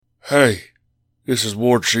Hey, this is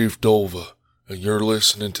War Chief Dolva, and you're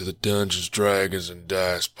listening to the Dungeons, Dragons, and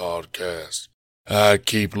Dice podcast. I'd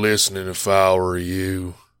keep listening if I were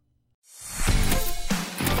you.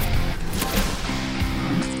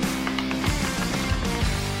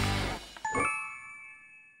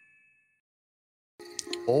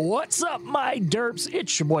 What's up, my derps?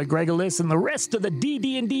 It's your boy Gregolis and the rest of the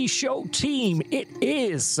DD&D show team. It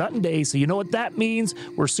is Sunday, so you know what that means.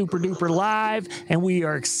 We're super duper live, and we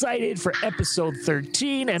are excited for episode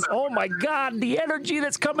 13. And oh my God, the energy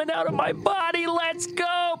that's coming out of my body. Let's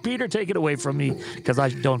go. Peter, take it away from me, because I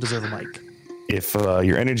don't deserve a mic. If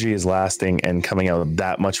your energy is lasting and coming out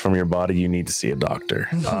that much from your body, you need to see a doctor.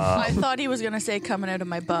 I thought he was going to say coming out of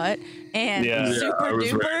my butt. And super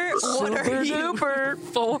duper, what are you for?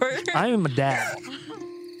 I am a dad.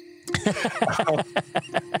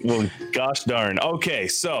 Well, gosh darn. Okay,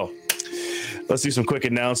 so let's do some quick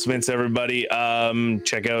announcements, everybody.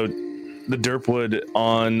 Check out the Derpwood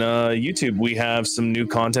on YouTube. We have some new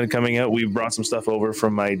content coming out. We brought some stuff over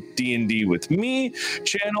from my D&D with Me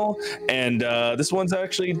channel, and this one's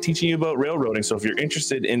actually teaching you about railroading. So if you're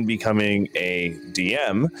interested in becoming a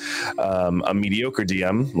DM, a mediocre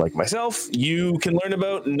DM like myself, you can learn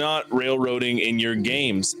about not railroading in your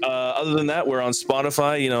games. Other than that, we're on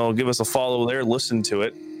Spotify. Give us a follow there. Listen to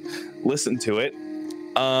it. What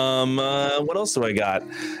else do I got?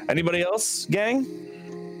 Anybody else, gang?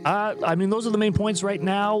 Those are the main points right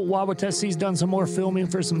now. Wawatesi's done some more filming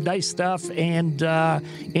for some dice stuff, and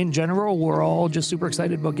in general, we're all just super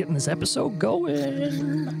excited about getting this episode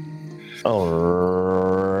going. All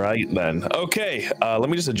right, then. Okay, let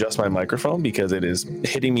me just adjust my microphone because it is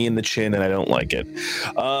hitting me in the chin, and I don't like it.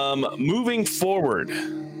 Moving forward,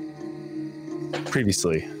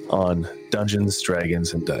 previously on Dungeons,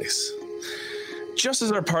 Dragons, and Dice. Just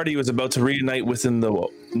as our party was about to reunite within the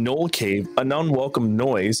Knoll Cave, an unwelcome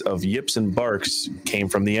noise of yips and barks came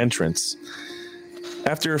from the entrance.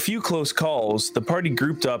 After a few close calls, the party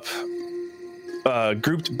grouped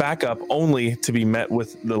back up only to be met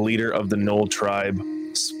with the leader of the Knoll tribe,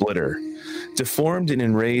 Splitter, deformed and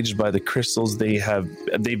enraged by the crystals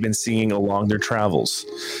they've been seeing along their travels.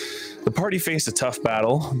 The party faced a tough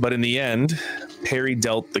battle, but in the end, Perry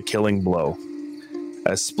dealt the killing blow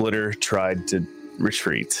as Splitter tried to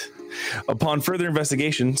retreat. Upon further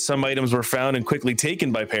investigation, some items were found and quickly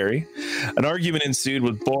taken by Perry. An argument ensued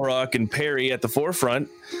with Borok and Perry at the forefront.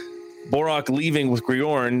 Borok leaving with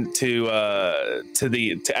Griorn to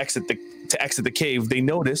exit the cave. They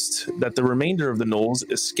noticed that the remainder of the Knolls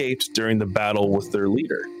escaped during the battle with their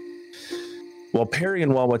leader. While Perry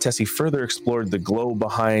and Wawatesi further explored the glow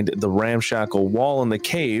behind the ramshackle wall in the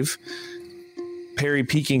cave, Perry,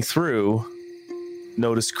 peeking through,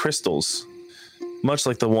 noticed crystals, much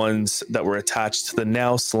like the ones that were attached to the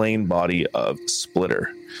now slain body of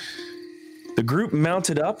Splitter. The group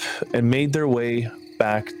mounted up and made their way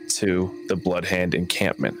back to the Bloodhand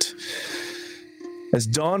encampment. As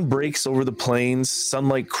dawn breaks over the plains,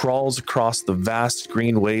 sunlight crawls across the vast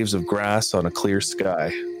green waves of grass on a clear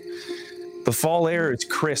sky. The fall air is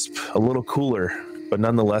crisp, a little cooler, but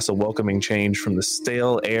nonetheless a welcoming change from the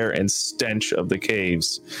stale air and stench of the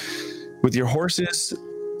caves. With your horses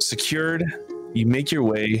secured, you make your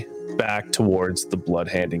way back towards the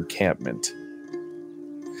Bloodhand encampment.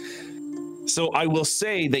 So I will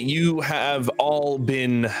say that you have all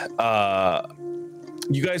been,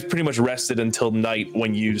 you guys pretty much rested until night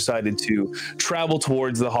when you decided to travel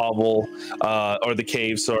towards the hovel, or the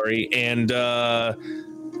cave, sorry, and the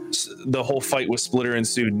whole fight with Splitter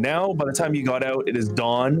ensued. Now, by the time you got out, it is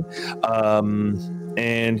dawn,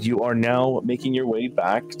 and you are now making your way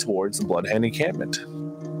back towards the Bloodhand encampment.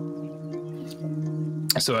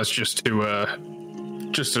 So that's just to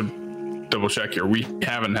double check here. We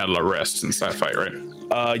haven't had a rest since that fight, right?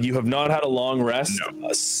 You have not had a long rest.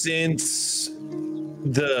 No. Since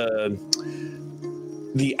the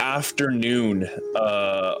afternoon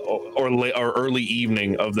or early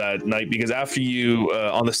evening of that night, because after you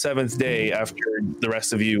on the seventh day, after the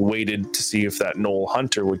rest of you waited to see if that Knoll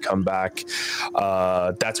hunter would come back,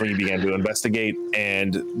 that's when you began to investigate.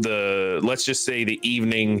 And let's just say the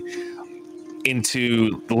evening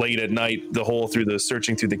into late at night, the whole through the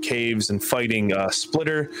searching through the caves and fighting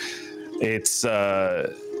Splitter, it's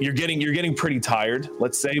you're getting pretty tired,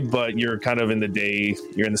 let's say, but you're kind of in the day,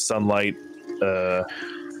 you're in the sunlight, you're a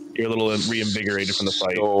little reinvigorated from the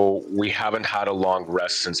fight. So we haven't had a long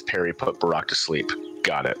rest since Perry put Borok to sleep.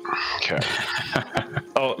 Got it. Okay.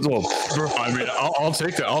 Oh well, I mean, I'll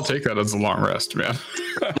take that. I'll take that as a long rest, man.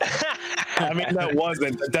 I mean,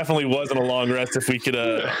 that definitely wasn't a long rest. If we could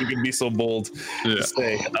be so bold to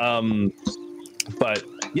say. But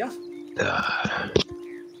yeah.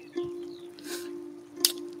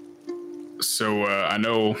 So I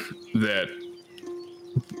know that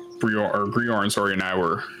Griorn, and I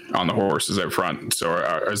were on the horses out front. So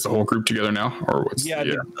is the whole group together now, or what's? Yeah,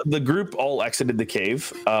 the group all exited the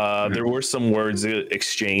cave. There were some words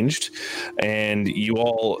exchanged, and you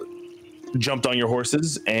all jumped on your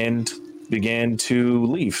horses and began to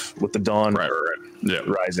leave with the dawn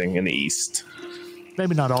rising in the east.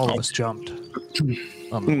 Maybe not all of us jumped.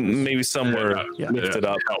 Maybe some were lifted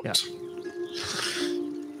up. Yeah.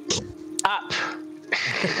 Up.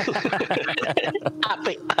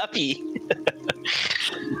 Uppy.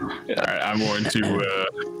 All right, I'm going to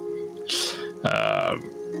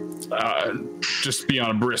just be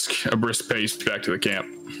on a brisk pace back to the camp.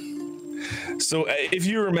 So if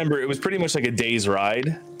you remember, it was pretty much like a day's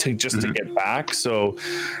ride to get back. So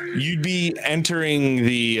you'd be entering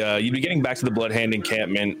you'd be getting back to the Bloodhand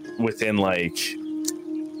encampment within like.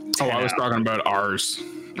 I was talking about ours.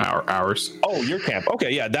 Oh, your camp.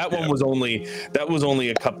 Okay, yeah, that one was only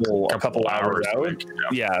a couple hours out.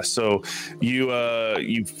 Yeah, so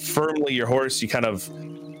you firmly your horse, you kind of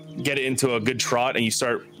get it into a good trot and you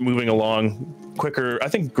start moving along quicker. I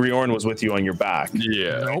think Griorn was with you on your back.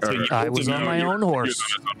 Yeah. Nope. I was on my own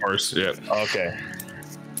horse. Yeah. Okay.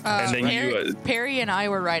 And then Perry and I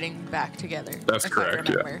were riding back together. That's correct.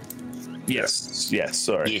 Yeah. Yes.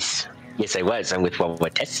 Sorry. Yes, I was. I'm with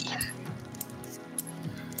Wawatesi.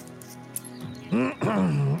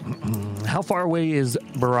 How far away is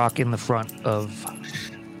Barak in the front of?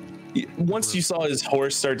 Once you saw his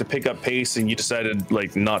horse start to pick up pace and you decided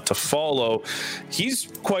like not to follow, he's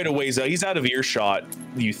quite a ways out. He's out of earshot,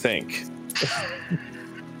 you think.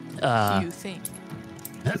 You think?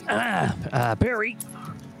 Perry.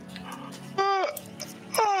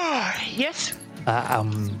 Yes.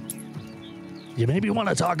 You maybe want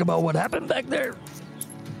to talk about what happened back there?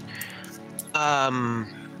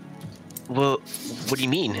 Well, what do you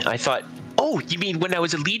mean? I thought. Oh, you mean when I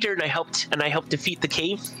was a leader and I helped defeat the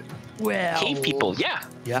cave people? Yeah.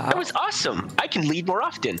 That was awesome. I can lead more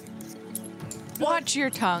often. Watch your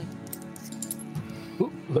tongue. Who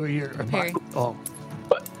are you? Perry. Oh.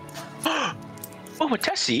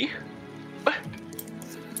 Wawatesi?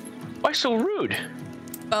 Why so rude?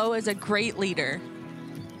 Bo is a great leader.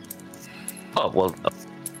 Oh well,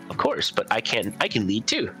 of course, but I can lead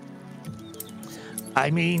too. I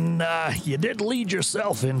mean, you did lead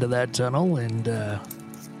yourself into that tunnel and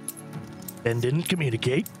didn't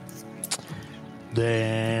communicate.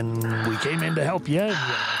 Then we came in to help you.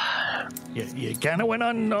 You kind of went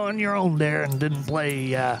on your own there and didn't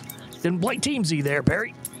play teamsy there,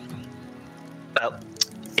 Perry. Well,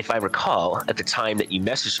 if I recall, at the time that you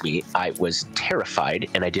messaged me, I was terrified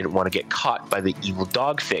and I didn't want to get caught by the evil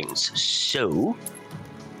dog things. So,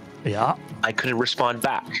 yeah, I couldn't respond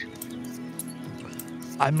back.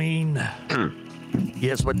 I mean,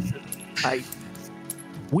 yes, but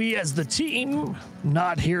we as the team,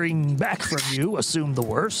 not hearing back from you, assumed the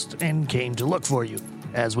worst and came to look for you,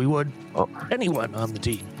 as we would anyone on the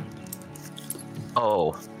team.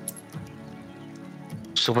 Oh.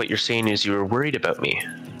 So what you're saying is you were worried about me?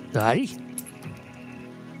 Aye.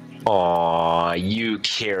 Aw, you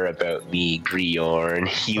care about me, Griorn,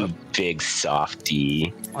 you big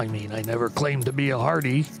softy. I mean, I never claimed to be a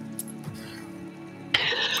hardy.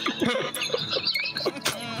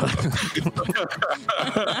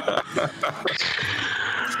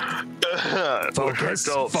 Focus,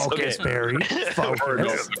 okay. Barry.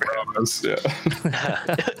 Focus.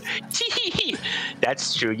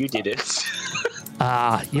 That's true. You did it.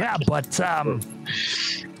 Yeah, but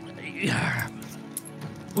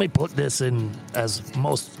let me put this in as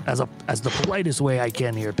the politest way I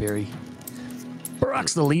can here, Perry.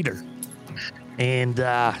 Barak's the leader, and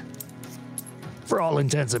for all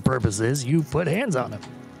intents and purposes, you put hands on him.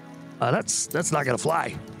 That's not gonna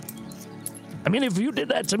fly. I mean, if you did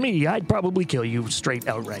that to me, I'd probably kill you straight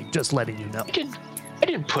outright, just letting you know. I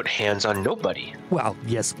didn't put hands on nobody. Well,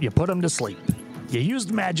 yes, you put him to sleep. You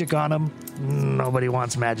used magic on him. Nobody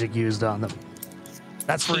wants magic used on them.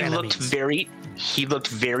 That's for enemies. He looked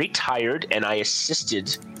very tired, and I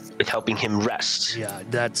assisted with helping him rest. Yeah,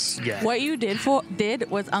 What you did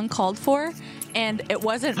was uncalled for, and it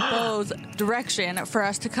wasn't Bo's direction for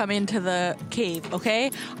us to come into the cave,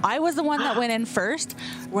 okay? I was the one that went in first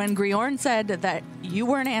when Griorn said that you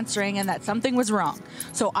weren't answering and that something was wrong.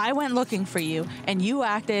 So I went looking for you, and you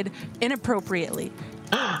acted inappropriately.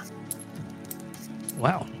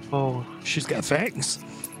 Wow. Oh, she's got fangs.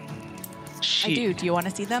 I do. Do you want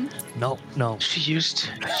to see them? No. She used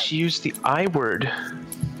the I word.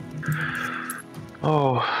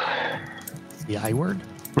 Oh. The I word?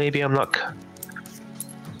 Maybe I'm not.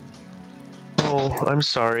 Oh, I'm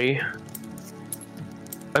sorry.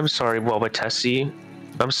 I'm sorry, Wawatesi.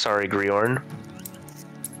 I'm sorry, Griorn.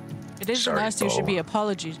 It isn't us you should be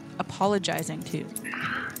apologizing to.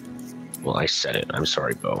 Well, I said it. I'm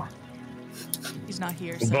sorry, Bo. He's not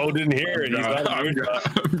here. So. Bo didn't hear it.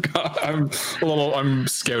 I'm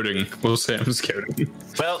scouting. We'll say I'm scouting.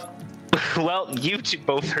 Well, you two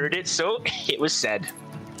both heard it, so it was said.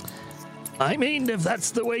 I mean, if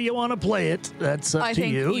that's the way you want to play it, that's up to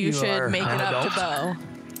you. I think you should make it up to Bo.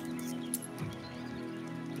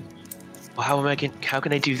 Well, how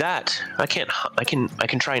can I do that? I can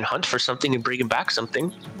try and hunt for something and bring him back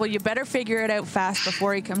something. Well, you better figure it out fast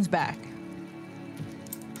before he comes back.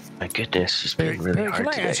 My goodness, he's being really hard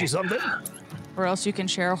today. Can I ask you something? Or else you can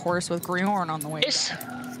share a horse with Griorn on the way. Yes.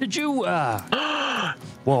 Did you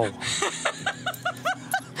whoa.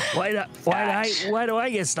 Why do I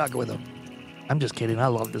get stuck with him? I'm just kidding. I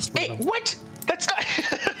love this. Hey, what? That's not.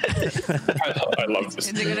 I love this.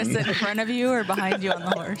 Is it gonna sit in front of you or behind you on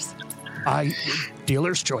the horse?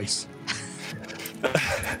 Dealer's choice.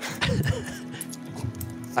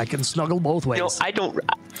 I can snuggle both ways. No, I don't.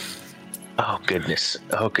 Oh goodness.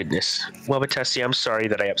 Well, Batessi, I'm sorry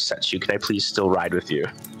that I upset you. Can I please still ride with you?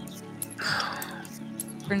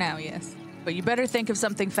 For now, yes. But you better think of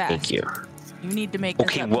something fast. Thank you. You need to make this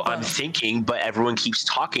Okay, up well, to I'm Bo. thinking, but everyone keeps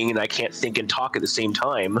talking, and I can't think and talk at the same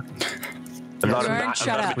time. I'm not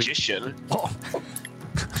a magician. Oh.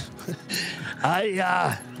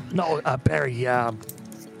 Barry,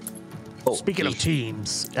 speaking of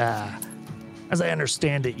teams, as I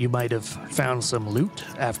understand it, you might have found some loot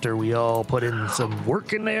after we all put in some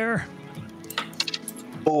work in there.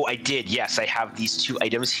 Oh, I did. Yes, I have these 2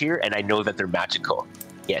 items here, and I know that they're magical.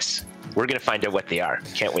 Yes, we're gonna find out what they are.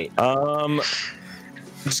 Can't wait.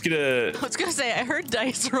 Just gonna. I was gonna say I heard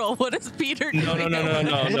dice roll. What is Peter doing? No. Oh,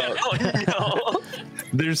 no.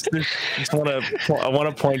 I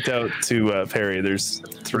want to point out to Perry. There's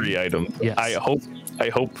 3 items. Yes. I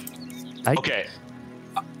hope. Okay.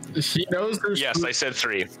 He knows there's. Yes, I said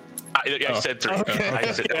 3. I said 3. Okay. I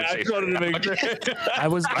wanted to make sure. I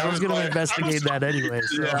was going to investigate that anyway.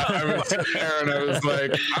 So. Yeah, I was there and I was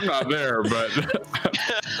like, I'm not there, but.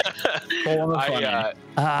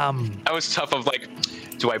 I was tough of like,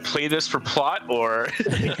 do I play this for plot or?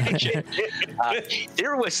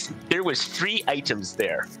 There was 3 items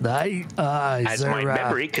there. As my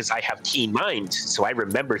memory, because I have keen mind, so I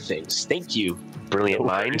remember things. Thank you, brilliant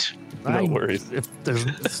mind. No worries. If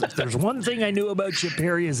there's one thing I knew about you,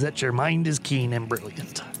 Perry, is that your mind is keen and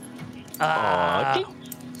brilliant. Thank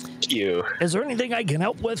you. Is there anything I can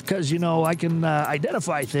help with? Because, I can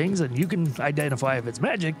identify things, and you can identify if it's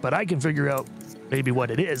magic, but I can figure out maybe what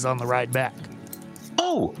it is on the ride back.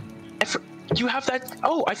 Oh, you have that?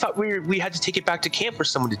 Oh, I thought we had to take it back to camp for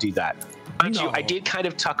someone to do that. No. I did kind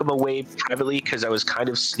of tuck him away privately because I was kind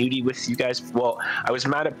of snooty with you guys. Well, I was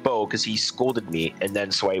mad at Bo because he scolded me, and then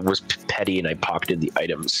so I was petty and I pocketed the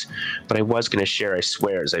items. But I was going to share, I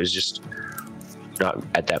swear, as I was just not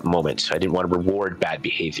at that moment. I didn't want to reward bad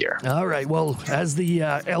behavior. All right. Well, as the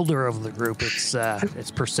elder of the group,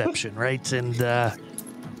 it's perception, right? And that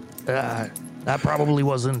probably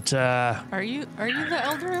wasn't. Are you the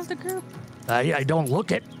elder of the group? I don't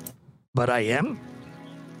look it, but I am.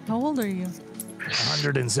 How old are you?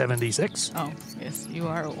 176. Oh, yes, you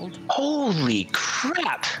are old. Holy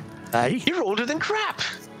crap! You're older than crap.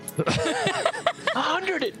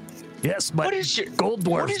 100. Yes, but what is your gold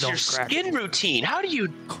dwarves? What is your skin routine? How do you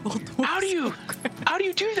do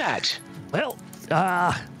that? Well,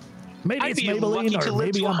 maybe I'd it's be Maybelline, or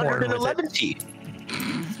maybe I'm born with it.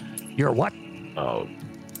 You're what? Oh,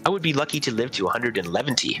 I would be lucky to live to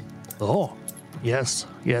 111. Oh, yes.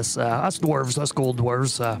 Us dwarves, us gold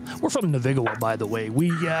dwarves. We're from Navigua, by the way. We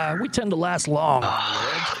tend to last long.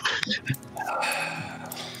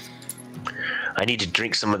 I need to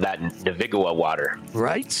drink some of that Navigua water.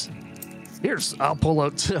 Right. I'll pull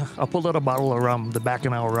out a bottle of rum, the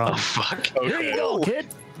Bacchanal rum. Oh fuck! Here you go, kid.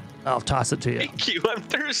 I'll toss it to you. Thank you. I'm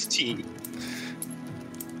thirsty.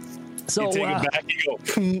 So you take it back, you go.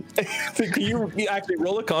 Can you actually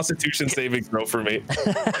roll a Constitution saving throw for me?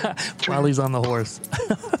 While he's on the horse.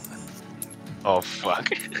 Oh fuck!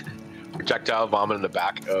 Projectile vomit in the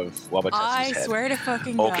back of Wabatesi's head. I swear to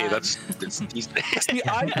fucking God. Okay, that's decent. See,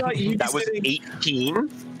 I thought you that was 18.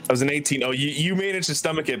 That was an 18. Oh, you managed to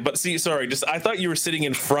stomach it, but see, sorry, I thought you were sitting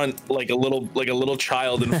in front like a little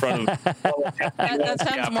child in front of. that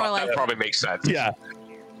sounds more like. That probably makes sense. Yeah.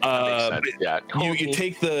 Yeah. You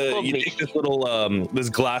take this little this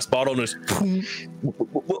glass bottle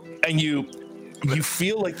and you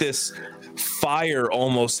feel like this fire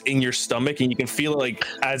almost in your stomach, and you can feel it like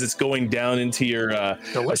as it's going down into your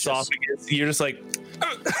esophagus. You're just like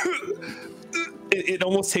it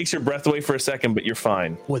almost takes your breath away for a second, but you're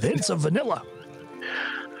fine. With hints of vanilla.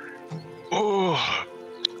 Oh,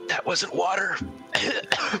 that wasn't water.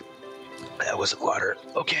 That wasn't water.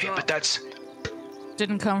 Okay, but that's...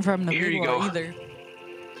 Didn't come from the Here you Midway go. either.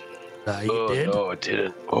 You did? No, it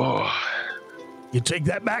didn't. Oh, You take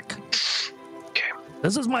that back? okay.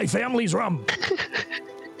 This is my family's rum.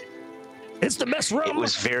 It's the best rum It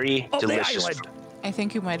was very of the delicious. island. I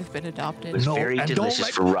think you might have been It adopted. was No, very and don't delicious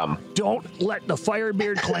let- for rum. Don't let the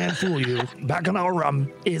Firebeard clan fool you. Bacchanal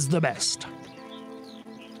rum is the best.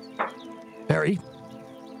 Harry,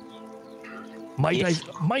 Yes.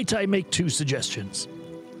 might I make 2 suggestions?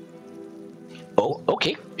 Oh,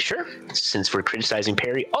 okay, sure. Since we're criticizing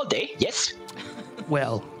Perry all day, yes.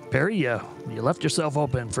 Well, Perry, you left yourself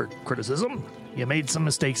open for criticism. You made some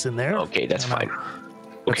mistakes in there. Okay, that's And, fine.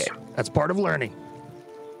 Okay. That's part of learning.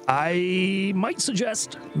 I might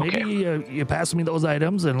suggest maybe you pass me those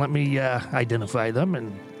items and let me identify them.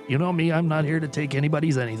 And you know me, I'm not here to take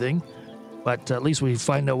anybody's anything, but at least we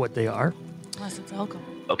find out what they are. Unless it's alcohol.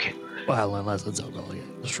 Okay. Well, unless it's alcohol, yeah,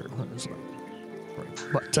 sure. That's right.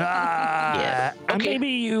 But Yeah, okay. maybe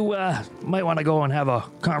you might want to go and have a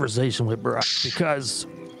conversation with Brock, because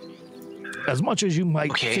as much as you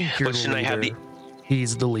might Okay, think you're but the shouldn't I leader, have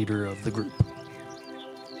he's the leader of the group.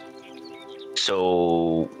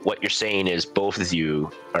 So what you're saying is both of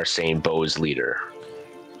you are saying Bo's leader.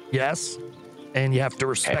 Yes, and you have to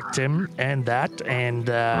respect him and that, and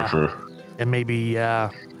maybe.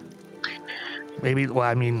 Well,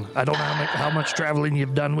 I mean, I don't know how much traveling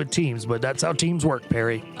you've done with teams, but that's how teams work,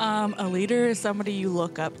 Perry. A leader is somebody you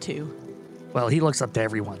look up to. Well, he looks up to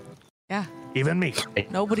everyone, Yeah. even me.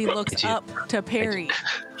 Nobody looks Did you- up to Perry.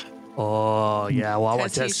 Oh, yeah, well,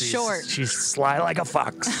 'Cause he's short. She's sly like a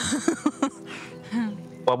fox.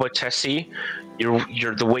 Well, but Tessie,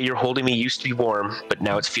 you're the way you're holding me used to be warm, but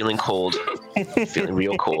now it's feeling cold. Feeling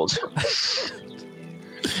real cold.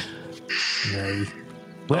 Yay.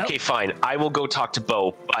 Well, Okay, fine. I will go talk to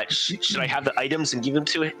Bo. But should I have the items and give them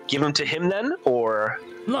to him then, or?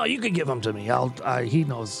 no, you can give them to me. He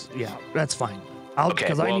knows. Yeah, that's fine. Okay,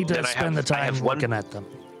 Because I well, need to then spend the I have time one- looking at them.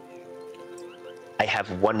 I have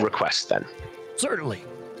one request then. Certainly.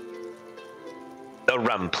 The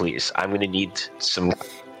rum, please. I'm going to need some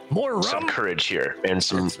More some rum? courage here and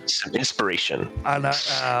some inspiration. And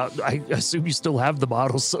I assume you still have the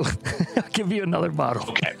bottle, so I'll give you another bottle.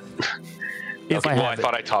 Okay. If I well, have I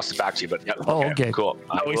thought I tossed it back to you, but yeah, Oh, okay. cool.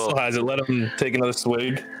 Oh, he still has it. Let him take another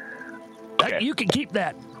swig. Okay. You can keep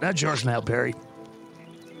that. That's yours now, Perry.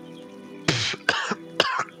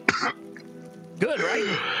 Good,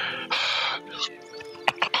 right?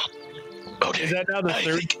 Okay. Is that now the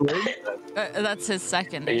third swig? That's his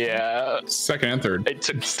second. Yeah. Second and third. It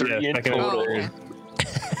took 3 Yeah, in second total. Oh, okay.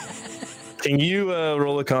 Can you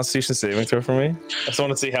roll a Constitution saving throw for me? I just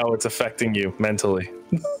want to see how it's affecting you mentally.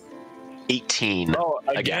 18. Oh,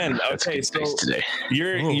 again. That's Okay, good so dice today.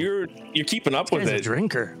 you're keeping up with He's a it.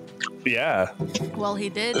 drinker. Yeah. Well, he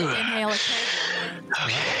did inhale a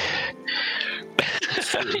keg.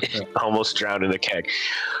 Almost drowned in a keg.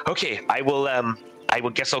 Okay, I will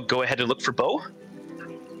guess I'll go ahead and look for Bo.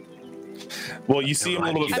 Well, you see him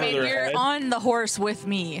a little bit I mean, further you're ahead. on the horse with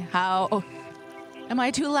me. How am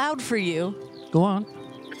I too loud for you? Go on.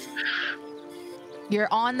 You're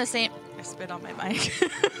on the same. I spit on my mic.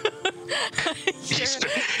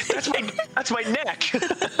 That's my neck.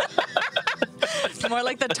 It's more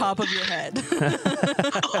like the top of your head.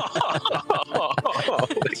 Oh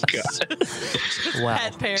my god. Wow.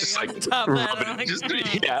 Pet Perry Just on like the top of rub that. I'm it. like, Just,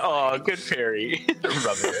 yeah. Oh, good Perry.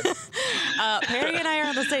 Rub it in. Perry and I are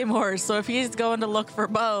on the same horse, so if he's going to look for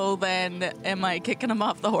Bo, then am I kicking him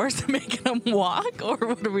off the horse and making him walk, or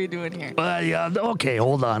what are we doing here? Yeah. Okay.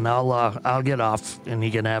 Hold on. I'll get off, and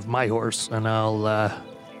he can have my horse, and I'll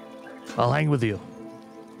hang with you.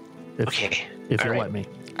 Okay. If All you'll right. let me.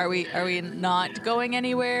 Are we not going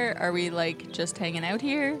anywhere? Are we like just hanging out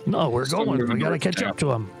here? No, we're Still going. moving We gotta towards catch up to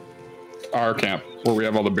him. Our camp, where we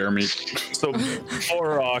have all the bear meat. So,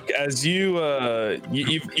 Borok, as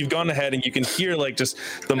you've gone ahead and you can hear like just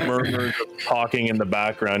the murmurs of talking in the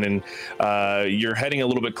background, and you're heading a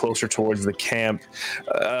little bit closer towards the camp.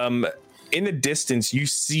 In the distance, you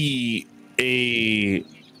see a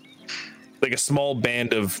small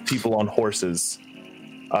band of people on horses.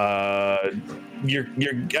 You're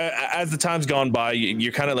as the time's gone by,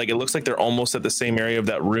 you're kind of like, it looks like they're almost at the same area of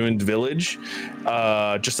that ruined village,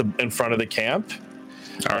 just in front of the camp.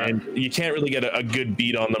 All right. And you can't really get a good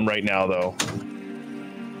beat on them right now, though.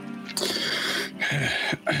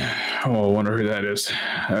 Oh, I wonder who that is.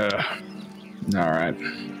 All right.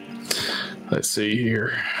 Let's see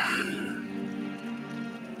here.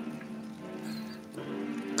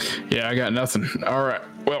 Yeah, I got nothing. All right.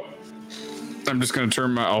 Well, I'm just gonna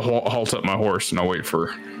I'll halt up my horse and I'll wait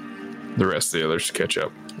for the rest of the others to catch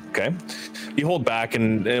up. Okay. You hold back,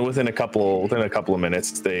 and within a couple of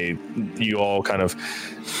minutes, you all kind of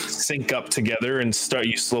sync up together and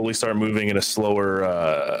you slowly start moving at a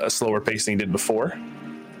slower pace than you did before.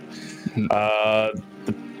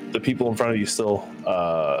 The people in front of you still,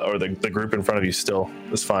 or the group in front of you still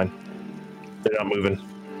is fine. They're not moving.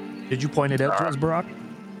 Did you point it out to us, Brock?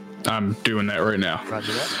 I'm doing that right now.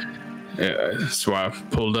 Roger that. Yeah, so I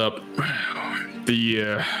pulled up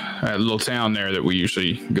the little town there that we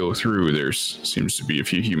usually go through. There seems to be a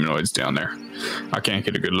few humanoids down there. I can't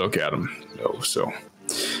get a good look at them though. So,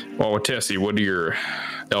 Wawatessi, what do your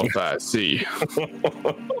elf eyes see?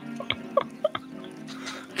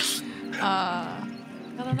 I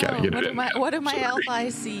don't know. What do my elf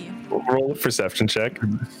eyes see? Roll a perception check.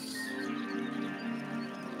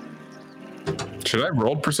 Should I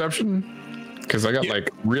roll perception? Because I got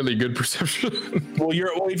like really good perception. Well,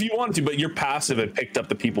 if you want to, but you're passive and picked up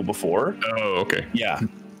the people before. Oh, okay. Yeah.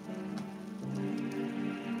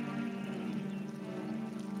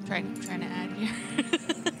 Trying to add here.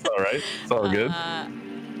 It's all right. It's all good.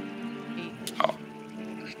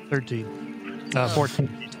 13.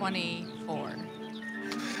 14. 24.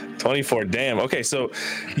 24. Damn. Okay, so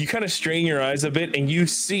you kind of strain your eyes a bit, and you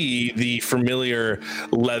see the familiar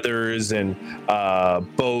leathers and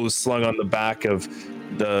bows slung on the back of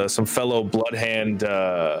some fellow bloodhand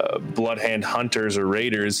hunters or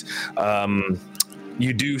raiders.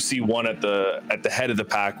 You do see one at the head of the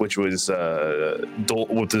pack, which was War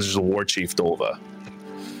Chief Dolva.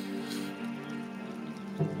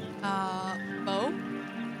 Bo?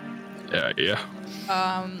 Yeah.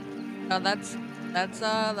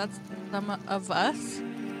 That's some of us.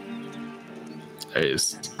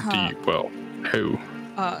 Who?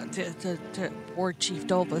 War Chief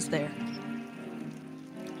Dolva's there.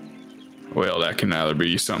 Well, that can either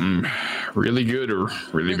be something really good or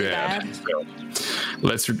really bad. So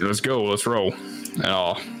let's go. Let's roll.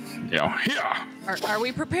 Yeah. Are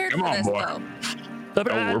we prepared Come for on, this boy. though?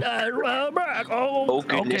 Oh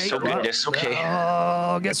goodness. Okay.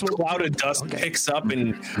 Oh, guess what? A cloud of dust picks up,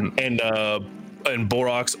 and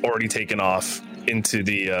Borok's already taken off into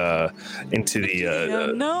the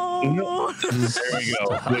no. There we go.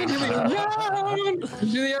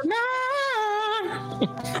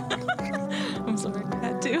 I'm sorry, I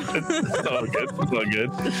had to. It's all good.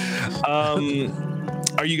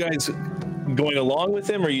 Are you guys going along with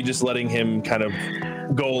him, or are you just letting him kind of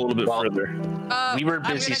go a little bit further? We were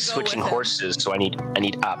busy switching horses, so I need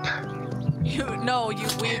up. We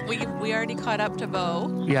already caught up to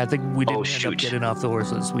Bo. Yeah, I think we didn't end up getting off the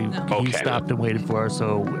horses. He stopped and waited for us.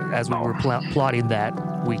 So as we were plotting that,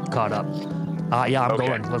 we caught up. I'm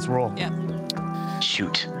going. Let's roll. Yeah.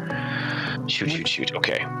 Shoot.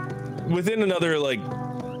 Okay. Within another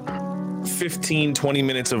 15-20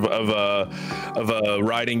 minutes of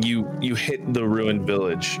riding, you hit the ruined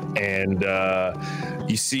village, and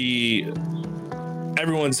you see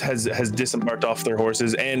everyone's has disembarked off their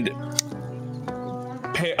horses, and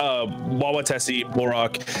Wawatessi,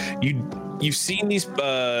 Borok, you've seen these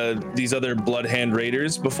other Bloodhand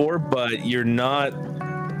raiders before, but you're not,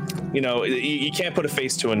 you can't put a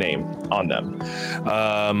face to a name on them.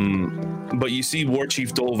 But you see War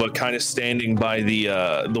Chief Dolva kind of standing by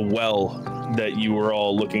the well that you were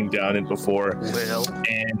all looking down at before. Well,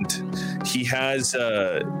 and he has,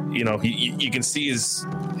 you can see his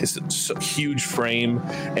huge frame,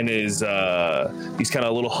 and he's kind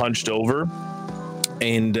of a little hunched over,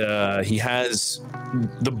 and he has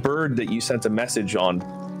the bird that you sent a message on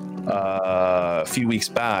a few weeks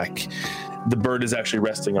back. The bird is actually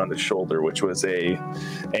resting on his shoulder, which was he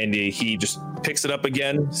just picks it up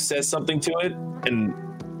again, says something to it, and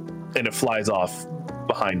it flies off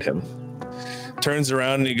behind him. Turns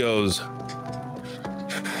around and he goes,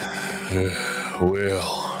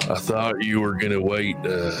 well, I thought you were going to wait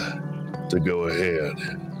to go ahead.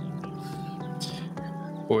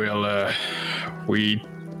 Well, we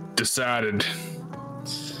decided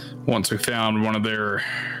once we found one of their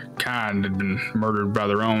kind had been murdered by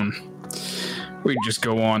their own, we'd just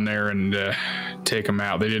go on there and take them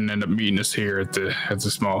out. They didn't end up meeting us here at the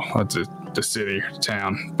city or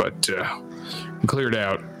town, but we cleared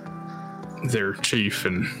out their chief,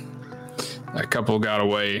 and a couple got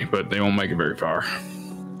away, but they won't make it very far.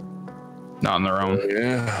 Not on their own.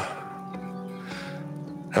 Yeah.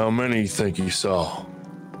 How many you think you saw?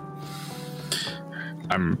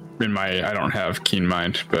 I don't have keen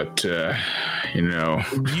mind, but you know.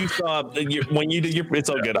 You saw when you did your. It's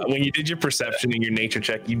all good. When you did your perception and your nature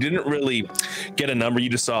check, you didn't really get a number. You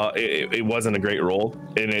just saw it wasn't a great roll,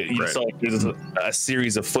 and you saw there's a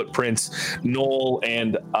series of footprints. Knoll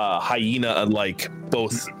and hyena alike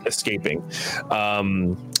both escaping.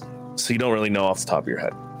 So you don't really know off the top of your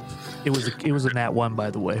head. It was a nat 1, by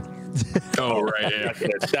the way. Oh, right, yeah.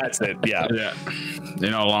 That's it. Yeah. Yeah.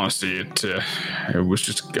 In all honesty, it was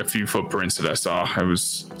just a few footprints that I saw. It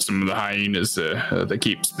was some of the hyenas that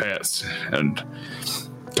keeps pets and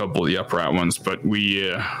a couple of the upright ones. But we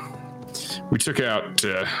took out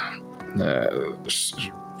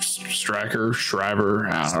Shriver,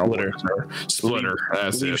 I don't know. Splitter.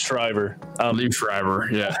 That's Leave it. Shriver. Leave Shriver.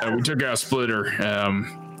 Yeah. We took out Splitter.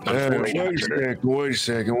 Wait a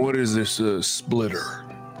second. What is this splitter?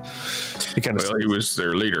 Well, he was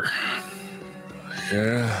their leader.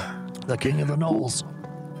 Yeah. The king of the Knolls.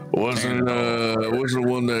 Wasn't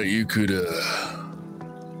one that you could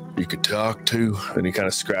talk to? And he kind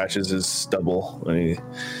of scratches his stubble.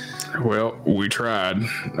 Well, we tried.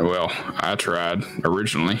 Well, I tried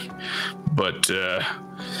originally, but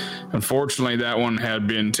unfortunately, that one had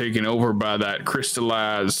been taken over by that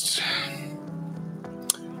crystallized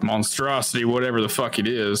monstrosity, whatever the fuck it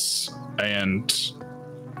is, and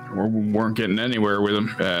we weren't getting anywhere with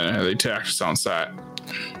them. They attacked us on sight.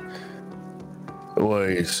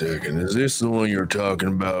 Wait a second. Is this the one you were talking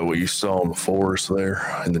about, what you saw in the forest there,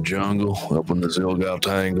 in the jungle, up in the Zilgal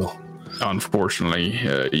Tangle? Unfortunately,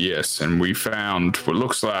 yes. And we found what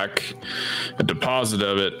looks like a deposit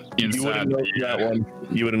of it inside. You wouldn't know that one.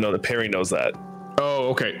 You wouldn't know that. Perry knows that. Oh,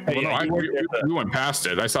 okay. Well, Yeah, we went past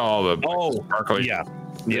it. I saw all the sparkly.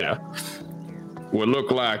 Yeah. What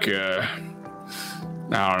looked like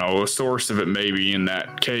I don't know, a source of it maybe in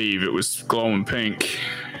that cave. It was glowing pink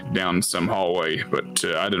down some hallway, but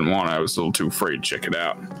I didn't want to. I was a little too afraid to check it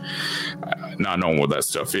out, not knowing what that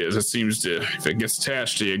stuff is. It seems to, if it gets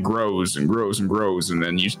attached to you, it grows and grows and grows, and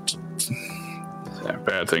then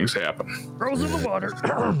bad things happen. Grows in the water.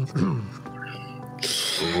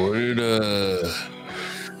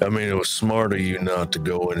 It was smart of you not to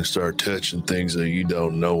go in and start touching things that you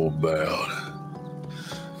don't know about.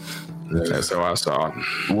 That's how I saw it.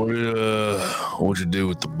 What'd you do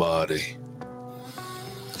with the body?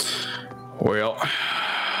 Well,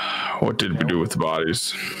 what did we do with the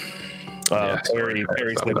bodies? Perry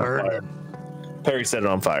set it on fire. Perry set it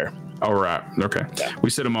on fire. All right. Okay. Yeah. We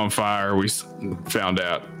set them on fire. We found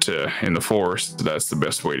out in the forest that's the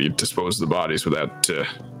best way to dispose of the bodies without that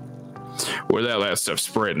stuff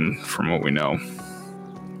spreading, from what we know.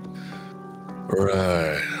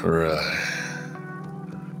 Right.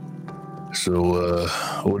 So,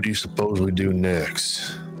 what do you suppose we do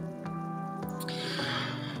next?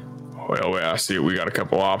 Well, I see we got a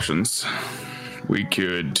couple options. We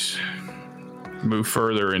could move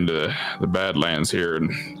further into the Badlands here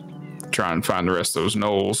and try and find the rest of those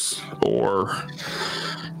gnolls, or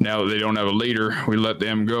now that they don't have a leader, we let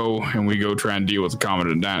them go and we go try and deal with the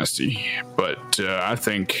Commandant Dynasty. But I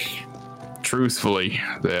think, truthfully,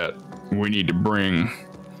 that we need to bring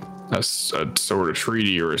a sort of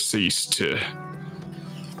treaty or a cease to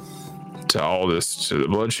all this, to the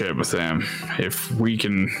bloodshed with them. If we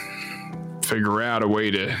can figure out a way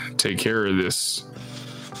to take care of this,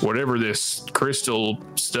 whatever this crystal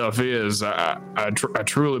stuff is, I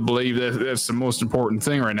truly believe that that's the most important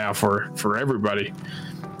thing right now for everybody.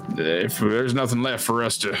 If there's nothing left for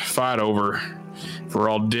us to fight over, if we're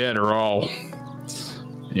all dead or all,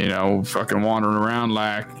 fucking wandering around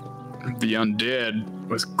like the undead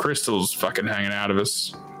with crystals fucking hanging out of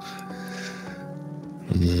us.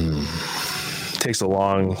 Takes a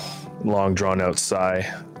long drawn out sigh,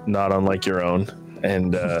 not unlike your own,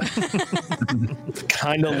 and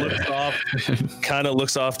kind of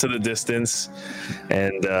looks off to the distance,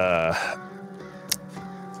 and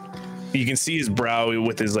you can see his brow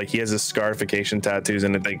with his, he has his scarification tattoos,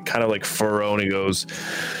 and they kind of furrow, and he goes,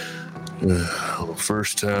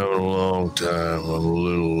 first time in a long time, I'm a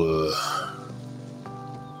little,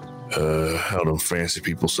 how them fancy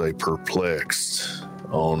people say, perplexed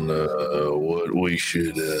on what we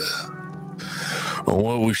should do.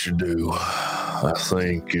 I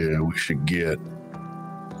think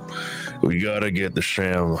we gotta get the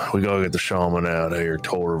shaman out here,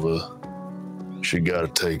 Torva. She gotta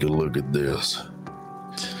take a look at this.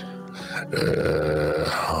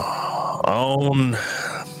 On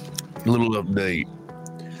a little update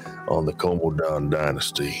on the Komodan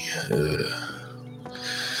Dynasty.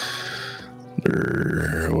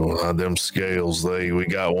 Them scales, we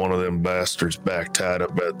got one of them bastards back tied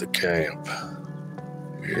up at the camp.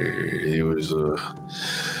 He was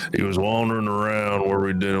wandering around where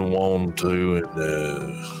we didn't want him to,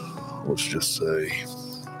 and let's just say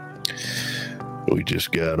we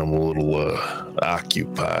just got him a little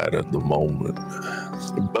occupied at the moment.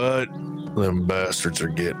 But them bastards are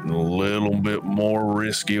getting a little bit more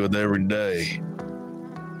risky with every day.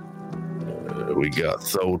 We got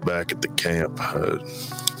thrown back at the camp.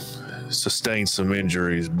 Sustained some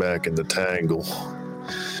injuries back in the tangle.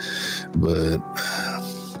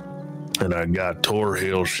 And I got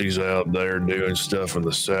Torhill. She's out there doing stuff in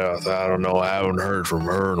the south. I don't know. I haven't heard from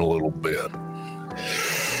her in a little bit.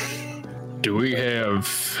 Do we have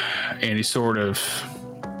any sort of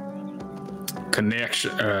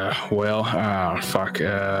connection?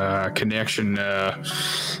 Connection.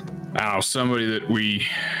 I don't know, somebody that we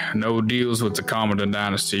know deals with the Commandant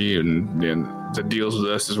Dynasty and that deals with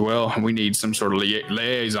us as well. We need some sort of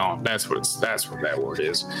liaison. That's what that word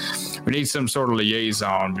is. We need some sort of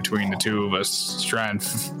liaison between the two of us to try and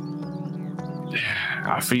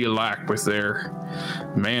I feel like with their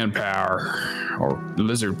manpower or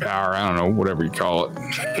lizard power, I don't know, whatever you call it,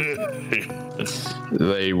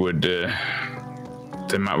 they would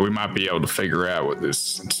we might be able to figure out what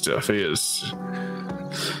this stuff is.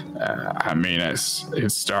 I mean, it's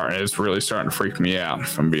really starting to freak me out,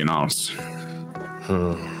 if I'm being honest.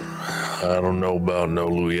 I don't know about no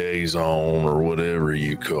liaison or whatever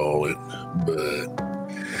you call it, but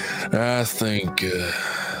I think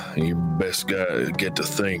you best get to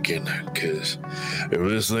thinking, because if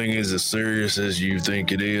this thing is as serious as you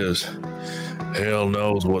think it is, hell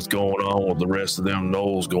knows what's going on with the rest of them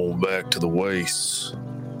gnolls going back to the wastes.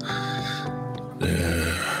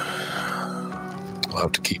 I'll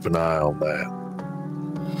have to keep an eye on that.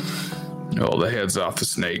 Well, the head's off the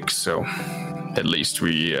snake, so at least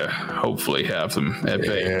we hopefully have them at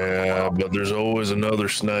bay. Yeah, but there's always another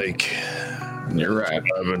snake. You're right.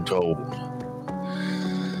 I've been told.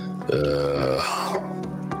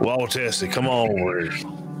 Well, Tessie, come on over here.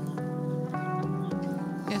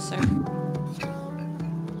 Yes, sir.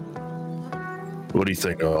 What do you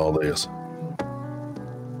think of all this?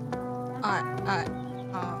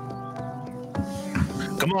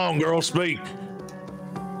 Come on, girl, speak.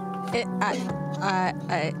 I'm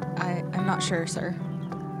not sure, sir.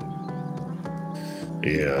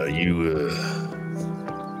 Yeah, you're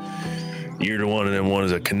the one of them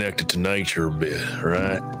ones that connected to nature a bit,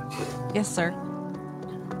 right? Yes, sir.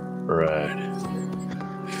 Right.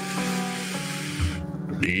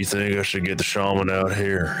 Do you think I should get the shaman out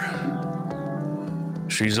here?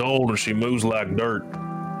 She's old and she moves like dirt.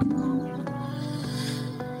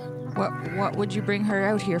 What would you bring her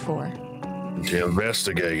out here for? To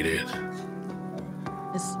investigate it.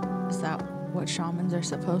 Is that what shamans are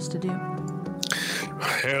supposed to do?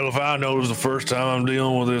 Hell, if I know, it's the first time I'm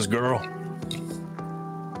dealing with this girl.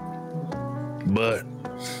 But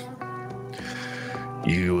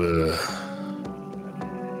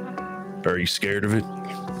are you scared of it?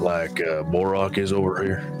 Like Borak is over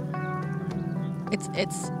here? It's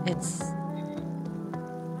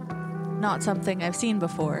not something I've seen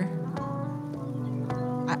before.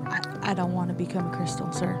 I don't want to become a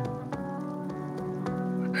crystal, sir.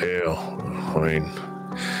 Hell, I mean,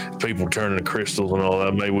 people turning to crystals and all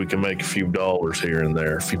that, maybe we can make a few dollars here and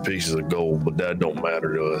there, a few pieces of gold, but that don't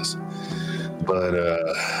matter to us. But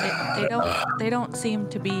they don't seem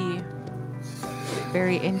to be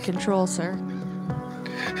very in control, sir.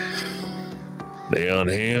 They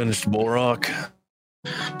unhinged, Borak.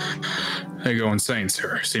 They go insane,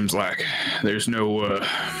 sir. Seems like there's no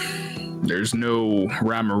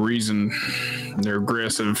rhyme or reason. They're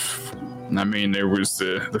aggressive. I mean, there was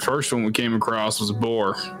the first one we came across was a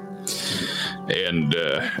boar, and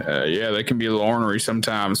yeah, they can be a little ornery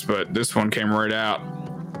sometimes. But this one came right after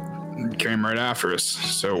us.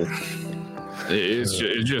 So it's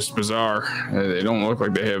just bizarre. They don't look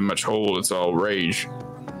like they have much hold. It's all rage.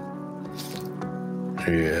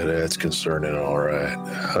 Yeah, that's concerning. All right.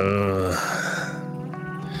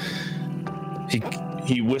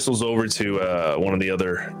 He whistles over to one of the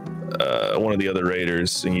other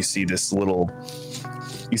raiders, and you see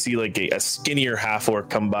like a skinnier half orc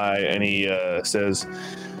come by, and he says,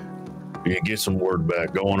 "Yeah, get some word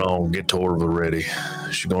back. Going on. Get Torva ready.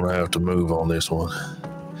 She's gonna have to move on this one."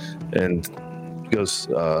 And he goes,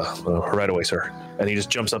 "Right away, sir." And he just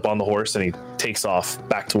jumps up on the horse and he takes off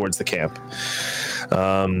back towards the camp.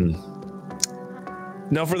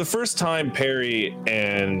 Now, for the first time, Perry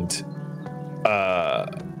and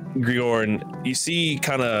Griorn, you see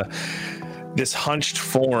kind of this hunched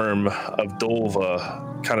form of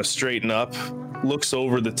Dolva kind of straighten up, looks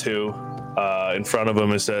over the two in front of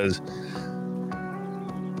him and says,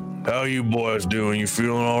 How you boys doing? You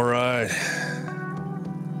feeling all right?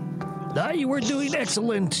 You were doing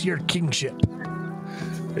excellent, your kingship.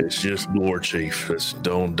 It's just War Chief.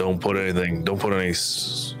 Don't put any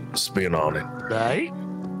spin on it. Aye.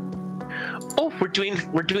 Oh, we're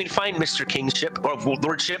doing fine, Mr. Kingship or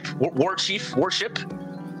Lordship, War Chief, Warship.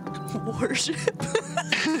 Worship.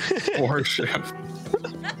 Worship.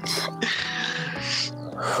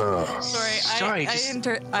 Sorry,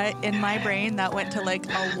 I in my brain that went to like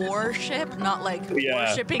a warship, not like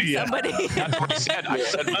worshipping somebody.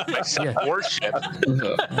 I said warship.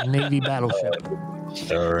 A Navy battleship.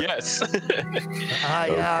 All right. Yes.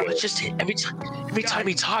 It's just every time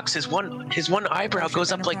he talks, his one eyebrow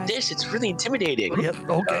goes up like this. It's really intimidating. Yep.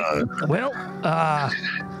 Okay. Well,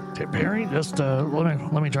 Perry, just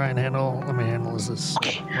let me try and handle. Let me handle this.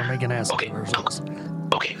 Okay. We're making ass of Okay. ourselves.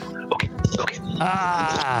 Okay.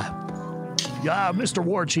 Mr.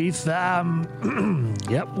 War Chief.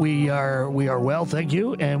 Yep, we are well, thank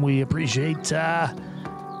you, and we appreciate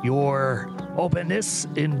your openness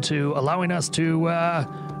into allowing us to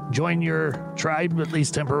join your tribe, at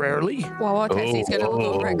least temporarily. Wawa Tessie's gonna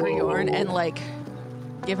look over at Oh. Griorn and like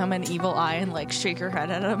give him an evil eye and like shake her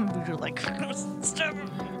head at him. And be like, stop!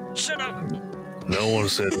 Shut up! No one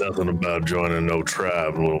said nothing about joining no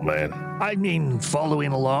tribe, little man. I mean,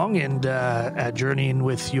 following along and journeying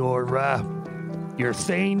with your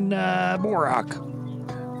Thane Borak.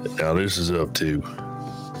 Now this is up to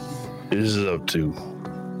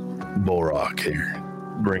Borak here,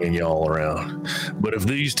 bringing y'all around. But if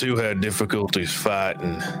these two had difficulties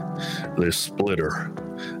fighting this splitter,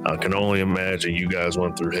 I can only imagine you guys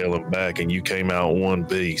went through hell and back and you came out one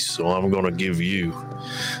piece. So I'm going to give you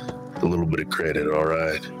a little bit of credit, all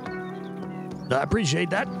right? I appreciate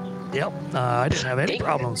that. Yep, I didn't have any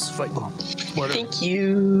problems fighting. Thank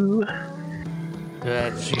you.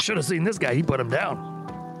 You should have seen this guy. He put him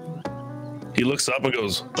down. He looks up and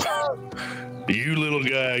goes, "You little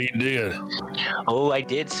guy, you did." Oh, I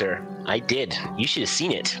did, sir. I did. You should have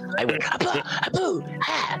seen it. I went aboo,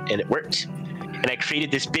 and it worked. And I created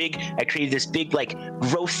this big like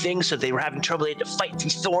growth thing, so they were having trouble. They had to fight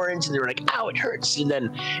through thorns, and they were like, "Ow, it hurts!" And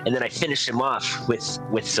then I finished him off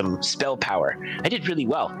with some spell power. I did really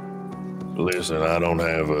well. Listen, I don't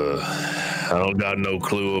got no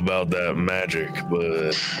clue about that magic,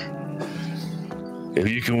 but if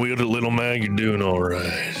you can wield it, little man, you're doing all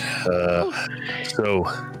right. So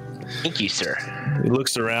Thank you, sir. He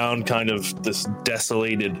looks around kind of this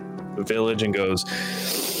desolated village and goes,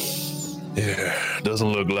 yeah,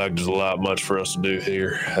 doesn't look like there's a lot much for us to do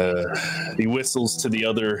here. he whistles to the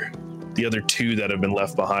other two that have been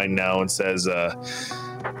left behind now and says,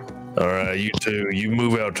 All right, you two, you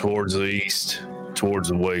move out towards the east, towards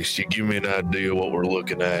the west. You give me an idea what we're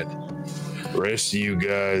looking at. The rest of you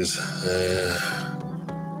guys,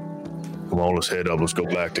 come on, let's head up. Let's go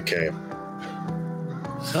back to camp.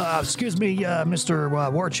 Excuse me, Mr.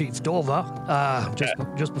 War Chief Dolva.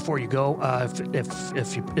 Just before you go,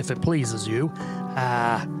 if it pleases you,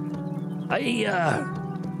 I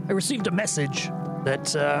received a message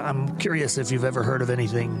that I'm curious if you've ever heard of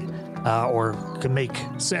anything or can make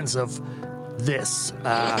sense of this.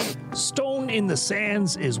 Stone in the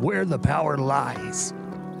sands is where the power lies.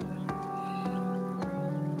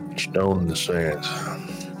 Stone in the sands.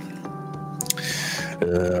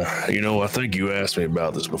 I think you asked me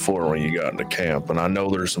about this before when you got into camp, and I know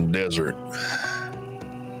there's some desert.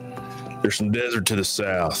 There's some desert to the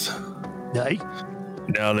south. Hey?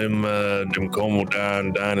 Now, them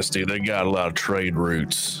Komodan dynasty, they got a lot of trade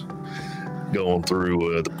routes going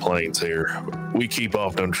through the plains here. We keep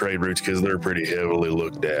off them trade routes because they're pretty heavily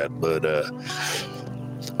looked at, but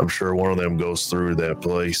I'm sure one of them goes through that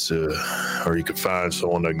place, or you could find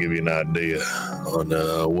someone that'll give you an idea on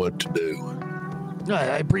what to do.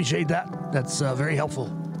 I appreciate that. That's very helpful.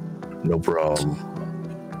 No problem.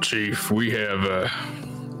 Chief, we have a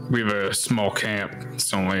small camp.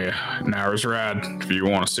 It's only an hour's ride. If you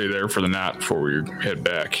want to stay there for the night before we head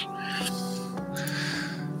back.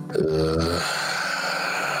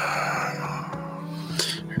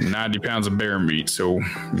 90 pounds of bear meat, so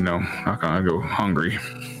not gonna go hungry.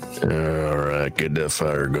 All right, get that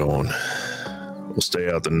fire going. We'll stay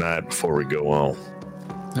out the night before we go on.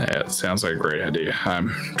 Yeah, it sounds like a great idea.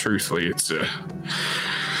 Truthfully, it's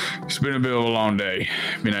been a bit of a long day.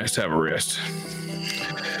 It'd be nice to have a rest.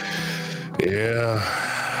 Yeah,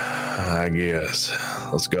 I guess.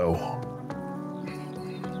 Let's go.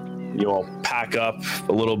 you all pack up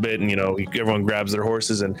a little bit, and everyone grabs their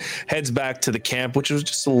horses and heads back to the camp, which was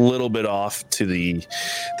just a little bit off to the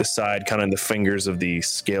side, kind of in the fingers of the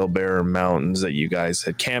Scale Bearer Mountains that you guys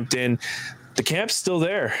had camped in. The camp's still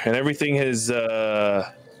there, and everything has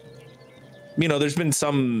there's been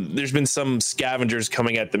some scavengers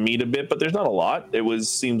coming at the meat a bit, but there's not a lot.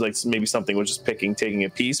 Seems like maybe something was just taking a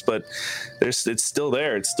piece, but it's still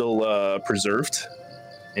there. It's still preserved.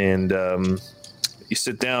 And you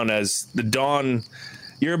sit down as the dawn.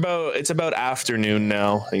 It's about afternoon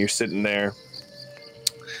now, and you're sitting there,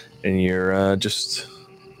 and you're just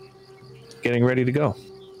getting ready to go.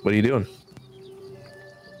 What are you doing?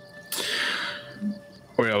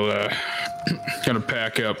 Well, gonna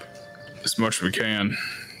pack up as much as we can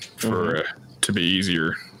for to be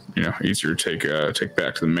easier to take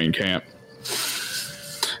back to the main camp.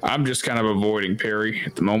 I'm just kind of avoiding Perry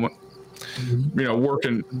at the moment.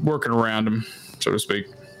 Working around him, so to speak.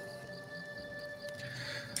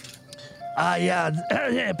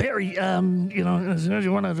 Yeah, Perry. You want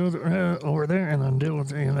to do over there and then deal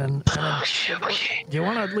with and then. Okay. Do you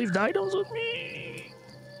want to leave the items with me?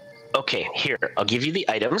 Okay, here. I'll give you the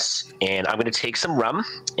items, and I'm going to take some rum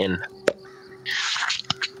and.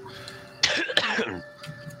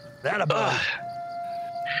 That about.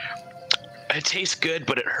 It tastes good,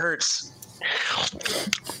 but it hurts.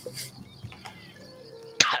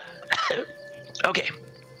 Okay.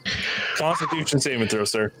 Constitution saving throw,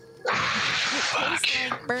 sir. Fuck.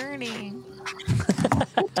 Burning. I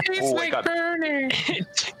got burning.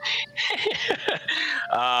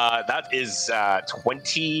 That is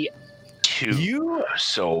 22.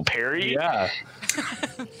 So Perry. Yeah.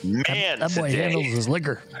 Man, that boy today. handles his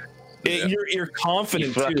liquor. You're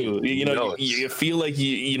confident too. You feel like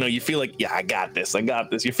you feel like, yeah, I got this.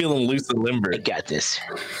 You're feeling loose and limber. I got this.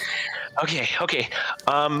 Okay.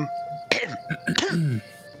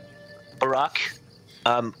 Barack,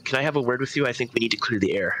 can I have a word with you? I think we need to clear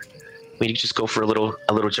the air. We need to just go for a little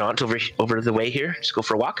jaunt over the way here. Just go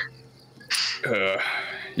for a walk.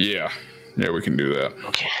 Yeah, we can do that.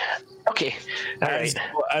 Okay. All right.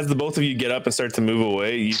 As the both of you get up and start to move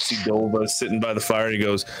away, you see Dolva sitting by the fire, and he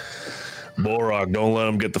goes, "Borak, don't let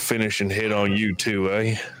him get the finishing hit on you too,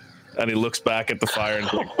 eh?" And he looks back at the fire and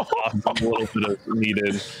tosses a little bit of meat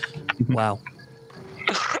in. Wow.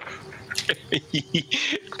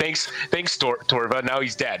 Thanks, Torva. Now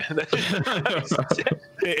he's dead.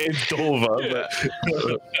 It's Dolva. Yeah.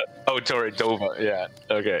 Oh, Dova. Yeah.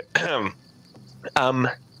 Okay.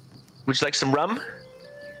 Would you like some rum?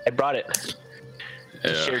 I brought it.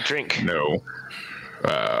 Share a drink. No.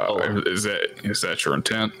 Is that your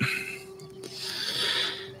intent?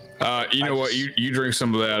 You know what? You drink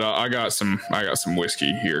some of that. I got some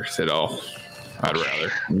whiskey here that I'd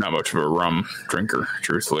rather. I'm not much of a rum drinker,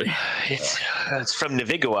 truthfully. It's from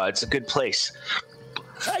Navigawa. It's a good place.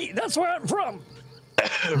 Hey, that's where I'm from.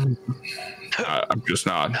 I'm just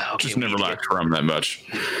not. Okay, just never liked rum that much.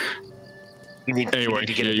 We need to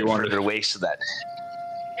get a bit further away so that.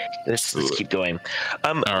 Let's keep going.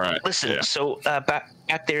 All right. Listen. Yeah. So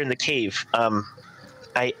back there in the cave,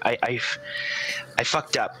 I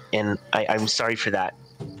fucked up, and I'm sorry for that.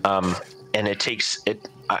 And it takes it.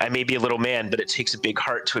 I may be a little man, but it takes a big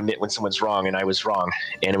heart to admit when someone's wrong, and I was wrong,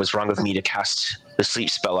 and it was wrong of me to cast the sleep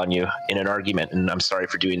spell on you in an argument, and I'm sorry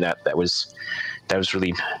for doing that. That was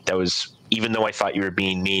even though I thought you were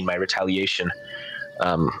being mean, my retaliation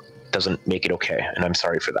doesn't make it okay, and I'm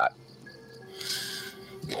sorry for that.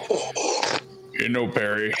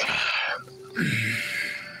 Perry,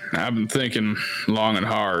 I've been thinking long and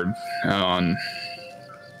hard on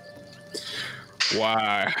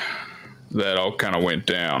why that all kind of went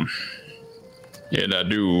down, and I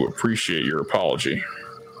do appreciate your apology.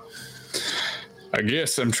 I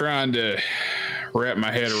guess I'm trying to wrap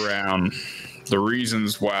my head around the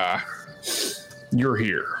reasons why you're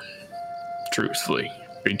here, truthfully,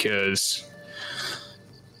 because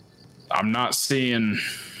I'm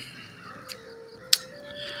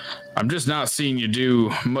just not seeing you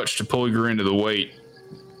do much to pull your end of the weight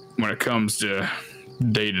when it comes to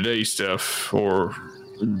day-to-day stuff, or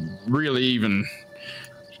really even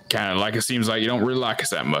kind of like it seems like you don't really like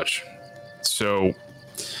us that much. So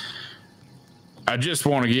I just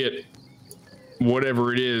want to get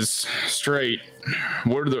whatever it is straight.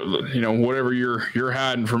 What are whatever you're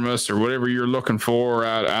hiding from us, or whatever you're looking for,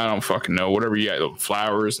 I don't fucking know. Whatever you got, the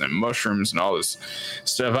flowers and mushrooms and all this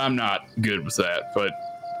stuff, I'm not good with that, but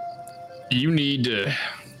I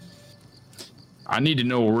need to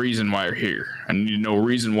know a reason why you're here. I need to know a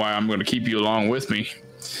reason why I'm going to keep you along with me.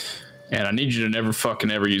 And I need you to never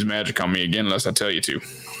fucking ever use magic on me again unless I tell you to.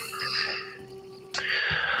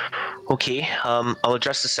 Okay, I'll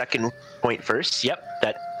address the second point first. Yep,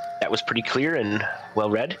 that was pretty clear and well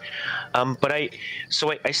read. But I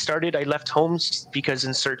left home because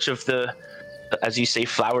in search of the, as you say,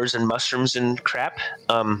 flowers and mushrooms and crap.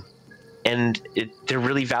 they're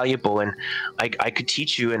really valuable, and I could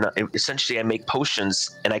teach you, and essentially I make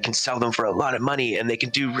potions and I can sell them for a lot of money, and they can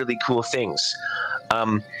do really cool things.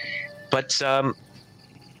 But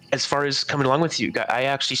as far as coming along with you, I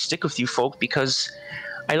actually stick with you folk because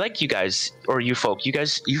I like you guys, or you folk.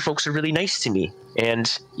 You folks are really nice to me,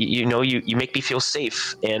 and you make me feel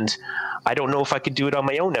safe. And I don't know if I could do it on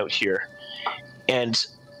my own out here. And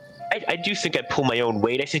I do think I pull my own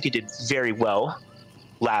weight. I think I did very well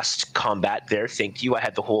last combat there. Thank you. I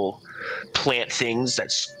had the whole plant things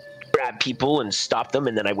that grab people and stop them,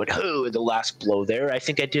 and then I went in the last blow there. I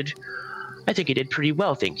think I did pretty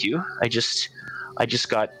well. Thank you. I just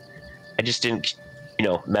didn't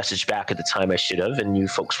message back at the time I should have, and you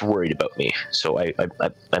folks were worried about me, so I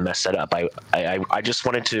messed that up. I just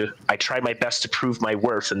wanted to. I tried my best to prove my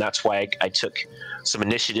worth, and that's why I took some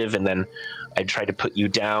initiative, and then I tried to put you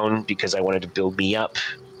down because I wanted to build me up,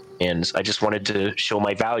 and I just wanted to show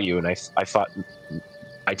my value. And I thought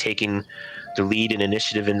by taking the lead and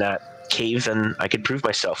initiative in that cave, and I could prove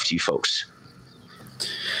myself to you folks.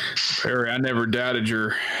 Perry, I never doubted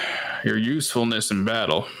your usefulness in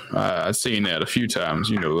battle. I've seen that a few times.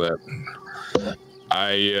 You know that.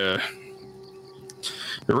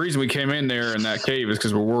 The reason we came in there in that cave is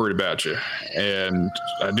because we're worried about you. And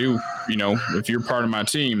I do, if you're part of my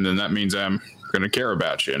team, then that means I'm going to care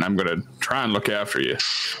about you, and I'm going to try and look after you.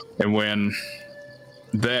 And when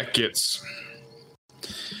that gets,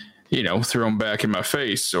 thrown back in my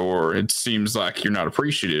face, or it seems like you're not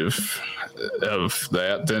appreciative of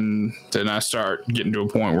that, then I start getting to a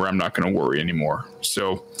point where I'm not going to worry anymore.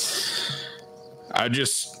 So I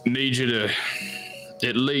just need you to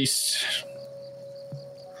at least,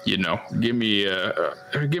 give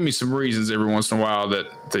me some reasons every once in a while that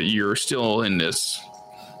you're still in this,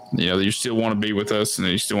 that you still want to be with us and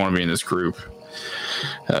that you still want to be in this group.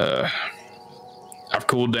 I've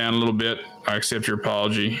cooled down a little bit. I accept your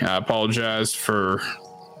apology. I apologize for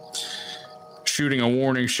shooting a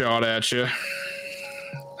warning shot at you.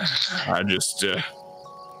 I just, there's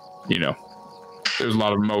a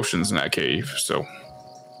lot of emotions in that cave. So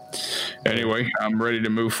anyway, I'm ready to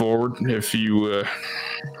move forward if you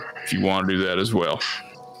want to do that as well.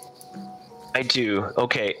 I do.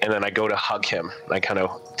 Okay. And then I go to hug him. I kind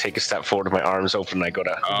of take a step forward with my arms open. And I go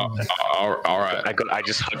to. All right. I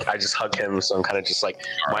just hug him. So I'm kind of just like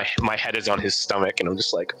my head is on his stomach, and I'm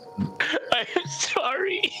just like, I'm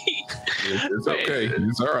sorry. It's okay.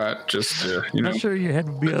 It's all right. Just I'm not sure your head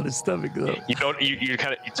would be on his stomach though. You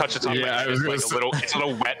touch the top of my head. It's like it's a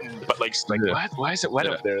little wet, but like yeah. What? Why is it wet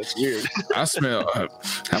up there? It's weird. I smell.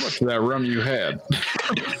 How much of that rum you had?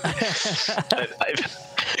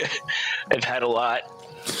 I've had a lot.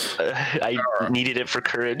 I needed it for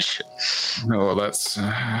courage. No, that's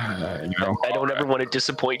I don't ever want to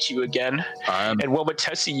disappoint you again. And when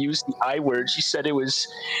Tessie used the I word, she said the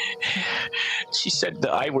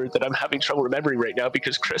I word that I'm having trouble remembering right now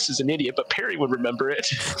because Chris is an idiot, but Perry would remember it.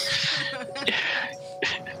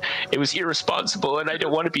 It was irresponsible, and I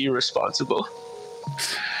don't want to be irresponsible.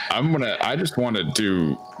 I just want to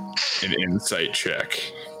do an insight check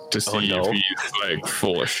to see if he's like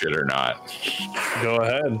full of shit or not. Go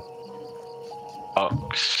ahead.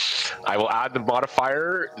 I will add the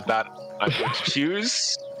modifier that I'm going to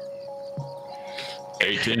choose.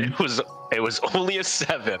 18. It was only a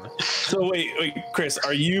 7. So wait, Chris,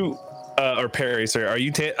 are you or Perry? Sorry, are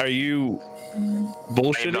you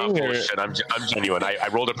bullshitting? I'm not bullshit. I'm genuine. I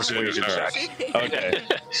rolled a persuasion check. Okay.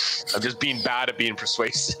 I'm just being bad at being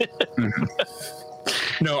persuasive.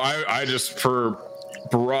 No, I just for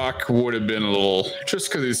Brock would have been a little, just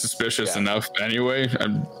because he's suspicious enough anyway.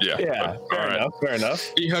 Yeah, fair enough.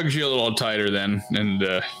 He hugs you a little tighter then, and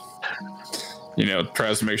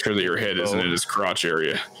tries to make sure that your head isn't in his crotch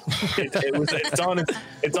area. It's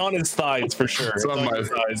on his thighs for sure. It's on my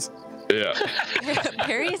thighs. Yeah.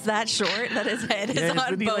 Perry's that short that his head is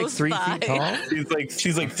on both like 3 thighs. feet tall?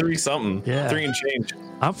 She's like 3 something. Yeah. 3 and change.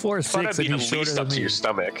 I'm 4'6", and he's shorter than up to me. your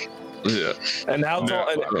stomach. Yeah. And how tall?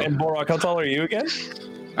 And Borok, how tall are you again?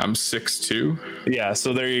 I'm 6'2". Yeah,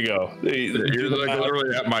 so there you go. You're like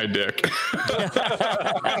literally at my dick.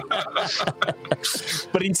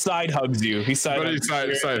 But he side hugs you. He side hugs you.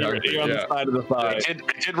 You're on the side of the thigh. I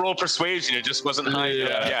did roll persuasion. It just wasn't high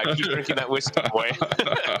enough. Yeah, keep drinking that whiskey, boy.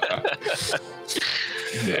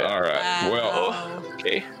 All right. Wow. Well.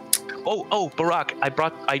 Okay. Oh, Barak, I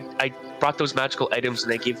brought those magical items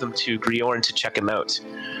and I gave them to Griorn to check him out.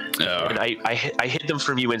 And I hid them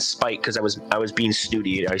from you in spite because I was being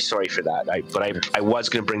snooty. I'm sorry for that. I was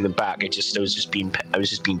gonna bring them back. I was just being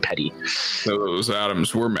petty. So those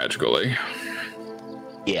items were magical, eh?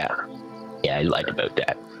 Yeah, I lied about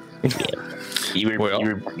that. Yeah. We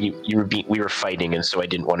were fighting, and so I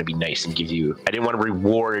didn't want to be nice and give you. I didn't want to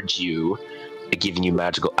reward you by giving you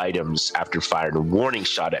magical items after firing a warning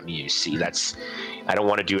shot at me. You see, I don't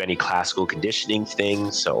want to do any classical conditioning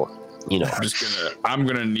thing. So, I'm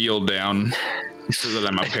gonna kneel down so that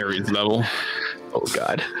I'm at Perry's level. Oh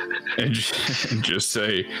God! And just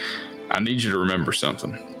say, I need you to remember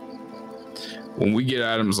something. When we get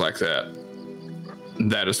items like that,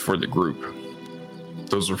 that is for the group.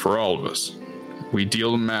 Those are for all of us. We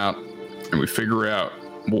deal them out and we figure out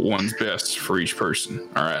what one's best for each person.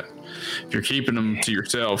 All right. If you're keeping them to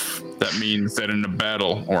yourself, that means that in a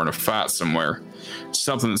battle or in a fight somewhere,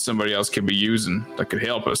 something that somebody else could be using that could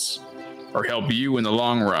help us or help you in the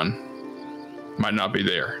long run might not be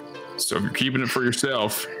there. So if you're keeping it for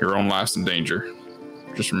yourself, your own life's in danger.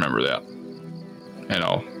 Just remember that. And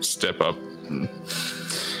I'll step up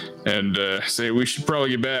and say we should probably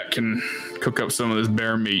get back and cook up some of this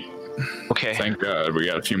bear meat. Okay. Thank God we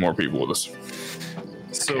got a few more people with us.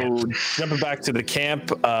 So jumping back to the camp,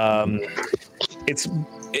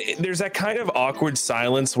 there's that kind of awkward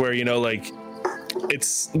silence where,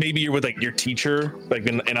 it's maybe you're with like your teacher, like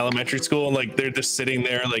in elementary school, and like they're just sitting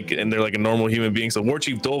there, like, and they're like a normal human being. So War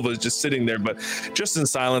Chief Dolva is just sitting there, but just in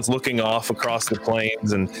silence, looking off across the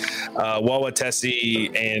plains, and Wawa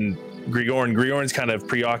Tessie and Griorn's kind of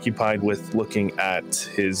preoccupied with looking at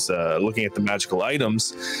the magical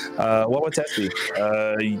items. Wawa Tessie,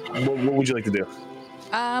 what would you like to do?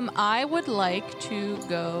 I would like to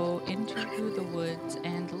go into the woods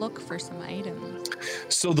and look for some items.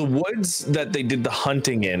 So the woods that they did the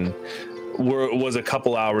hunting in was a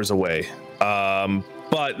couple hours away.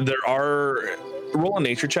 But there are... Roll a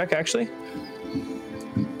nature check, actually.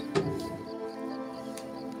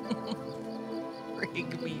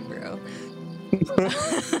 Freak me, bro.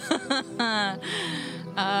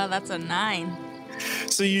 That's a 9.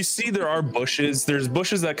 So you see there are bushes. There's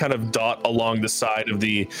bushes that kind of dot along the side of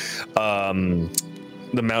the mountain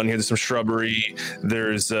here. There's some shrubbery.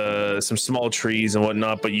 There's some small trees and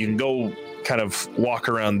whatnot, but you can go kind of walk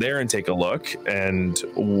around there and take a look. And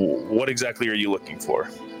what exactly are you looking for?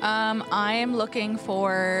 I am looking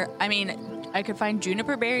for, I could find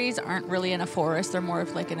juniper berries aren't really in a forest. They're more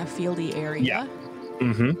of like in a fieldy area. Yeah.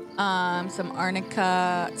 Mm-hmm. Some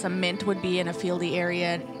arnica, some mint would be in a fieldy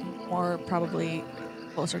area, or probably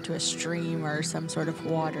closer to a stream or some sort of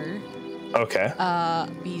water. Okay.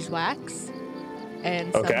 Beeswax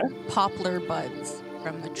and some poplar buds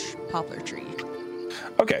from the poplar tree.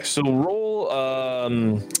 Okay, so roll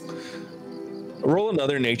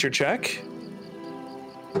another nature check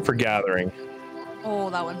for gathering. Oh,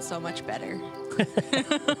 that one's so much better.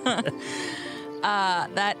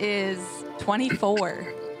 That is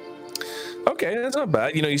 24. Okay, that's not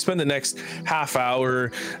bad. You spend the next half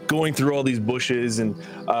hour going through all these bushes, and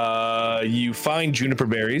you find juniper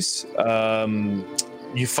berries.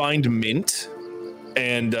 You find mint,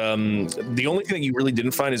 and the only thing that you really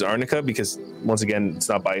didn't find is arnica, because once again, it's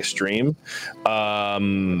not by a stream.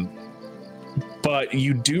 But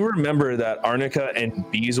you do remember that arnica and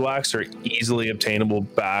beeswax are easily obtainable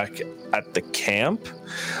back at the camp.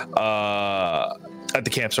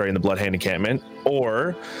 In the Bloodhand encampment,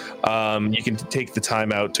 or you can take the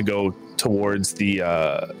time out to go towards the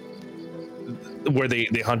where they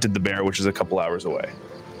hunted the bear, which is a couple hours away.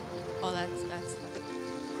 Oh, that's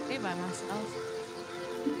okay by myself.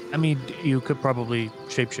 You could probably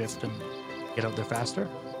shapeshift and get out there faster.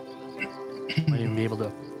 Might even be able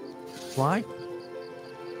to fly.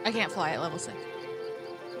 I can't fly at level 6.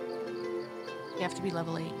 You have to be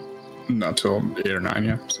level 8. Not till 8 or 9,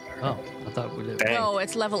 yeah. Oh, I thought we did. Dang. No,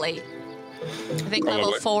 it's level 8. I think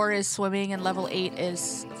level 4 is swimming and level 8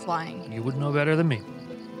 is flying. You would know better than me.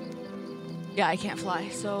 Yeah, I can't fly,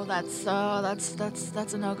 so that's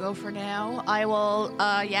a no-go for now. I will,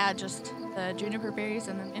 just the juniper berries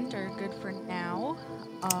and the mint are good for now.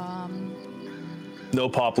 No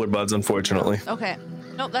poplar buds, unfortunately. Okay.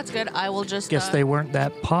 Nope, that's good. I will just... Guess they weren't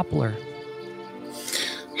that popular.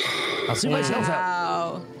 I'll see myself out.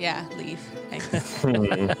 Wow. Yeah, leave. Thanks.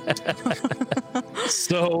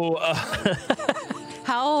 So,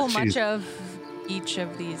 How much of each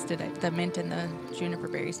of these the mint and the juniper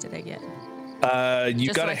berries did I get? you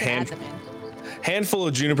Just got so a I can add them in. handful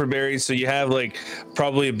of juniper berries. So you have like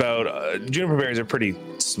probably about juniper berries are pretty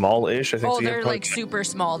small-ish. I think. Oh, so you they're have like super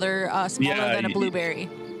small. They're smaller than a blueberry.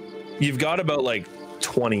 You've got about like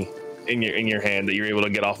 20 in your hand that you're able to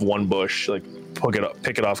get off one bush, like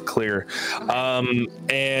pick it off clear. Okay.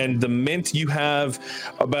 And the mint, you have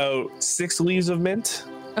about 6 leaves of mint.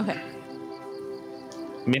 Okay.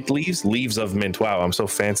 Mint leaves of mint. Wow, I'm so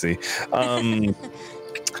fancy.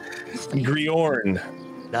 Griorn,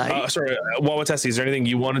 Sorry, Wawatessi, is there anything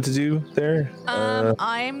you wanted to do there?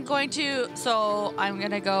 I'm going to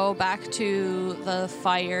go back to the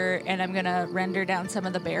fire and I'm gonna render down some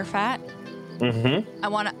of the bear fat. Mm-hmm.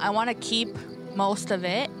 I wanna keep most of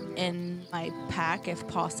it in my pack if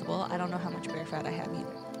possible. I don't know how much bear fat I have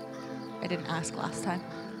either. I didn't ask last time.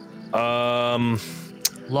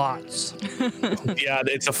 Lots. Yeah,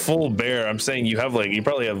 it's a full bear. I'm saying you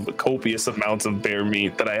probably have copious amounts of bear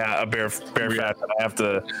meat that bear fat that I have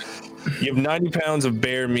to. You have 90 pounds of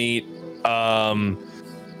bear meat. I don't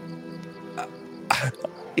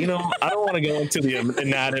want to go into the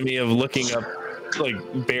anatomy of looking up like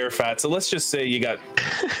bear fat. So let's just say you got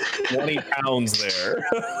 20 pounds there.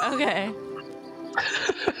 Okay.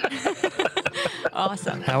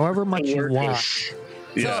 Awesome. However much you want.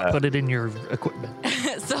 Yeah. Put it in your equipment.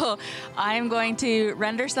 So I'm going to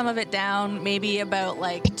render some of it down, maybe about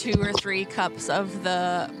like 2 or 3 cups of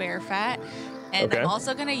the bear fat. And I'm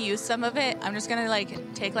also going to use some of it. I'm just going to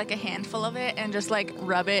like take like a handful of it and just like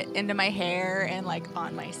rub it into my hair and like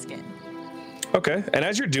on my skin. Okay. And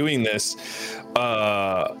as you're doing this,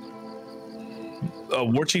 War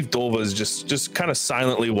Chief Dolva is just kind of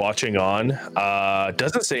silently watching on.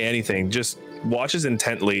 Doesn't say anything, just watches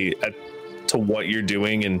intently to what you're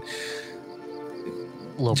doing and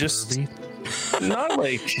just not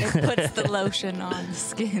like it puts the lotion on the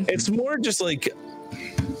skin. It's more just like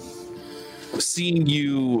seeing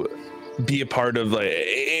you be a part of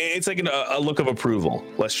it's like a look of approval,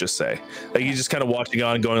 let's just say. Like you just kind of watching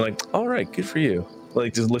on going like, all right, good for you.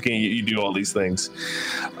 Like just looking at you do all these things.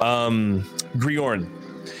 Griorn.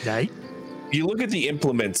 Right. You look at the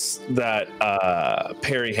implements that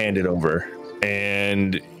Perry handed over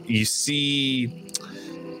and you see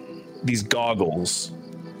these goggles.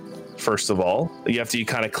 First of all, you have to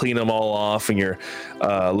kind of clean them all off and you're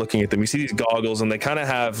looking at them. You see these goggles and they kind of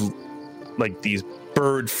have like these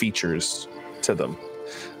bird features to them.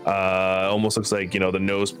 Almost looks like, the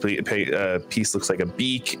nose piece looks like a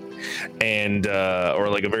beak and or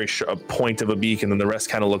like a point of a beak, and then the rest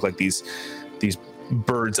kind of look like these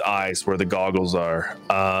bird's eyes where the goggles are.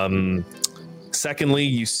 Secondly,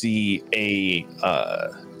 you see a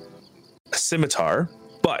scimitar,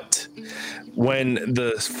 but when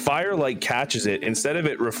the firelight catches it, instead of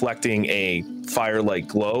it reflecting a firelight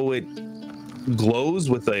glow, it glows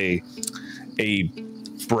with a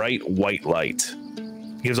bright white light.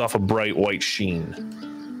 It gives off a bright white sheen.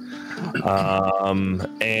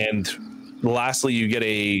 And lastly,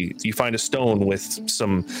 you find a stone with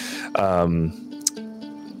some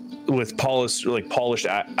with polished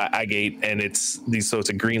agate, and so it's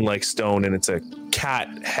a green like stone, and it's a cat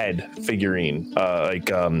head figurine,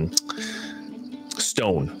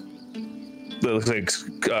 stone. It looks like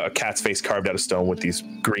a cat's face carved out of stone with these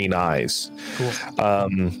green eyes. Cool.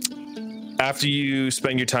 After you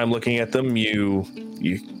spend your time looking at them, you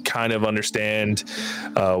kind of understand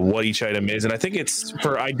what each item is, and I think it's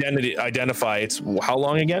for identify. It's how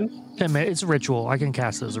long again? 10 minutes. It's a ritual. I can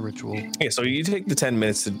cast it as a ritual. Yeah, so you take the 10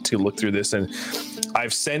 minutes to look through this, and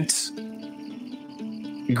I've sent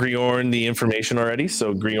Griorn the information already,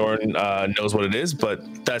 so Griorn knows what it is, but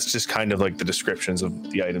that's just kind of like the descriptions of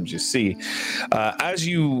the items you see. As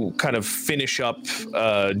you kind of finish up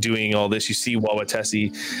doing all this, you see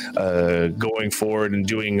Wawatessi going forward and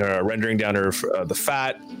doing rendering down her the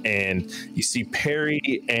fat, and you see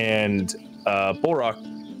Perry and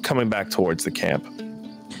Borak coming back towards the camp.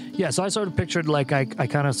 Yeah, so I sort of pictured like I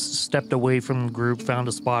kind of stepped away from the group, found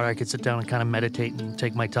a spot I could sit down and kind of meditate and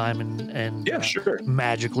take my time and sure.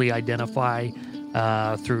 magically identify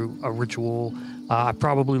through a ritual.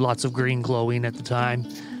 Probably lots of green glowing at the time.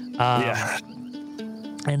 Yeah.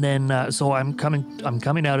 And then so I'm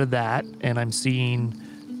coming out of that, and I'm seeing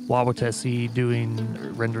Wawatessi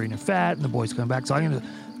rendering her fat, and the boys coming back. So I'm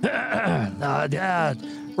gonna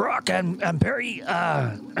Rock and Perry,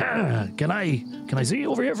 can I see you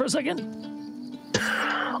over here for a second?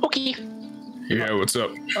 Okay. Yeah, what's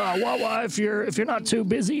up? Wawa, if you're not too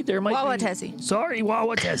busy, there might Wawatessi. be... Sorry,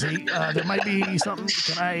 Wawatessi. There might be something.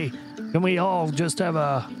 Can we all just have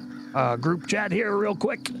a group chat here real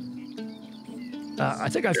quick? I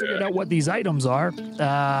think I figured out what these items are.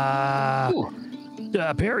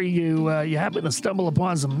 Perry, you happen to stumble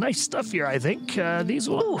upon some nice stuff here, I think. These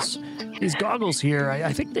goggles here,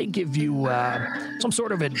 I think they give you some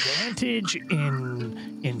sort of advantage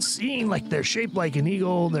in seeing. Like, they're shaped like an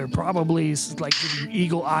eagle. They're probably like giving you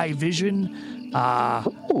eagle eye vision.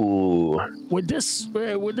 Would this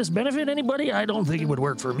benefit anybody? I don't think it would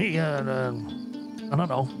work for me. I don't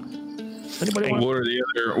know. Anybody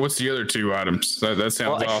want? What's the other 2 items? That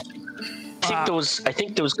sounds awesome. I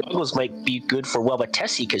think those goggles might be good for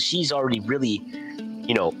Wawatessi because she's already really,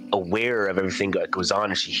 aware of everything that goes on,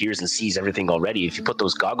 and she hears and sees everything already. If you put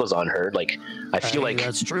those goggles on her, like, I feel like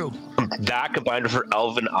that's true. that combined with her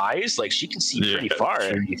elven eyes, like, she can see pretty far.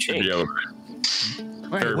 You think?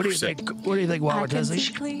 Right, what do you think? What do you think, I can see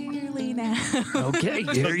Wawatesi? clearly now. Okay,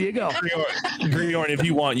 here you go. Griorn, if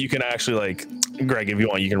you want, you can actually, like, Greg, if you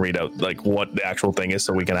want, you can read out like what the actual thing is,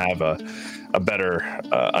 so we can have a better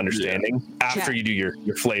understanding after you do your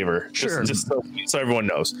flavor. Sure. Just so everyone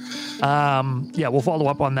knows. Yeah, we'll follow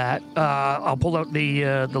up on that. I'll pull out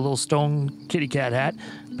the little stone kitty cat hat.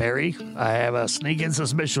 Barry, I have a sneaking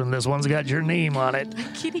suspicion this one's got your name on it.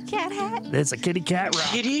 Kitty cat hat. It's a kitty cat rock.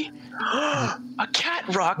 Kitty? A cat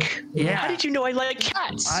rock? Yeah. How did you know I like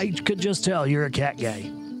cats? I could just tell you're a cat guy.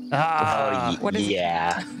 What is it?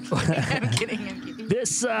 yeah. I'm kidding.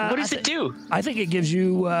 This What does it do? I think it gives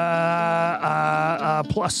you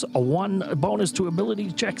plus a 1 bonus to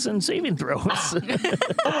ability checks and saving throws.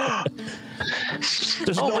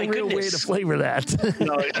 There's no my real way goodness. to flavor that.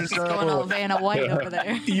 No, it's Going all Vanna White over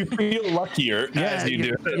there. you feel luckier as you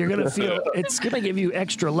do it. You're gonna feel it's gonna give you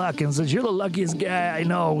extra luck, and since you're the luckiest guy I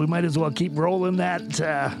know, we might as well keep rolling that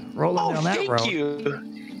down that thank road. you.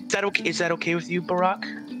 Is that okay? Is that okay with you, Barack?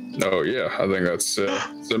 Oh yeah, I think that's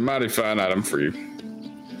it's a mighty fine item for you.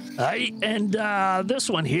 And this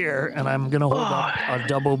one here, and I'm gonna hold up a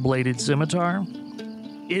double-bladed scimitar,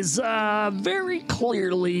 is very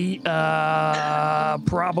clearly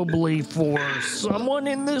probably for someone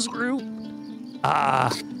in this group.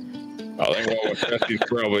 I think Jesse's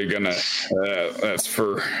probably gonna. That's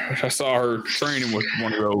for. I saw her training with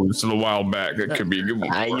one of those a little while back. That could be a good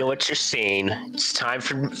one. I know what you're saying. It's time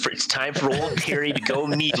for old Perry to go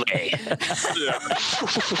melee. I'm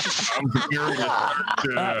curious.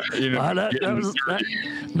 That was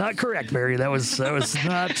not correct, Barry. That was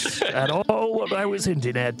not at all what I was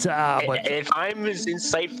hinting at. But If I'm as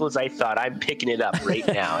insightful as I thought, I'm picking it up right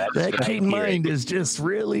now. That's that what keen I'm hearing. mind is just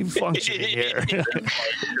really functioning here.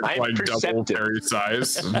 I'm Like double perceptive. Perry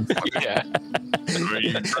size. Yeah.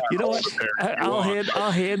 You know what?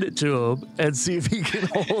 I'll hand it to him and see if he can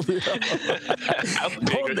hold it up. How big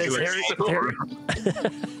Hold are this, you? Harry.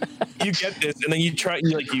 You get this, and then you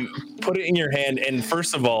put it in your hand, and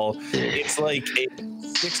first of all, it's like a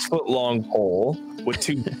 6-foot long pole with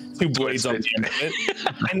two blades on the end of it,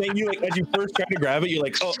 and then as you first try to grab it, you're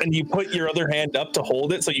like, oh, and you put your other hand up to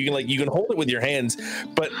hold it, so you can hold it with your hands,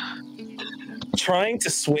 but trying to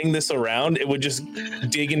swing this around, it would just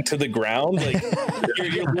dig into the ground. Like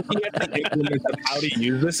you're looking at the implements of how to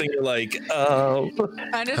use this, and you're like, oh.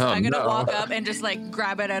 I'm gonna walk up and just like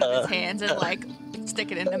grab it out of his hands and like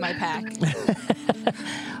stick it into my pack.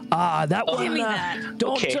 That one. Give me that.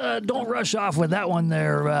 Don't rush off with that one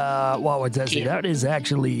there, Wawatesi. That is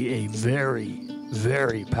actually a very,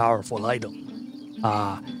 very powerful item.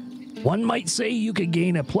 One might say you could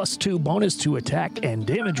gain a +2 bonus to attack and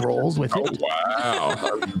damage rolls with it.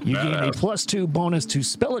 Wow. You gain a +2 bonus to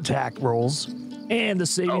spell attack rolls and the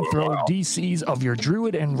saving throw DCs of your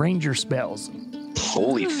druid and ranger spells.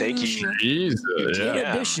 Holy, thank you. Jesus. In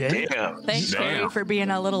Yeah. addition, Damn. Thanks, Barry, for being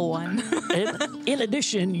a little one. in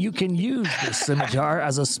addition, you can use this scimitar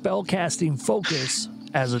as a spell casting focus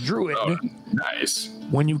as a druid. Oh, nice.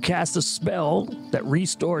 When you cast a spell that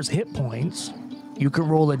restores hit points, you can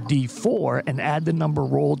roll a d4 and add the number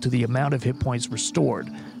rolled to the amount of hit points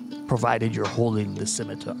restored, provided you're holding the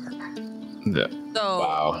scimitar. Yeah. So,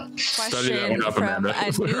 Wow. Study that question one up, from Amanda. a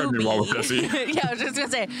I mean, while with Jesse. newbie. Yeah, I was just gonna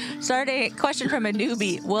say, question from a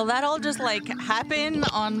newbie. Will that all just like happen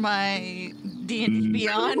on my D&D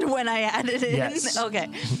Beyond when I add it in? Yes. Okay.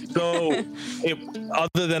 So,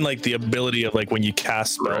 other than like the ability of like when you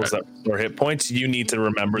cast spells that restore hit points, you need to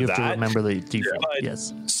remember You have that. to remember the default. But-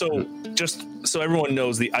 Yes. So, just so everyone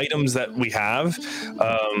knows, the items that we have,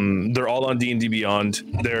 they're all on D&D Beyond.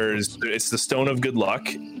 It's the Stone of Good Luck,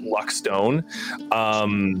 Luck Stone.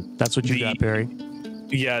 That's what you the- got, Barry.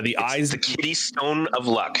 Yeah, the eyes. The kitty stone of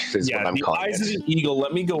luck is what I'm the calling eyes it. of the eagle.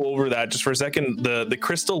 Let me go over that just for a second. The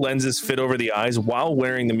crystal lenses fit over the eyes. While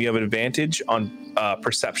wearing them, you have an advantage on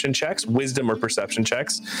perception checks, wisdom or perception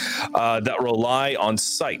checks that rely on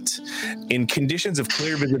sight. In conditions of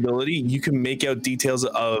clear visibility, you can make out details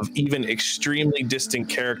of even extremely distant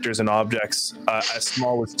characters and objects as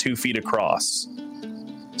small as 2 feet across.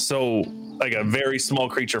 So, like a very small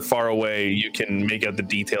creature far away, you can make out the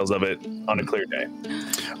details of it on a clear day.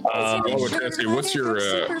 Oh, Jesse, what's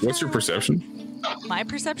your perception? My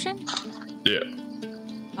perception? Yeah.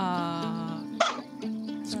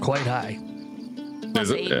 It's quite high. Is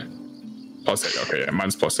it? 8. Yeah. +8. Okay, yeah,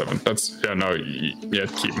 mine's +7. That's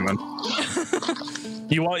keep them then.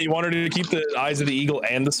 You want her to keep the eyes of the eagle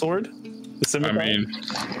and the sword? The I scimitar? mean,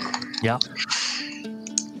 Yeah.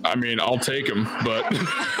 I mean, I'll take him, but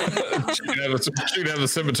she'd have the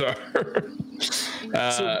scimitar.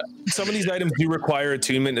 So some of these items do require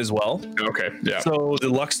attunement as well. Okay, yeah. So the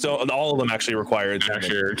Luckstone, all of them actually require attunement.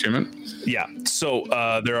 Actually, attunement. Yeah. So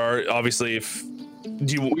there are obviously if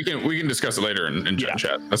we can discuss it later in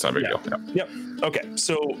chat. That's not a big deal. Yeah. Yep. Okay.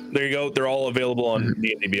 So there you go. They're all available on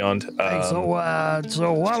D&D Beyond. Hey, so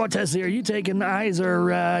Wawatesi, are you taking the eyes,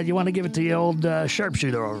 or you want to give it to the old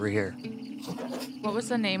sharpshooter over here? What was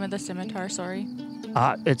the name of the scimitar? Sorry.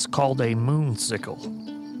 It's called a moon sickle.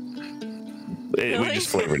 We just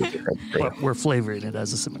flavored it. But we're flavoring it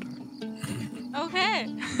as a scimitar. Okay.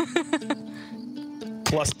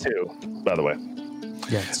 +2, by the way.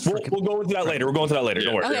 Yeah, it's We'll go into that later. We're going to that later.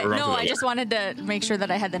 Don't worry. Okay, no, I just wanted to make sure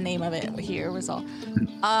that I had the name of it here was all.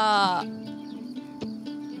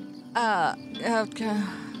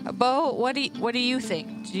 Bo, what do you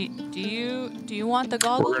think? Do you want the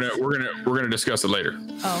goggles? We're gonna discuss it later.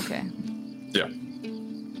 Oh, okay. Yeah.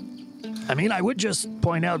 I mean, I would just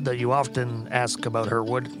point out that you often ask about her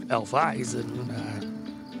wood elf eyes, and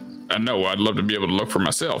I know I'd love to be able to look for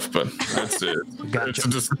myself, but that's it. Gotcha.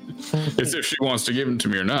 It's if she wants to give them to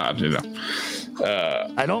me or not, you know.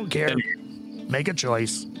 I don't care. Make a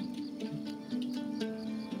choice.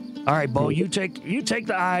 All right, Bo, you take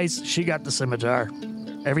the eyes. She got the scimitar.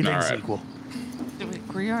 Everything's All right. equal.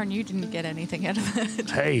 Griorn, you didn't get anything out of it.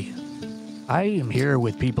 Hey, I am here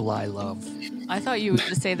with people I love. I thought you would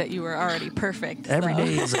just say that you were already perfect. Every so.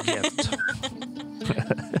 day is a gift.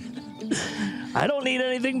 I don't need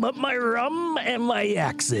anything but my rum and my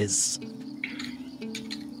axes.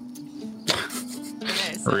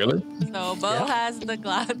 Okay, so, Really? So Bo has the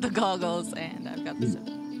goggles, and I've got the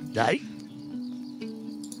scimitar. Right?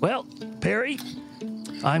 Well, Perry,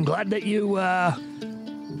 I'm glad that you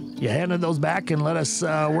handed those back and let us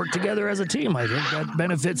work together as a team. I think that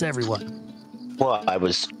benefits everyone. Well, I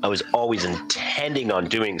was always intending on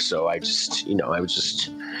doing so. I was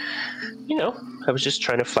just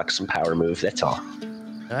trying to flex some power move. That's all.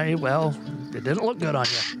 Well, it didn't look good on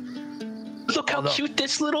you. Look how cute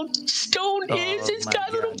this little stone is. It's my got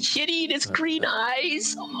a little God. kitty and its green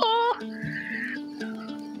eyes. Oh.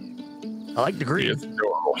 I like the green. It's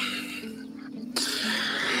adorable.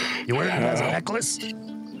 You wearing it as a necklace?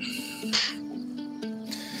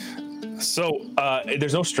 So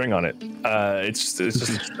there's no string on it. It's just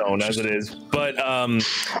a stone as it is. But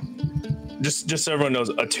just so everyone knows,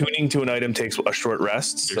 attuning to an item takes a short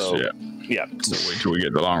rest. So yeah. So wait till we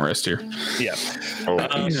get the long rest here. Yeah.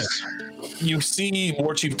 You see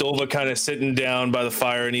War Chief Dolva kind of sitting down by the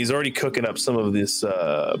fire, and he's already cooking up some of this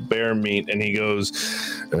bear meat, and he goes,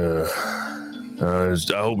 I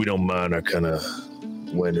hope you don't mind. I kind of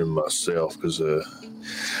went in myself because I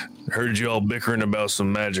heard you all bickering about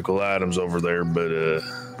some magical items over there, but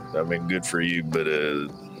I mean, good for you, but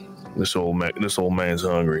this old man's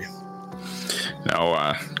hungry.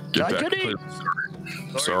 Now, get I that could eat.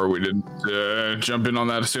 completely sorry we didn't jump in on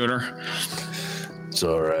that sooner. It's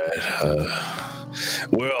all right.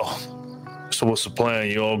 Well, so what's the plan?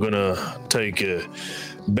 You all gonna take a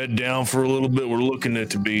bed down for a little bit? We're looking at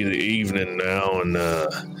to be the evening now, and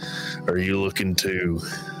are you want to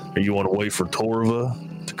wait for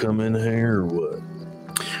Torva to come in here, or what?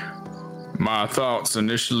 My thoughts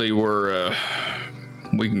initially were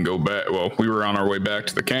we can go back. Well, we were on our way back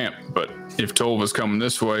to the camp, but if Tolva's coming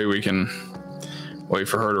this way, we can wait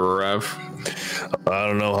for her to arrive. I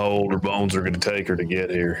don't know how old her bones are going to take her to get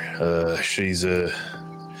here. She's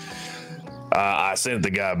I sent the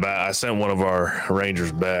guy back. I sent one of our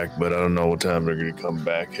rangers back, but I don't know what time they're going to come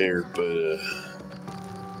back here. But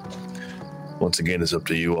once again, it's up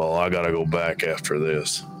to you all. I got to go back after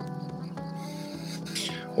this.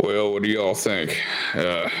 Well, what do y'all think?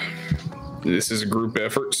 This is a group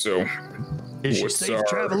effort, so Is she what's safe our-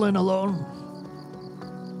 traveling alone?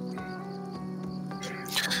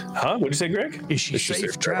 Huh? What'd you say, Greg? Is she Is she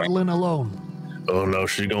safe safe traveling alone? Oh no,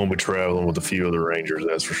 she's going to be traveling with a few other rangers.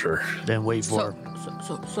 That's for sure. Then wait for her.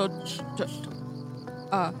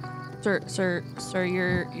 Sir,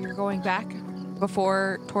 you're going back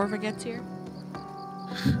before Torva gets here?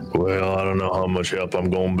 Well, I don't know how much help I'm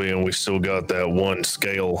going to be, and we still got that one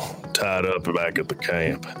scale tied up back at the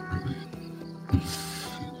camp.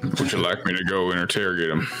 Would you like me to go interrogate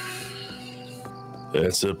him?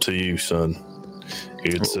 That's up to you, son.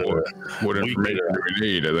 It's What information do we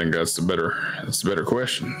need? I think that's the better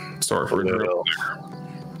question. Sorry for interrupting.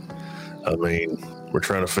 I mean, we're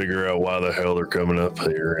trying to figure out why the hell they're coming up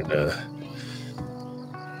here, and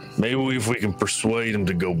maybe if we can persuade them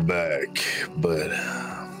to go back. But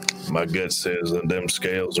my gut says that them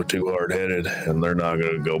scales are too hard-headed, and they're not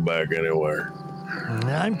going to go back anywhere.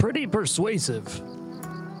 I'm pretty persuasive.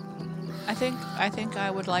 I think I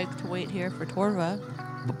would like to wait here for Torva.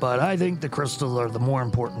 But I think the crystals are the more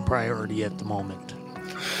important priority at the moment.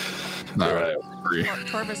 All right. Agree.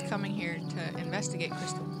 Torva's coming here to investigate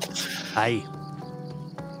Crystal. Aye.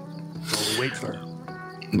 Well, we wait for her.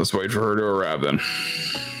 Let's wait for her to arrive then.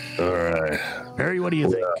 All right. Perry, what do you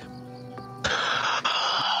think?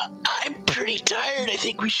 I'm pretty tired. I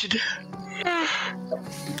think we should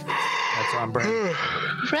That's on Brent.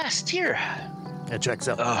 rest here. That checks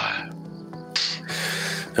out. All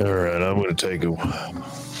right. I'm going to take a.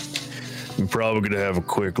 I'm probably going to have a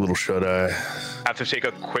quick little shut eye. I have to take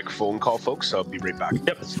a quick phone call, folks, so I'll be right back.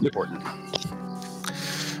 Yep, it's important.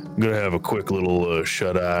 I'm going to have a quick little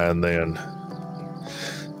shut eye and then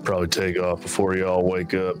probably take off before y'all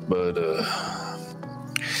wake up. But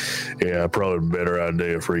yeah, probably a better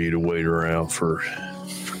idea for you to wait around for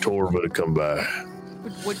Torva to come by.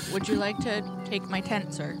 Would you like to take my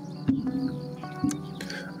tent, sir?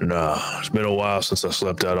 Nah, it's been a while since I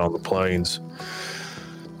slept out on the plains.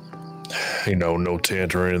 You know, no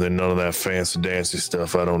tent or anything, none of that fancy dancy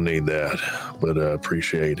stuff. I don't need that, but I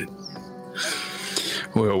appreciate it.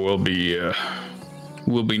 Well, we'll be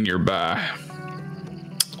nearby.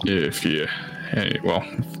 If you,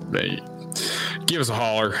 they give us a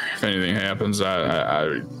holler if anything happens.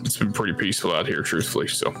 It's been pretty peaceful out here, truthfully.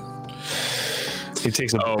 So He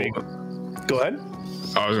takes a big. Go ahead.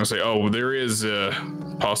 I was gonna say, there is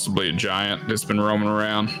possibly a giant that's been roaming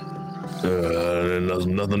around.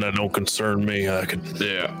 Nothing that don't concern me. I could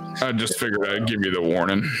I just figured I'd give you the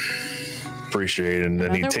warning. appreciate it. And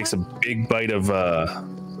then he Another takes a big bite of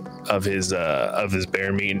his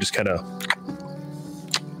bear meat and just kind of.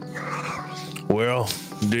 Well,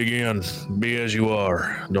 dig in. Be as you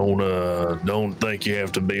are. Don't think you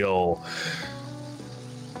have to be all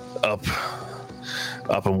up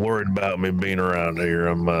and worried about me being around here.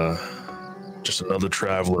 I'm just another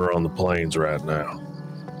traveler on the plains right now.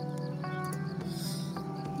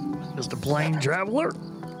 Just a plain traveler?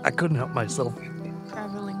 I couldn't help myself.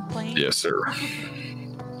 Traveling plane. Yes, sir.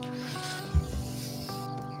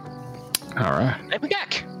 All right. I'm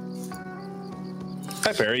back.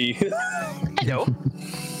 Hi, Perry. Hello.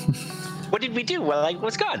 What did we do? Well,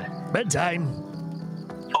 what's gone? Bedtime.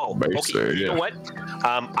 Oh, Basically, okay. You yeah. know what?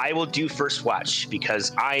 I will do first watch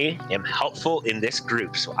because I am helpful in this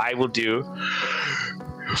group. So I will do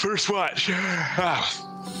first watch.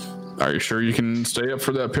 Are you sure you can stay up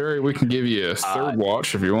for that, Perry? We can give you a third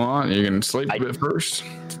watch if you want. You can sleep a bit first.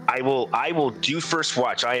 I will do first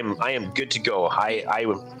watch. I am good to go. I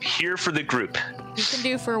am here for the group. You can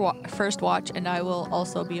do first watch, and I will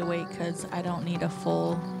also be awake because I don't need a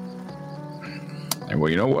full. And well,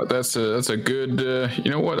 you know what? That's a good.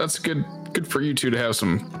 That's good for you two to have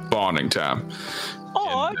some bonding time.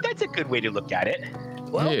 Oh, that's a good way to look at it.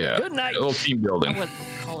 Well, Yeah, good night. a little team I building. would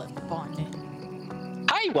call it bonding.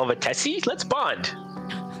 Hi, Welvatessi. Let's bond.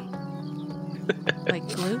 Like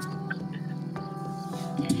glue?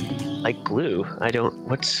 Like glue. I don't.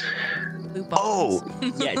 What's? Glue Oh,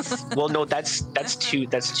 bottles. yes. Well, no, that's too.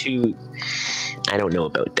 I don't know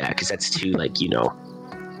about that because that's too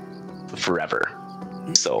forever.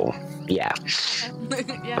 So yeah.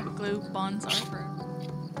 Yeah, glue bonds are for.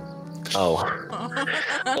 Oh.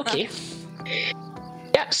 Okay.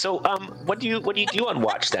 Yeah. So what do you do on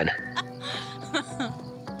watch then?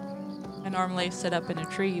 I normally sit up in a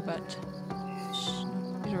tree, but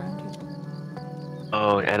he's around here.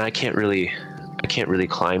 Oh, and I can't really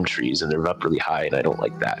climb trees, and they're up really high, and I don't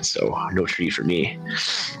like that. So no tree for me.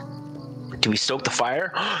 Do we stoke the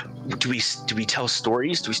fire? Do we tell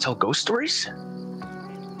stories? Do we tell ghost stories?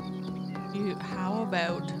 How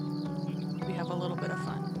about we have a little bit of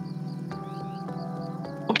fun?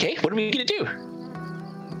 Okay. What are we gonna do?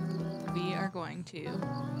 We are going to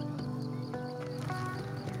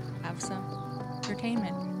have some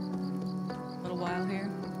entertainment. A little while here.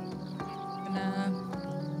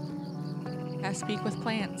 Gonna speak with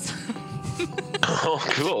plants. Oh,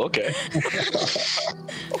 cool. Okay.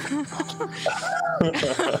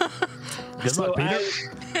 Good luck, Peter.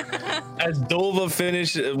 As Dolva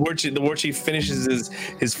the war chief finishes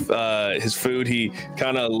his food, he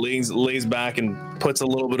kind of lays back and puts a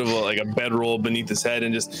little bit of a bedroll beneath his head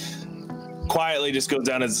and just quietly just goes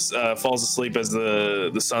down as falls asleep as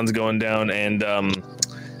the sun's going down. And I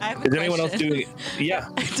have a is anyone else question. doing? Yeah.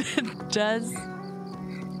 Does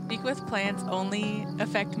speak with plants only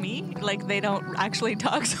affect me? Like they don't actually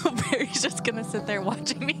talk, so Barry's just gonna sit there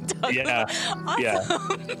watching me talk. Yeah. Awesome. Yeah.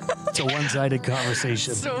 It's a one-sided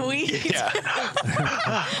conversation. Sweet. Yeah.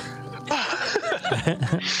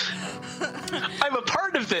 I'm a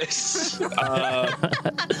part of this.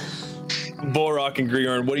 Borok and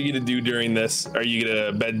Griorn, what are you gonna do during this? Are you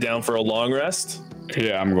gonna bed down for a long rest?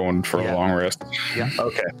 Yeah, I'm going for a long rest. Yeah.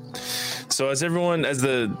 Okay. So as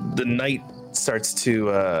the night starts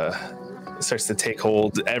to take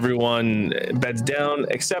hold, everyone beds down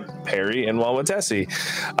except Perry and Wawatesi.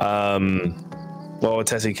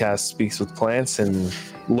 Wawatesi casts Speaks with Plants and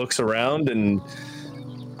looks around, and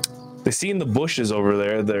they see in the bushes over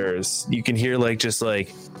there. You can hear like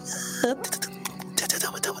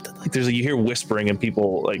you hear whispering and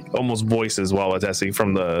people like almost voices Wawatesi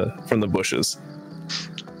from the bushes.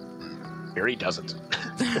 Barry doesn't.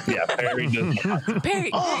 Yeah, Perry does.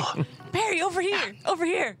 Perry, Perry, over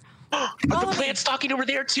here. Are the plants talking over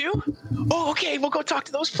there too? Oh, okay. We'll go talk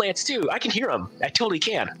to those plants too. I can hear them. I totally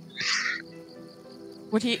can.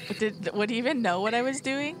 Would he even know what I was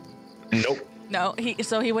doing? Nope. No, he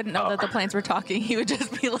wouldn't know that the plants were talking. He would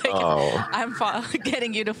just be like, Oh. "I'm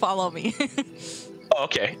getting you to follow me."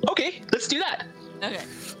 Okay. Let's do that. Okay.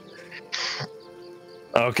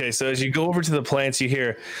 Okay, so as you go over to the plants, you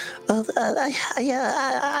hear, I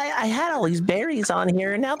had all these berries on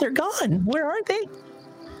here, and now they're gone. Where are they?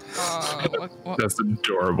 That's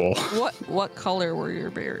adorable. What color were your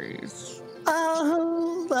berries?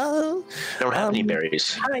 Don't have any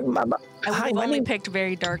berries. Hi, I my only name. picked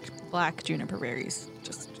very dark black juniper berries.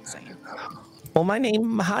 Just saying. Well, my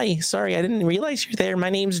name. Hi, sorry, I didn't realize you're there. My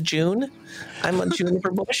name's June. I'm a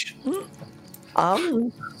juniper bush.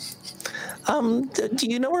 Do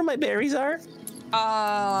you know where my berries are?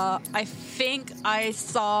 I think I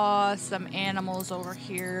saw some animals over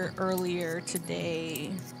here earlier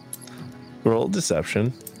today. roll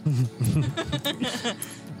deception.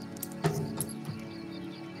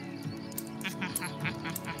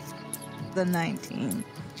 The 19.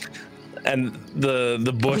 And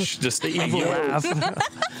the bush just Evil laugh.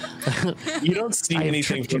 you don't see I have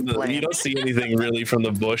anything tricked from you, the plant. you don't see anything really from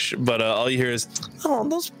the bush, but all you hear is, Oh,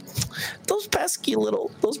 those pesky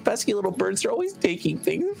little birds are always taking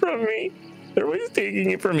things from me. they're always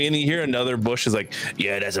taking it from me. And you hear another bush is like,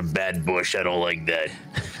 Yeah, that's a bad bush. I don't like that.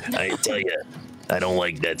 I tell you, I don't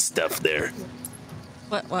like that stuff there.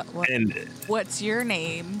 What? and What's your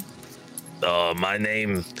name? My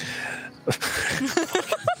name.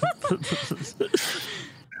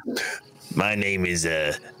 My name is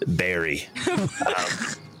Barry.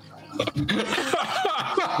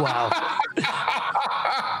 Wow.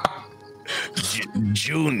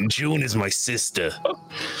 June is my sister.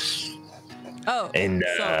 Oh, And,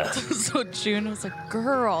 so June was a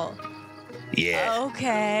girl. Yeah,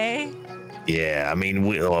 Okay. yeah. I mean,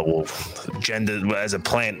 well, gender as a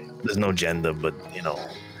plant, there's no gender, but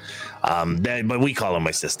but we call her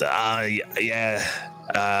my sister. Yeah.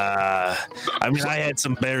 I mean, I had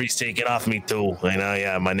some berries taken off me too.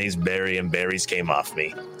 Yeah, my name's Barry, and berries came off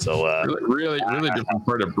me. So, Really different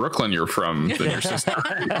part of Brooklyn you're from than your sister.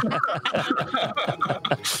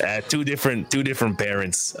 two different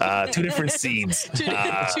parents, two different seeds.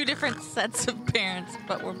 Two different sets of parents,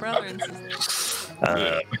 but we're brother and sister.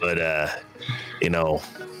 But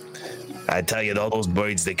I tell you, all those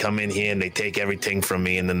birds, they come in here and they take everything from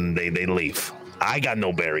me, and then they leave. I got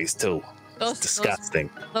no berries too. It's disgusting.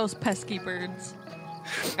 Those pesky birds.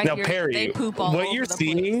 I now hear Perry, they poop all what over you're the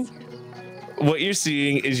seeing. place. What you're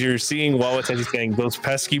seeing is Wawatesi saying those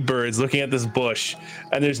pesky birds looking at this bush,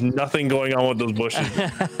 and there's nothing going on with those bushes.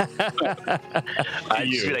 I'd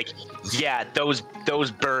just be like, yeah, those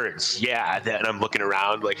birds. Yeah. And I'm looking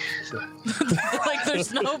around like, Like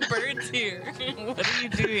there's no birds here. What are you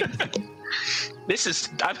doing?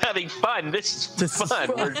 I'm having fun. This is fun.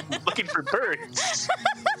 We're looking for birds.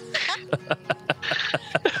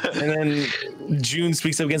 And then June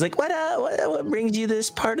speaks up again. It's like, what brings you to this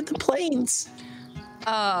part of the plains?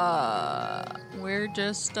 We're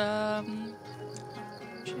just finding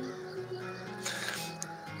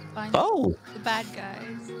Oh, the bad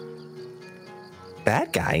guys.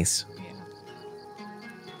 bad guys. Yeah.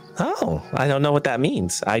 Oh, I don't know what that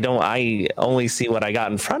means. I only see what I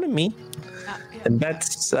got in front of me, Yeah. and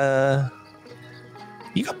that's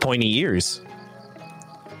you got pointy ears.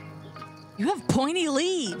 You have pointy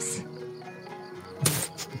leaves.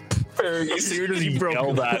 you see her just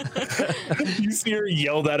yelled at. You see her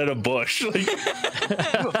yelled at a bush. Like,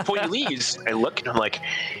 Pointy leaves. I look and I'm like,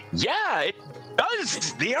 yeah, it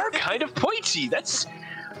does. They are kind of pointy. That's.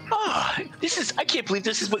 I can't believe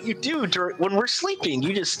this is what you do when we're sleeping.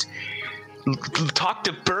 You just talk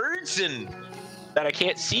to birds and that I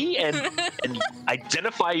can't see and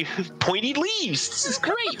identify pointy leaves. This is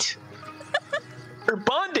great. We're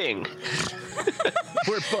bonding.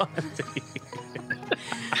 We're bonding.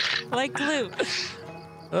 Like glue.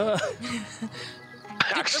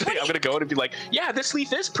 Actually, I'm gonna go in and be like, yeah, this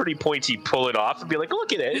leaf is pretty pointy. Pull it off and be like,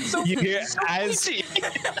 look at it. It's so, You hear it's so as pointy.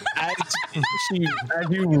 as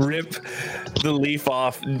you rip the leaf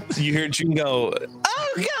off, you hear June go,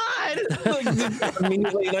 "Oh God!" Like,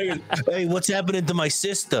 immediately, hey, what's happening to my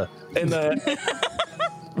sister? And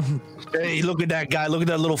hey, look at that guy! Look at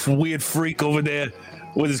that little weird freak over there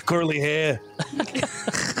with his curly hair.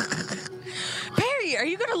 Perry, are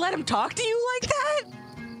you gonna let him talk to you like that?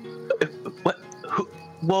 What?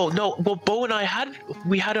 Well, no. Well, Bo and I had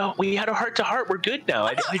a heart to heart. We're good now.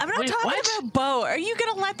 I'm not wait, talking what? about Bo. Are you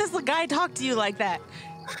gonna let this guy talk to you like that?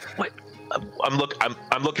 What? I'm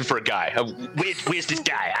looking for a guy. Where's this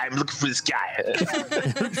guy? I'm looking for this guy.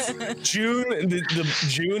 June, the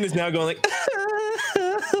June is now going like,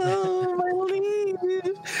 oh, my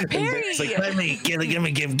leaf. Perry! It's like,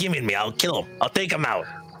 give me. I'll kill him. I'll take him out.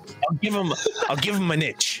 I'll give him an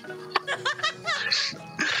itch.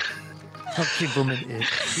 I'll give him an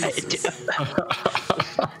itch.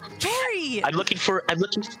 Perry! I'm looking for.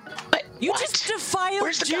 What? You What? just defiled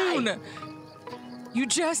Where's the June. guy? You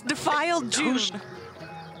just defiled June.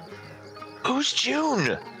 Who's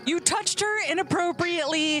June? You touched her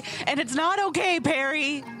inappropriately, and it's not okay,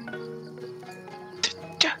 Perry. Did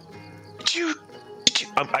you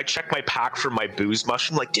I checked my pack for my booze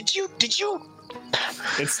mushroom. Like, did you?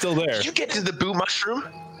 It's still there. Did you get to the boo mushroom?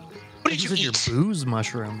 What did you This is your eat? booze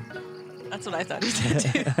mushroom. That's what I thought he did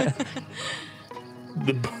too.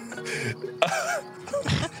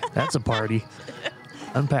 That's a party.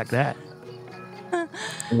 Unpack that.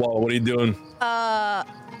 Whoa, what are you doing? Uh-oh,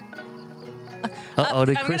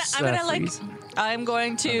 did I'm Chris gonna freeze? I'm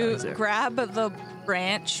going Oh, no, to he's there. grab the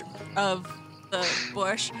branch of the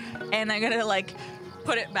bush, and I'm gonna like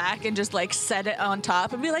put it back and just like set it on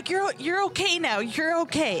top and be like, "You're okay now. You're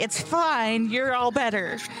okay. It's fine. You're all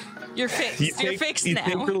better. You're fixed. You're fixed now."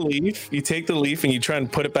 You take the leaf and you try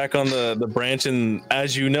and put it back on the branch, and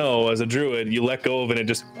as you know, as a druid, you let go of it and it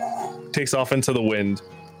just takes off into the wind.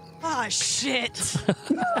 Oh shit!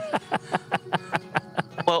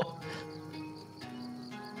 Well,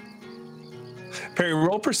 Perry,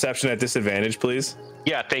 roll perception at disadvantage, please.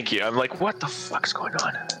 yeah, thank you. I'm like, what the fuck's going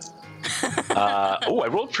on? I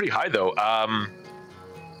rolled pretty high though.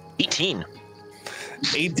 18.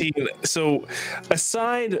 18. So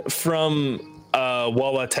aside from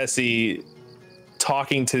Wawa Tessie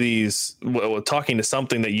talking to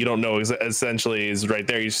something that you don't know essentially is right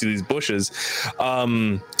there, you see these bushes,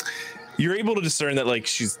 you're able to discern that like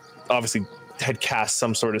she's obviously had cast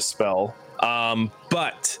some sort of spell,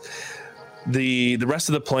 but the rest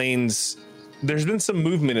of the plains, there's been some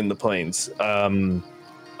movement in the plains.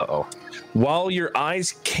 While your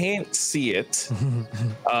eyes can't see it,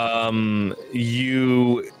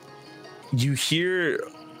 you hear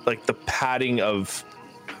like the padding of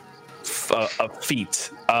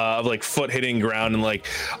feet, of like foot hitting ground, and like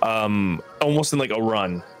almost in like a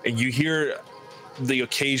run. And you hear the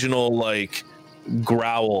occasional like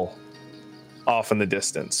growl off in the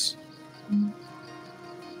distance.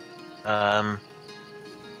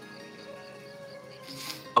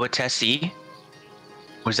 Tessie,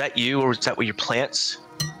 was that you or was that with your plants?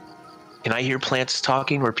 Can I hear plants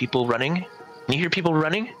talking or people running? Can you hear people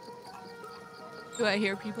running? Do I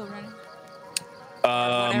hear people running?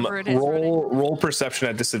 Whatever it is Roll perception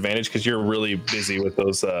at disadvantage because you're really busy with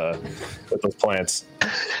those plants.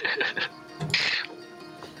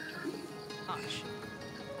 Oh, shit.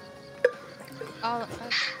 Oh,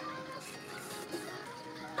 that's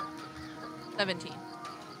 17.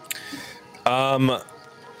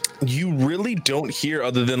 You really don't hear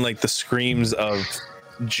other than like the screams of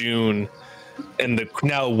June and the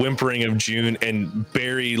now whimpering of June and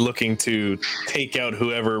Barry looking to take out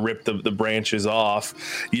whoever ripped the branches off.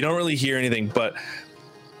 You don't really hear anything, but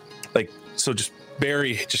like, so just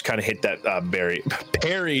Barry just kind of hit that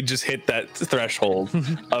Perry just hit that threshold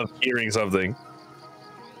of hearing something.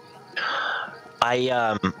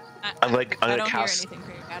 I'm I gonna don't cast. hear anything,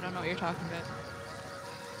 Perry. I don't know what you're talking about.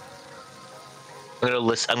 I'm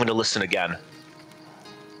gonna listen again.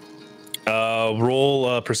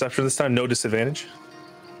 Roll perception this time, no disadvantage.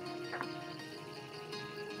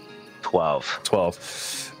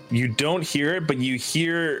 12. You don't hear it, but you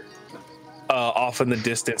hear off in the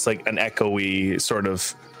distance like an echoey sort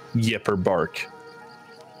of yip or bark.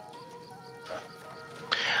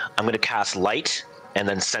 I'm gonna cast light and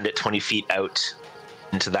then send it 20 feet out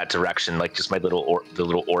into that direction, like just my the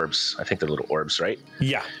little orbs. I think they're little orbs, right?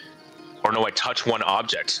 Yeah. Or no, I touch one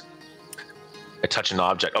object. I touch an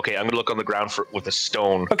object. Okay, I'm gonna look on the ground with a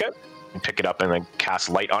stone. Okay. And pick it up and then cast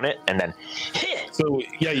light on it, and then hit. So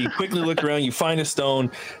yeah, you quickly look around, you find a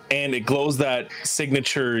stone, and it glows that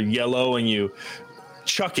signature yellow, and you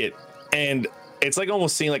chuck it, and it's like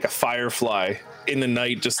almost seeing like a firefly in the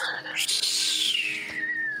night, just.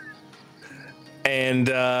 And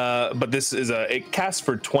but this is it casts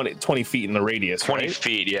for 20 feet in the radius. 20 right?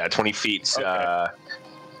 feet, yeah, 20 feet. Okay.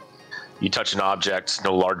 You touch an object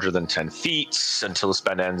no larger than 10 feet until the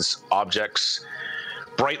spell ends. Objects,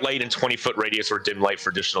 bright light in 20-foot radius or dim light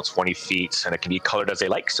for additional 20 feet, and it can be colored as they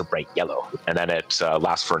like, so bright yellow. And then it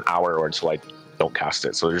lasts for an hour or until I don't cast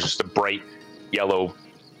it. So there's just a bright yellow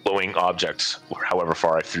glowing object, however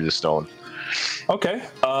far I threw the stone. Okay.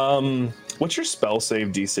 What's your spell save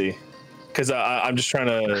DC? Because I'm just trying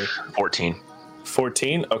to. 14.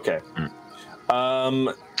 14. Okay.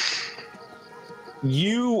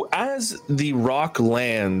 You, as the rock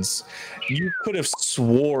lands, you could have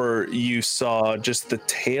swore you saw just the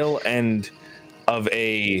tail end of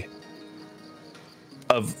a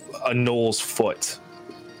knoll's foot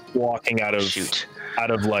walking out of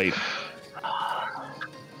light.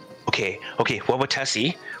 Okay. Well, with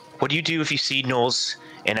Tessie, what do you do if you see gnolls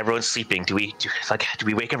and everyone's sleeping? Do we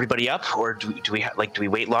wake everybody up, or do we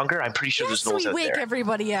wait longer? I'm pretty sure Yes, there's gnolls we out wake there.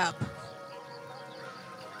 everybody up.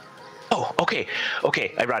 Oh, okay.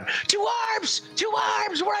 I run. Two arms!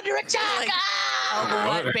 We're under attack! Like, I'll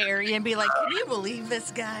go at Barry and be like, "Can you believe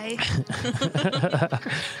this guy?"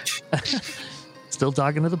 Still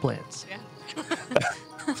talking to the plants.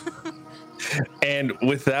 And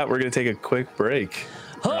with that, we're going to take a quick break.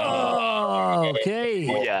 Oh, okay.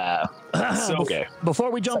 Yeah. Okay.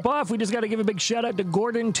 Before we jump off, we just got to give a big shout out to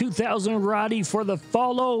Gordon 2000 Roddy for the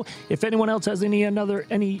follow. If anyone else has any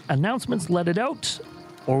announcements, let it out,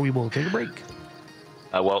 or we will take a break.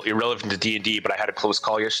 Well, irrelevant to D&D, but I had a close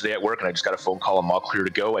call yesterday at work, and I just got a phone call. I'm all clear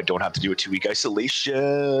to go. I don't have to do a 2-week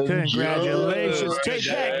isolation. Congratulations. Take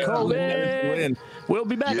that, COVID. We'll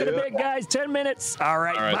be back in a bit, guys. 10 minutes. All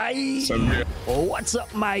right. Bye. Well, what's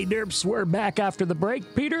up, my derps? We're back after the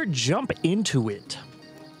break. Peter, jump into it.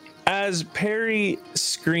 As Perry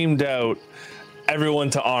screamed out, "Everyone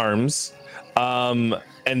to arms," and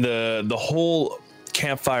the whole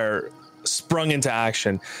campfire sprung into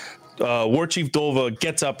action. War Chief Dolva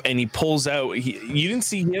gets up and he pulls out. He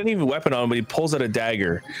didn't even have a weapon on him, but he pulls out a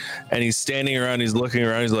dagger, and he's standing around. He's looking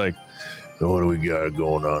around. He's like, What do we got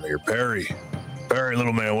going on here, Perry? Perry,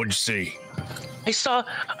 little man, what'd you see? I saw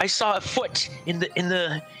a foot in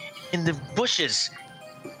the bushes.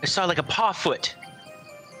 I saw like a paw foot,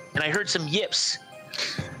 and I heard some yips.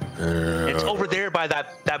 It's over there by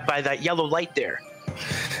that yellow light there.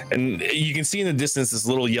 and you can see in the distance this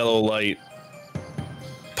little yellow light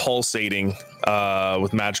pulsating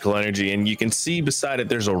with magical energy, and you can see beside it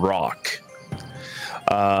there's a rock.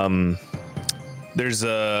 There's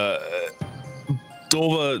a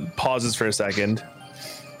Dolva pauses for a second.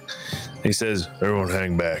 He says, Everyone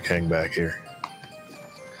hang back here.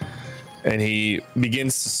 and he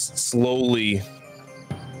begins to slowly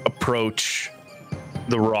approach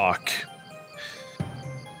the rock.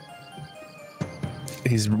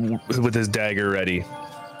 He's with his dagger ready.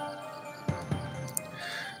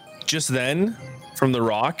 Just then, from the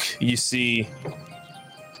rock, you see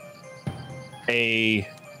a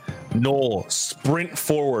gnoll sprint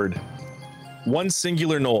forward. One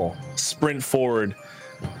singular gnoll sprint forward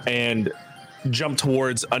and jump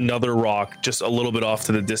towards another rock just a little bit off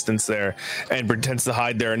to the distance there, and pretends to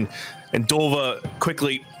hide there. And Dolva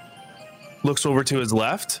quickly looks over to his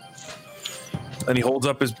left, and he holds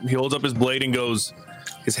up his blade and goes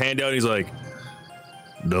his hand out. And he's like,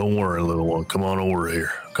 Don't worry, little one. Come on over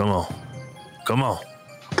here. Come on.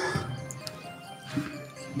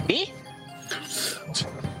 Me?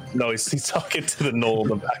 no, he's talking to the gnoll in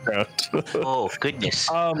the background. Oh goodness.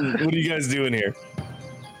 What are you guys doing here?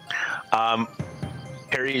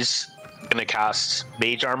 Harry's gonna cast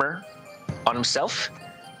mage armor on himself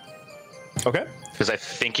Okay. because I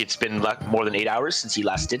think it's been more than 8 hours since he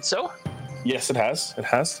last did so. Yes, it has.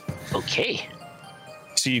 Okay.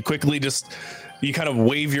 So you quickly you kind of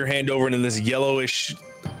wave your hand over, and this yellowish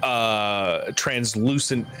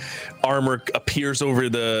translucent armor appears over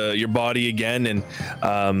your body again, and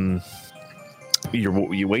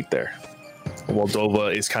you wait there while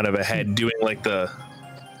Dolva is kind of ahead doing like the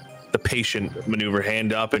patient maneuver,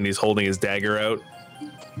 hand up, and he's holding his dagger out.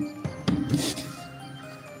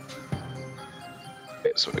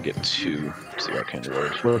 Okay, so I get 2 to the arcane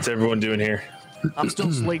word. What's everyone doing here? I'm still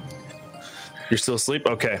asleep. You're still asleep?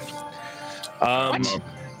 Okay. What?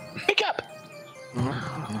 Wake up!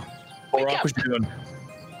 What rock was you doing?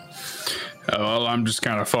 Well, I'm just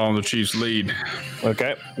kind of following the chief's lead.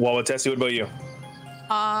 Okay. Wawatessi, what about you?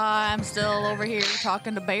 I'm still over here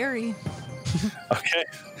talking to Barry. Okay.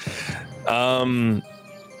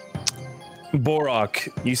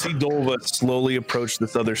 Borok, you see Dolva slowly approach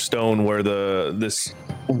this other stone where this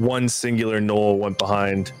one singular knoll went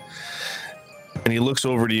behind. And he looks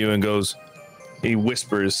over to you and goes, he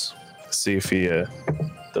whispers, see if he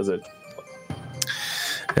does it.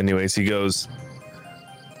 Anyways, he goes,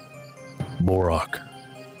 Borok,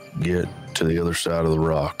 get to the other side of the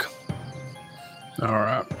rock. All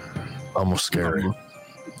right. I'm gonna scare him.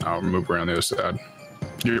 I'll move around the other side.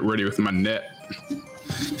 Get ready with my net.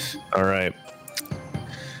 all right.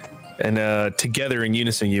 And together in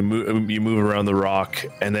unison, you move around the rock,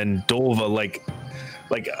 and then Dolva, like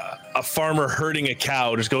a farmer herding a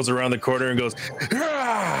cow, just goes around the corner and goes,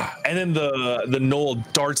 "Ah!" And then the knoll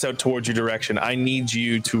darts out towards your direction. I need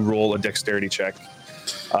you to roll a dexterity check.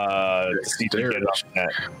 To see if you get it off the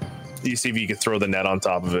net. You see if you can throw the net on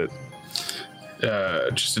top of it.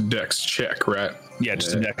 Just a dex check, right? Yeah,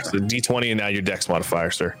 just a dex, the D20, and now your dex modifier,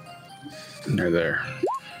 sir. They're there.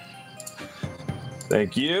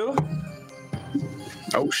 Thank you.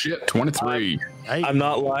 Oh shit, 23. I'm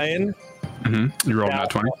not lying. Mm-hmm. You rolled that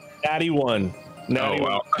 20. Natty one. Oh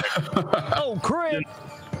wow. Oh, crit!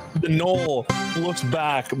 The knoll looks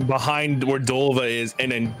back behind where Dolva is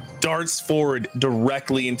and then darts forward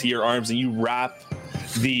directly into your arms, and you wrap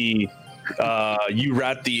the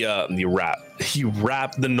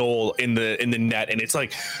knoll in the net, and it's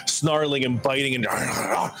like snarling and biting and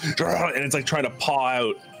it's like trying to paw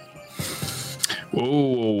out.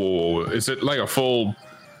 Whoa. Is it like a full?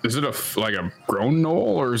 Is it like a grown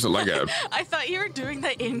knoll, or is it like a? I thought you were doing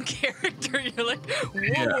that in character. You're like,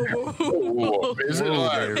 whoa. Is it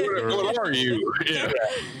like? What are you? Yeah.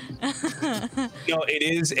 No, it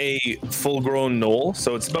is a full-grown knoll,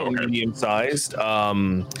 so it's about medium-sized.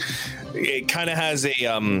 It kind of has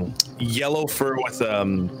a yellow fur with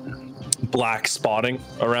black spotting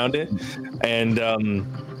around it, and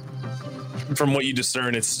from what you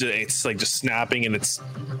discern, it's like just snapping, and it's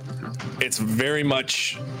very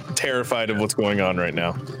much terrified of what's going on right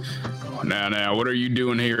now. Now, what are you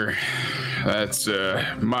doing here? That's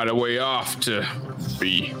mighty way off to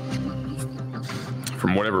be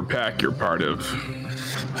from whatever pack you're part of.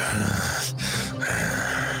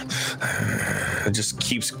 It just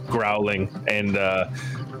keeps growling, and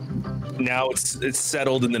now it's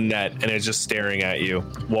settled in the net, and it's just staring at you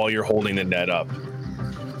while you're holding the net up.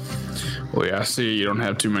 Well, yeah, I see you don't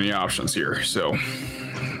have too many options here, so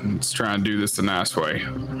let's try and do this the nice way.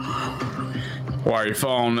 Why are you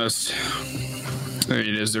following us? I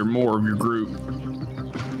mean, is there more of your group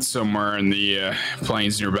somewhere in the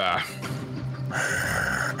plains nearby?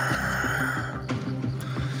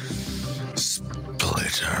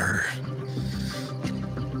 Splitter.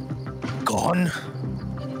 Gone?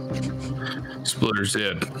 Splitter's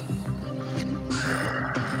dead.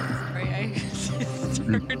 Sorry, I just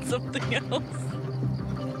heard something else.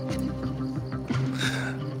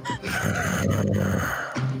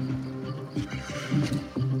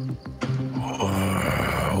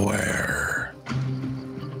 Where?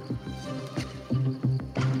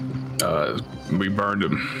 We burned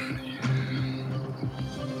him.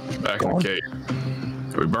 Back in the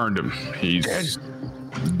cave. We burned him. He's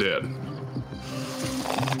dead.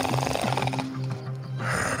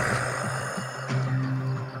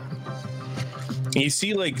 You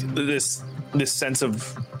see, like, this sense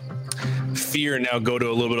of fear now go to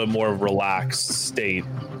a little bit of more relaxed state,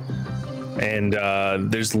 and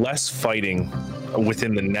there's less fighting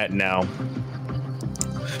within the net now.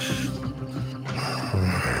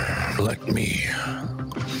 Let me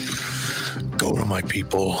go to my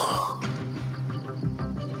people.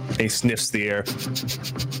 He sniffs the air.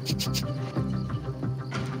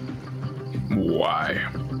 Why?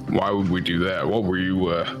 Why would we do that? What were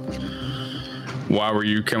you? Why were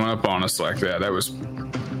you coming up on us like that? That was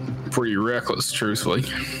pretty reckless, truthfully.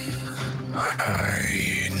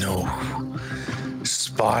 I know.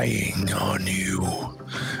 Spying on you.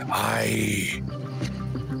 I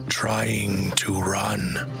trying to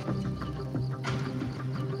run.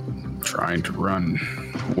 Trying to run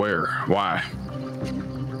where? Why?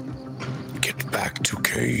 Get back to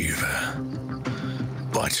cave.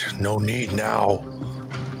 But no need now.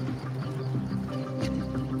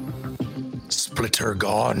 Splitter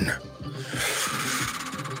gone.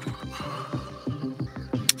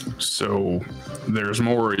 So there's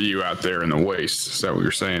more of you out there in the waste. Is that what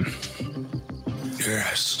you're saying?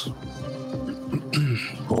 Yes.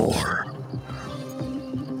 More.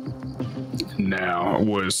 Now,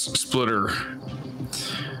 was Splitter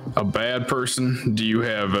a bad person? Do you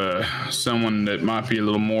have someone that might be a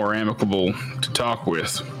little more amicable to talk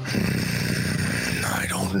with? I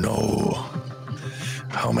don't know.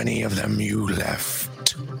 How many of them you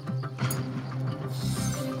left?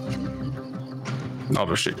 I'll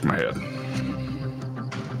just shake my head.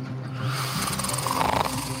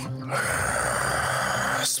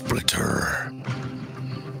 Splitter,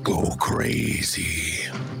 go crazy.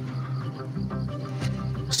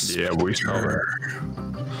 Yeah, we saw that.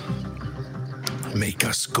 Make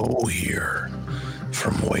us go here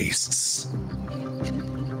from wastes.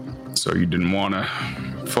 So you didn't want to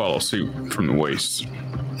follow suit from the wastes.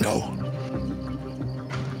 No.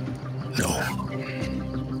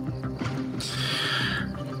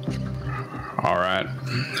 All right,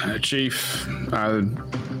 Chief.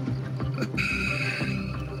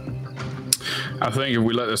 I think if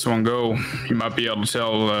we let this one go, you might be able to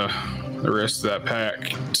tell the rest of that pack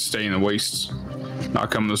to stay in the wastes, not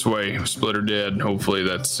come this way. Splitter dead. Hopefully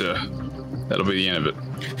that'll be the end of it.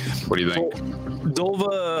 What do you think?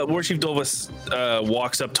 Dolva, War Chief Dolva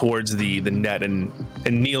walks up towards the net and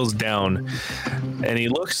kneels down, and he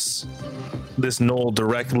looks this gnoll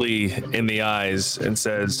directly in the eyes and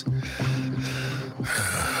says,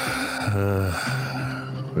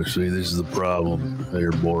 See, this is the problem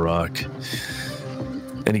there, Borak.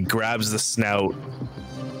 and he grabs the snout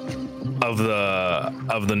of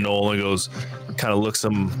the gnoll and goes, kind of looks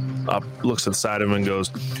him up, looks at the side of him and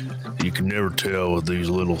goes, You can never tell with these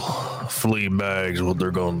little flea bags what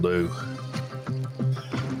they're gonna do.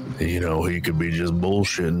 You know, he could be just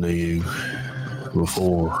bullshitting to you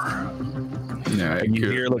before. Yeah, and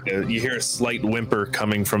you hear a slight whimper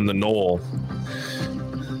coming from the gnoll.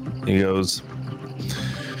 He goes,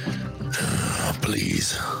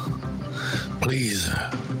 Please.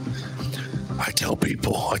 I tell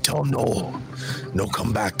Noel, no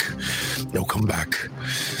come back. I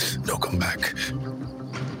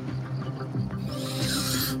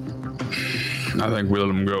think we let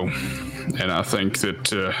him go. And I think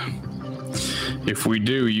that if we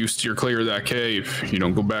do, you steer clear of that cave. You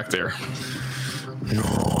don't go back there.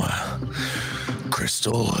 No.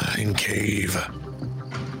 Crystal in cave.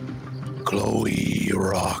 Glowy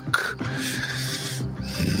rock.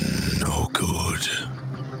 No good.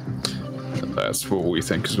 That's what we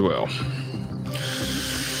think as well.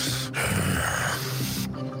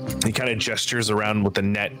 he kind of gestures around with the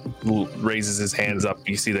net, raises his hands up.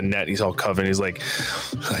 You see the net, he's all covered. He's like,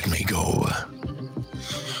 Let me go.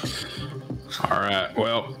 All right.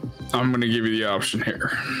 Well, I'm going to give you the option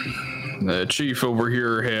here. The chief over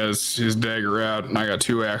here has his dagger out, and I got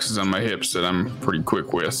 2 axes on my hips that I'm pretty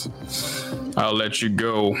quick with. I'll let you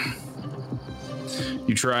go.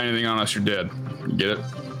 You try anything on us, you're dead. You get it?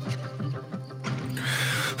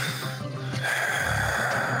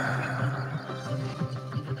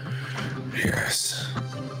 Yes.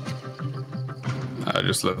 I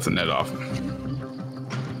just left the net off.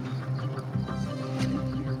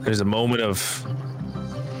 there's a moment of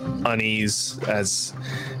unease as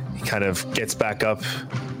he kind of gets back up,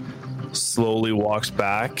 slowly walks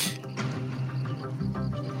back,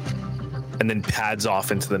 and then pads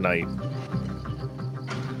off into the night.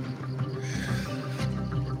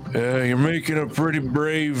 You're making a pretty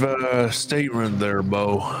brave statement there,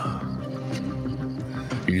 Bo.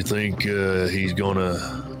 You think he's gonna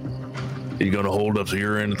hold up to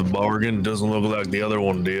your end of the bargain? Doesn't look like the other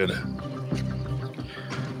one did.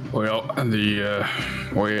 Well, the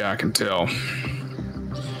way I can tell,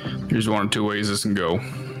 there's 1 or 2 ways this can go.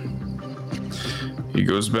 He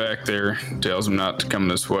goes back there, tells them not to come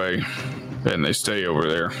this way, and they stay over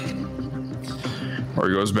there. Or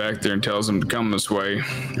he goes back there and tells them to come this way,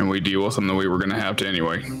 and we deal with them the way we're going to have to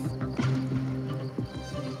anyway.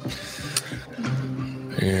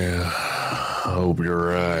 Yeah, I hope you're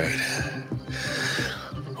right.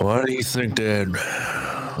 Why do you think that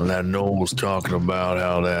Noel was talking about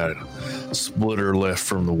how that splitter left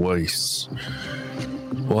from the wastes?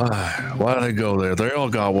 Why? Why do they go there? They all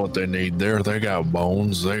got what they need there. They got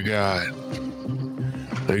bones. They got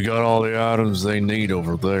all the items they need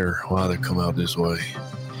over there. Why they come out this way?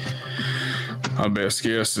 My best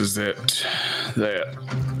guess is that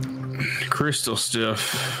crystal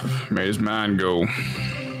stuff made his mind go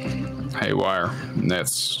haywire, and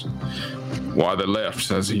that's why they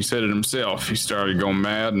left. As he said it himself, he started going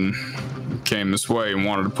mad and came this way and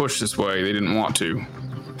wanted to push this way. They didn't want to.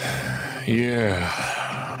 Yeah.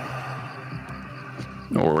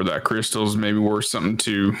 Or that crystal's maybe worth something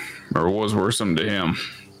to, or was worth something to him,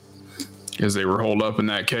 because they were holed up in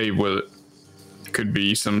that cave with it. Could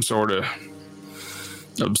be some sort of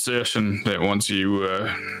obsession that once you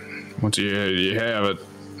have it,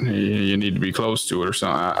 you need to be close to it or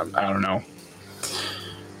something. I don't know.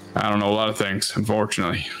 I don't know a lot of things,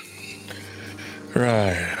 unfortunately.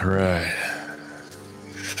 Right.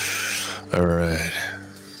 All right.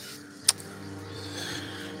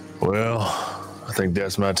 Well, I think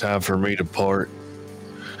that's my time for me to part.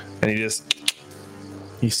 And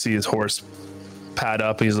you see his horse pad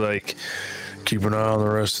up. He's like, Keep an eye on the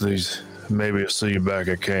rest of these. Maybe I'll see you back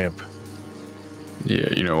at camp. Yeah,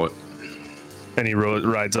 you know what? and he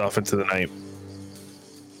rides off into the night.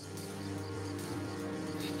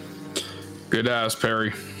 Good ass,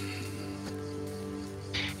 Perry.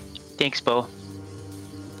 Thanks, Bo. All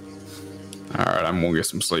right, I'm gonna get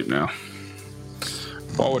some sleep now.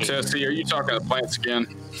 Oh, Tessie, are you talking to plants again?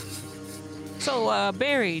 So,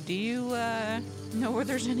 Barry, do you know where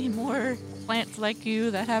there's any more plants like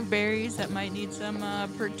you that have berries that might need some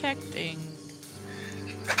protecting?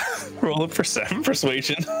 Roll a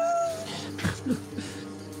persuasion.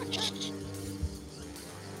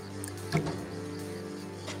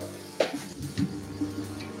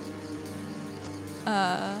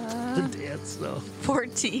 The dance, though.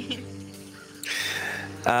 14.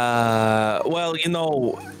 Well, you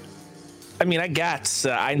know, I mean,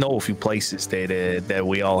 I know a few places that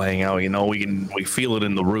we all hang out. You know, we feel it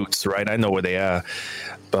in the roots, right? I know where they are,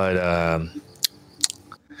 but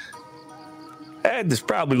there's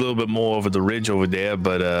probably a little bit more over the ridge over there.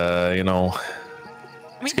 But you know,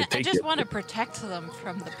 I mean, I just want to protect them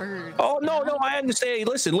from the birds. oh no, I understand.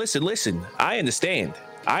 Listen. I understand.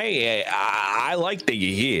 I like that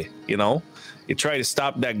you're here. You know, you try to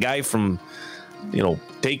stop that guy from, you know,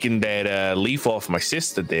 taking that leaf off my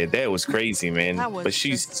sister there. That was crazy, man. That was but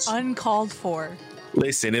she's just uncalled for.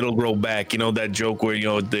 Listen, it'll grow back. You know that joke where, you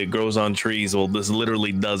know, it grows on trees? Well, this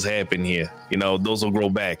literally does happen here. You know, those will grow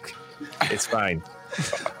back. It's fine.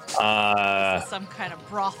 Some kind of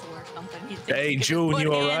brothel or something. He thinks Hey, he can June, put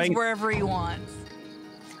you all hands right? wherever he wants.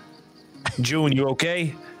 June, you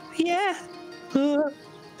okay? Yeah,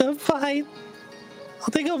 I'm fine. I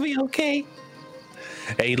think I'll be okay.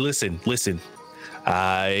 Hey, listen.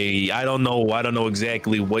 I don't know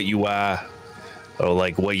exactly what you are or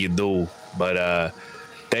like what you do, but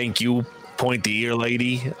thank you, pointy ear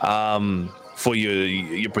lady, for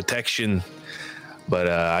your protection. But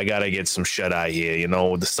I gotta get some shut eye here. You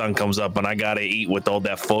know, the sun comes up and I gotta eat with all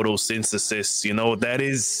that photosynthesis. You know what that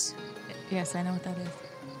is? Yes, I know what that is.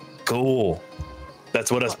 Cool. That's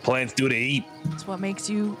what us plants do to eat. It's what makes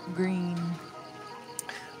you green.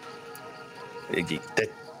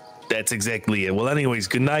 That's exactly it. Well, anyways,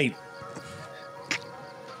 good night.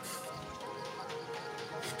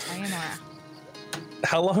 Sayonara.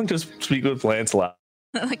 How long does Speak with Plants last?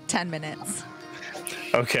 Like 10 minutes.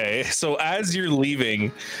 Okay, so as you're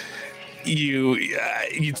leaving, you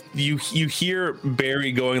hear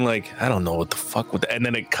Barry going like, I don't know what the fuck with that, and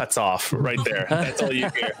then it cuts off right there. That's all you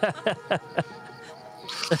hear.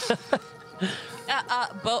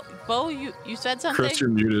 Bo, you said something? Chris, you're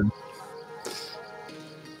muted.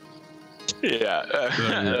 Yeah,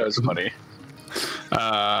 that was funny.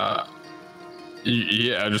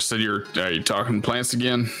 Yeah, I just said are you talking plants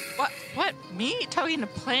again? What? Me talking to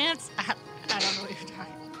plants? I don't know what you're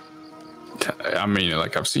talking. I mean,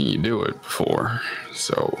 like I've seen you do it before,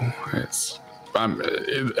 so I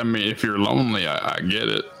mean, if you're lonely, I get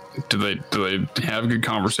it. Do they have good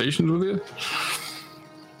conversations with you?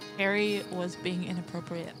 Harry was being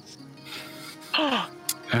inappropriate.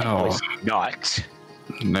 Oh, Not.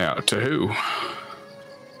 now to who?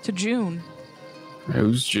 To June.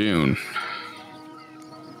 Who's June?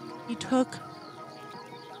 He took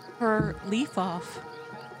her leaf off.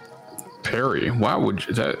 Perry. Why would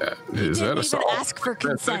you? That is that Didn't assault? even ask for That's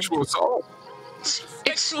consent. sexual assault.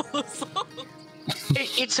 Sexual assault.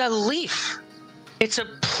 It's a leaf. It's a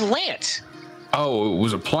plant. Oh, it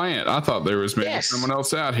was a plant. I thought there was maybe Yes. someone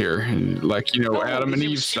else out here, like No, Adam and it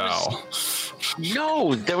Eve was- style.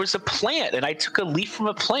 No, there was a plant, and I took a leaf from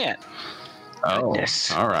a plant. Oh,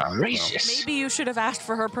 Goodness all right. gracious. Maybe you should have asked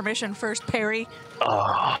for her permission first, Perry.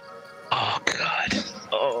 Oh, God.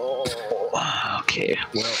 Oh, okay.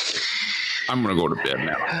 Well, I'm gonna go to bed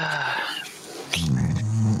now.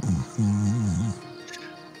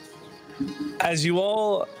 As you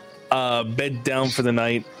all bed down for the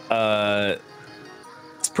night,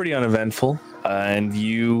 it's pretty uneventful, and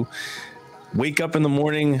you wake up in the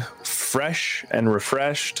morning fresh and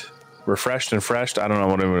refreshed. Refreshed and fresh. I don't know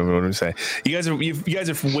what I'm going to say.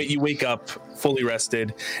 You wake up fully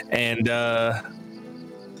rested, and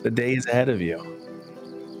the day is ahead of you.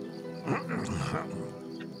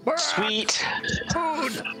 Sweet.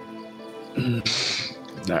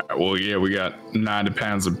 Well, yeah, we got 90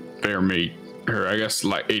 pounds of bear meat, or I guess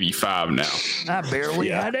like 85 now. I barely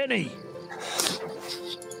Yeah. had any.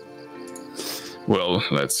 Well,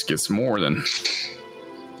 let's get some more then.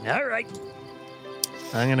 All right.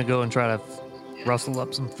 I'm going to go and try to rustle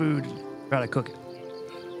up some food, try to cook it.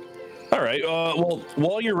 All right. Well,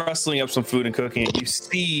 while you're rustling up some food and cooking it, you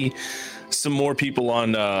see some more people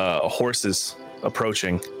on horses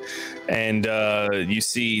approaching, and you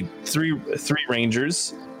see three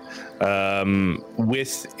rangers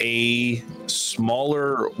with a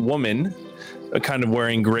smaller woman, kind of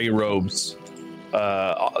wearing gray robes,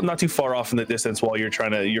 not too far off in the distance while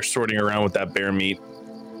you're sorting around with that bear meat.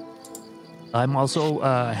 I'm also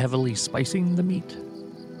heavily spicing the meat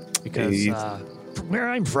because from where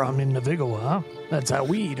I'm from in Navigawa, that's how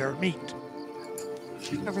we eat our meat.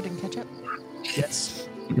 Covered in ketchup. Yes.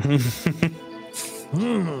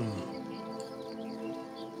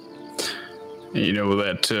 You know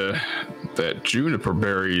that juniper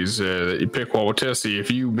berries that you pick while we're testing.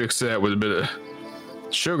 If you mix that with a bit of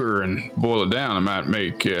sugar and boil it down, it might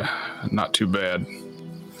make not too bad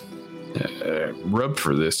rub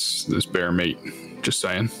for this bear meat. Just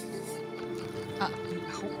saying. No.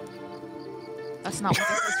 That's not what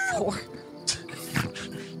this is for.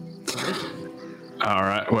 All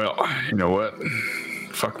right. Well, you know what?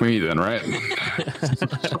 Fuck me then, right?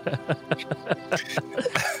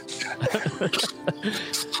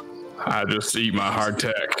 I just eat my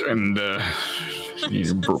hardtack and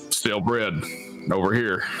eat stale bread over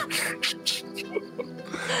here.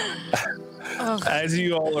 As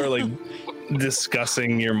you all are like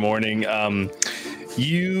discussing your morning,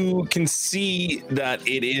 you can see that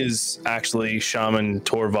it is actually Shaman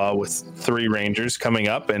Torva with 3 rangers coming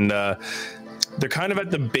up, and they're kind of at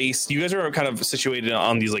the base. You guys are kind of situated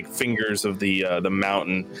on these like fingers of the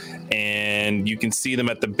mountain, and you can see them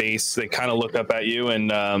at the base. They kind of look up at you,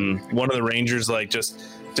 and one of the rangers like just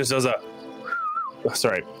does a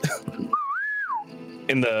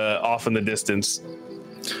off in the distance.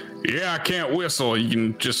 Yeah, I can't whistle. You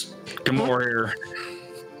can just come over here.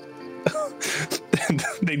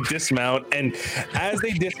 They dismount, and as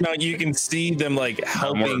they dismount, you can see them like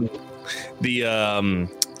helping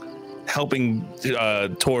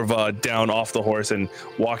Torva down off the horse and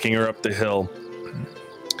walking her up the hill.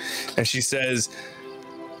 And she says,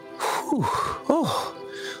 "Oh,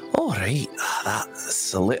 all right.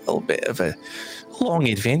 That's a little bit of a long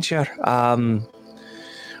adventure.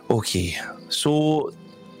 Okay, so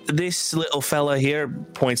this little fella here,"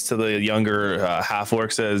 points to the younger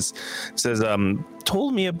half-orc, says,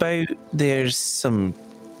 "told me about there's some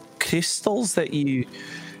crystals that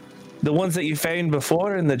the ones that you found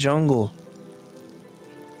before in the jungle."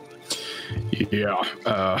 Yeah,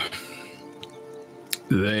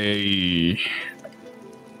 they're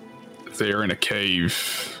in a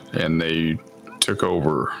cave and they took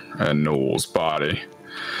over Noel's body.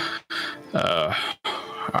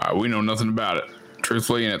 We know nothing about it,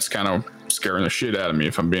 truthfully, and it's kind of scaring the shit out of me,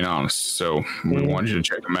 if I'm being honest. So we wanted you to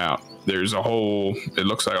check them out. There's it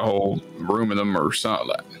looks like a whole room of them or something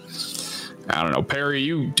like that. I don't know. Perry,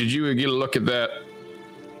 did you get a look at that?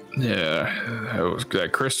 Yeah,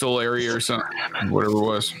 that crystal area or something, whatever it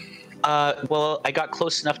was. Well, I got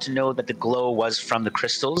close enough to know that the glow was from the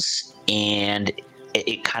crystals, and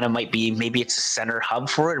it kind of might be, maybe it's a center hub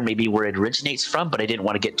for it, or maybe where it originates from, but I didn't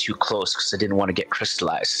want to get too close because I didn't want to get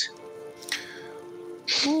crystallized.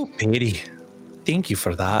 Oh, Perry, thank you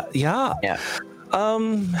for that. Yeah.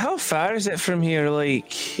 How far is it from here? Like,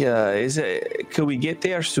 could we get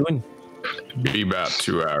there soon? Be about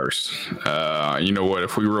 2 hours. You know what?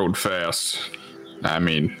 If we rode fast, I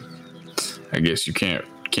mean, I guess you can't.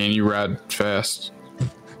 Can you ride fast?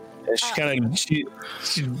 She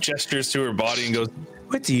gestures to her body and goes,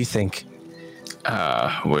 What do you think?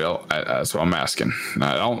 Well, that's what I'm asking.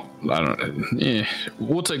 I don't. Yeah,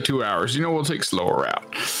 we'll take 2 hours. You know, we'll take a slower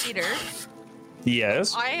route. Peter,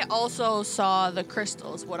 yes. I also saw the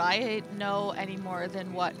crystals. Would I know any more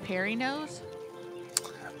than what Perry knows?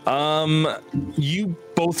 You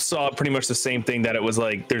both saw pretty much the same thing, that it was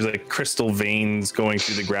like there's like crystal veins going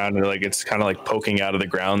through the ground, and like it's kind of like poking out of the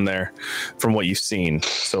ground there from what you've seen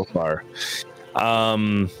so far.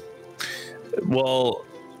 Well,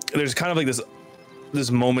 there's kind of like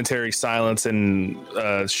this momentary silence, and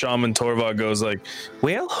Shaman Torva goes like,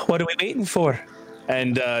 "Well, what are we waiting for?"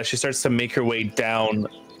 And she starts to make her way down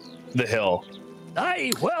the hill.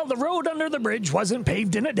 Aye, well, the road under the bridge wasn't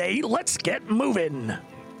paved in a day. Let's get moving.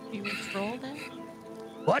 You would troll then?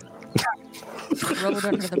 What? Road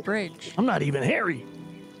under the bridge. I'm not even hairy.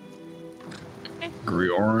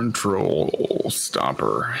 Griorn Troll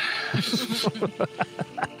Stomper.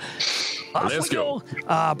 Let's go.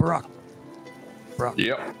 Brock.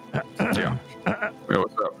 Yep. Yeah. Hey,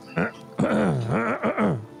 what's up?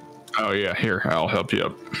 Oh yeah, here, I'll help you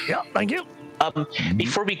up. Yeah, thank you.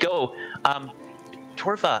 Before we go,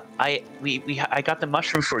 Torva, I got the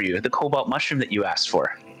mushroom for you, the cobalt mushroom that you asked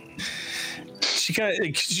for. She kind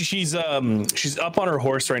of she's up on her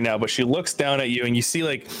horse right now, but she looks down at you, and you see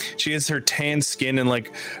like she has her tan skin, and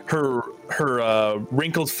like her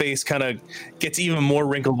wrinkled face kind of gets even more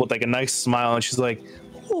wrinkled with like a nice smile, and she's like,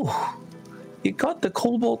 "Oh, you got the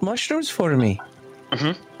cobalt mushrooms for me."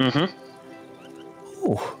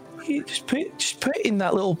 Oh, you just put it in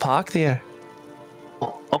that little pack there.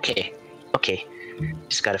 Oh, okay.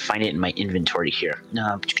 Just gotta find it in my inventory here.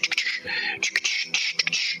 No.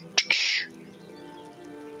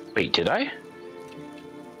 Wait, did I?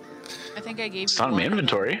 I think I gave you. It's not in my one.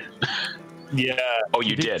 inventory. Yeah. Oh,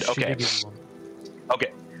 you did. She Okay. did give you one.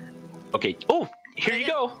 Okay. Oh, here you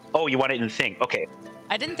go. Oh, you want it in the thing. Okay.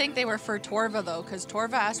 I didn't think they were for Torva though, because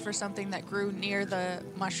Torva asked for something that grew near the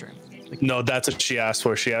mushroom. No, that's what she asked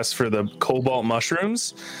for. She asked for the cobalt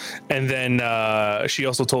mushrooms, and then she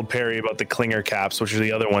also told Perry about the clinger caps, which are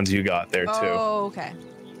the other ones you got there too. Oh, okay.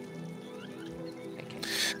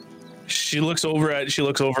 She looks over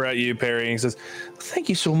at you, Perry, and says, "Thank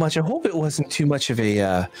you so much. I hope it wasn't too much of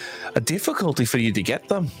a difficulty for you to get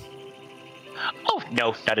them." Oh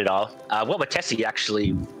no, not at all. Well, Tessie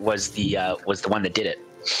actually was the one that did it,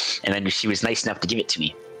 and then she was nice enough to give it to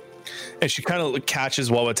me. And she kind of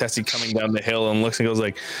catches Wawatessi coming down the hill and looks and goes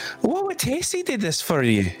like, "Wawatessi did this for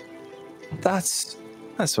you. That's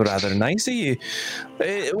rather nice of you.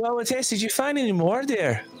 Wawatessi, did you find any more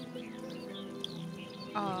there?"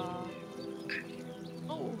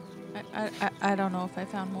 I don't know if I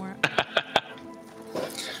found more.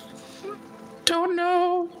 Don't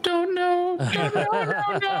know.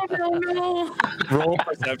 Roll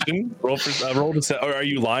perception. Roll deception. Are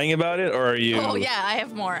you lying about it, or are you? Oh yeah, I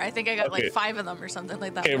have more. I think I got Okay. like 5 of them or something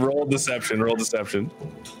like that. Okay, roll deception. Roll deception.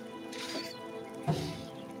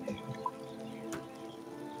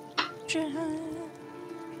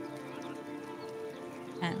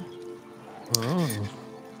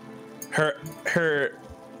 Her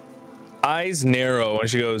eyes narrow and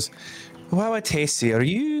she goes, "Wawatessi, are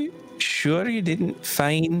you sure you didn't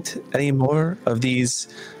find any more of these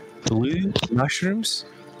blue mushrooms?"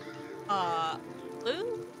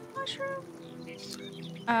 Blue mushroom?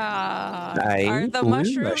 Aye, Are the blue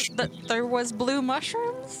mushrooms? mushroom. There was blue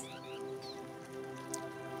mushrooms?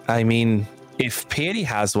 I mean, if Perry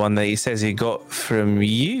has one that he says he got from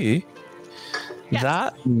you, Yes.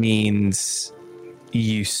 that means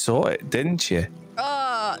you saw it, didn't you?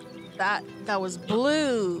 That was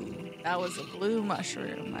blue. That was a blue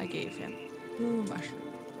mushroom I gave him. Blue mushroom.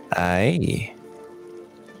 Aye.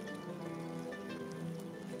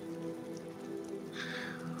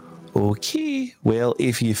 Okay, well,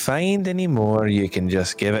 if you find any more, you can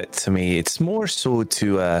just give it to me. It's more so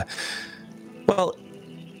to, well,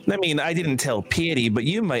 I mean, I didn't tell Perry, but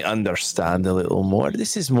you might understand a little more.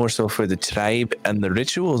 This is more so for the tribe and the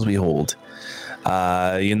rituals we hold.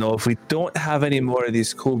 If we don't have any more of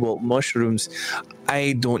these cobalt mushrooms,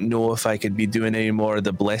 I don't know if I could be doing any more of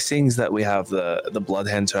the blessings that we have the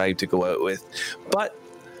Bloodhen tribe to go out with. But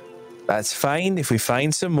that's fine. If we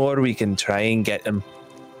find some more, we can try and get them.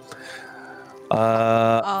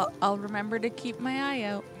 I'll remember to keep my eye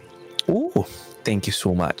out. Oh, thank you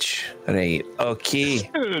so much. Right. Okay.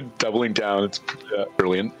 Doubling down. It's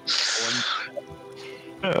brilliant.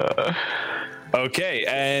 Okay.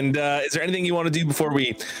 And is there anything you want to do before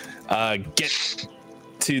we get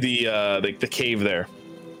to the cave there?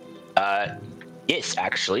 Yes,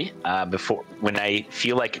 actually. Before, when I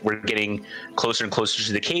feel like we're getting closer and closer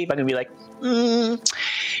to the cave, I'm gonna be like, you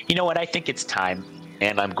know what? I think it's time,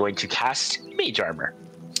 and I'm going to cast Mage Armor,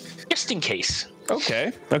 just in case.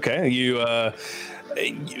 Okay. You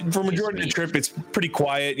for majority of the trip, it's pretty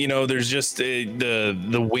quiet. There's just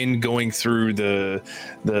the wind going through the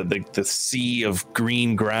sea of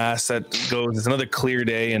green grass that goes. It's another clear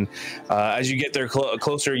day, and as you get there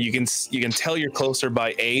closer, you can tell you're closer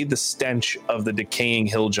by the stench of the decaying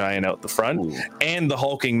hill giant out the front, and the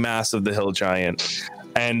hulking mass of the hill giant.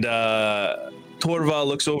 And Torva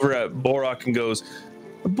looks over at Borak and goes,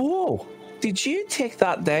 "Bo, did you take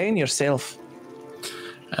that down yourself?"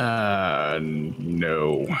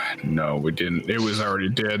 No, we didn't. It was already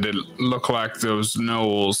dead. It looked like those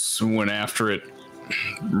gnolls went after it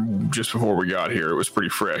just before we got here. It was pretty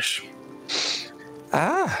fresh.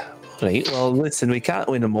 Ah, right. Well, listen, we can't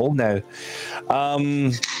win them all now. All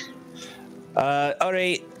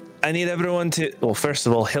right. I need everyone to, well, first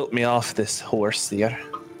of all, help me off this horse there.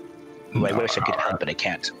 I wish I could help, but I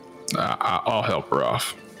can't. I'll help her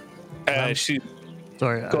off. She.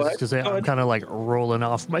 Sorry, I was just gonna say I'm kind of like rolling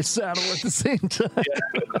off my saddle at the same time.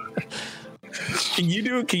 Can you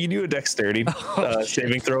do a dexterity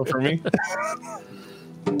saving throw for me?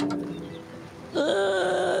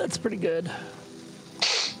 It's pretty good.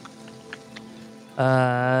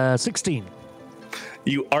 16.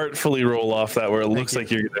 You artfully roll off that where it looks like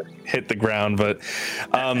you're going to hit the ground, but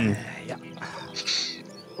Yeah.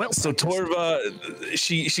 Well, so Torva,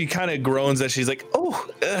 she kind of groans as she's like, oh,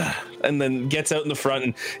 and then gets out in the front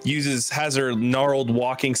and has her gnarled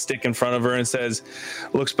walking stick in front of her and says,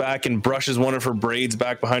 looks back and brushes one of her braids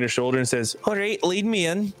back behind her shoulder and says, all right, lead me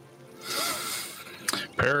in.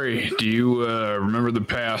 Perry, do you remember the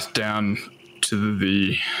path down to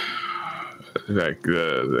the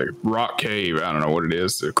rock cave? I don't know what it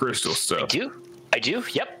is, the crystal stuff. I do.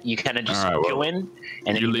 Yep. You kind of just go in,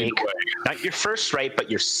 and then you make not your first right,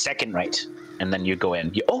 but your second right, and then you go in.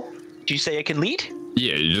 Do you say I can lead?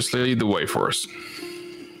 Yeah, you just lead the way for us.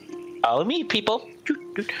 Follow me, people.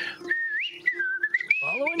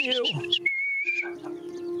 following you.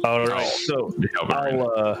 All right, so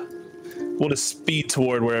we'll just speed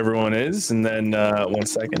toward where everyone is, and then 1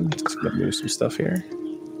 second, just gonna move some stuff here.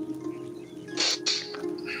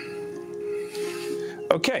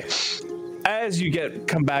 Okay. As you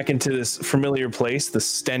come back into this familiar place, the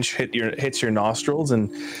stench hits your nostrils,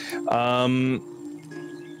 and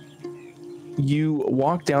you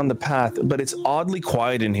walk down the path, but it's oddly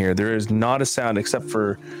quiet in here. There is not a sound except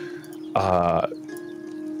for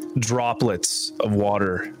droplets of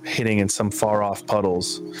water hitting in some far off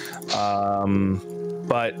puddles.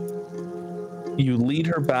 But you lead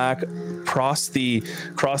her back, cross the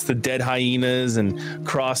dead hyenas and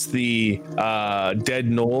cross the dead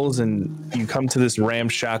gnolls, and you come to this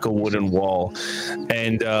ramshackle wooden wall.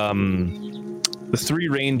 And the three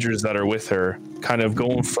rangers that are with her kind of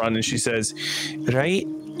go in front, and she says, right,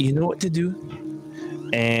 you know what to do.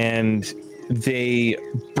 And they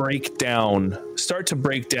start to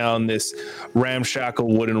break down this ramshackle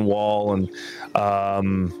wooden wall, and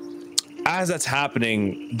as that's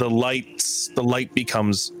happening, the light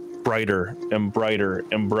becomes brighter and brighter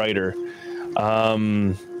and brighter.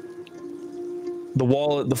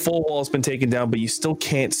 The full wall has been taken down, but you still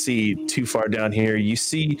can't see too far down here. You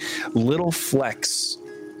see little flecks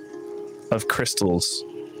of crystals,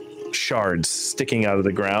 shards sticking out of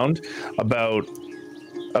the ground, about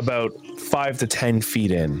 5 to 10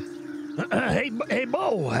 feet in. Hey,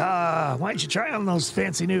 Bo, why don't you try on those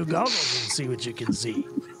fancy new goggles and see what you can see?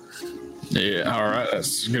 Yeah, all right,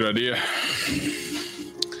 that's a good idea.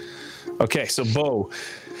 Okay, so Bo,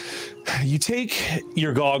 you take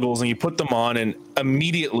your goggles and you put them on, and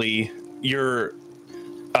immediately your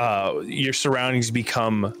surroundings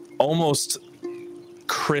become almost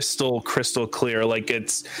crystal clear. Like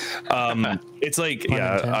it's like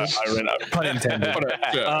pun intended.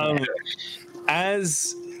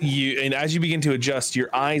 As you begin to adjust, your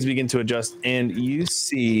eyes begin to adjust, and you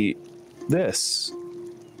see this.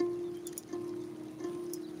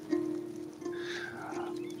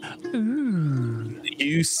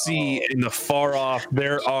 You see in the far off,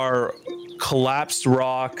 there are collapsed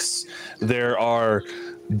rocks. There are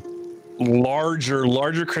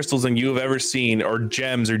larger crystals than you have ever seen, or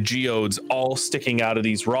gems or geodes, all sticking out of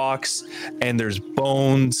these rocks. And there's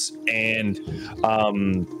bones and,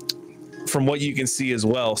 from what you can see as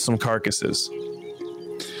well, some carcasses.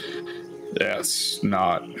 That's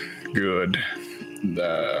not good.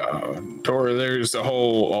 Tora, there's a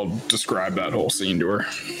whole. I'll describe that whole scene to her.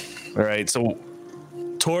 All right, so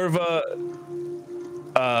Torva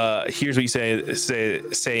here's what you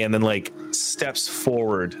say, and then like steps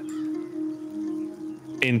forward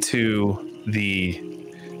into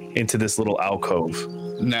this little alcove.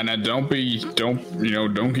 No, don't get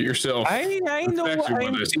yourself. I know what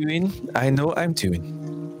I'm doing. I know what I'm doing.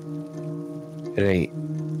 Right.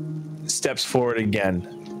 Steps forward again,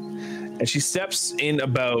 and she steps in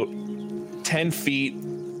about 10 feet,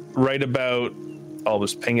 right about. I'll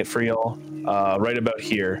just ping it for y'all. Right about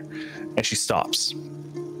here, and she stops.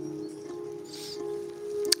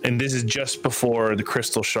 And this is just before the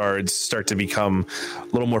crystal shards start to become a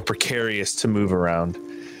little more precarious to move around.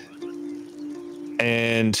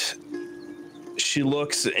 And she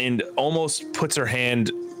looks and almost puts her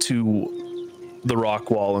hand to the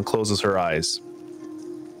rock wall and closes her eyes.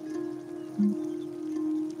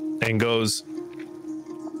 And goes,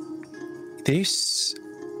 This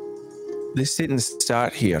didn't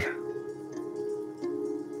start here.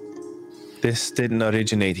 This didn't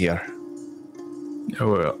originate here.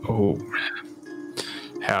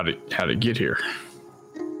 How'd it get here?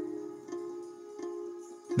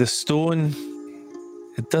 The stone,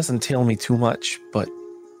 it doesn't tell me too much, but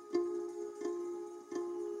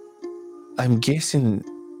I'm guessing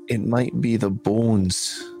it might be the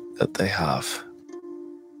bones that they have.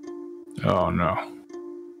 Oh no.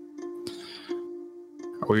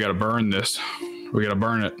 We gotta burn this. We gotta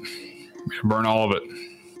burn it. We gotta burn all of it.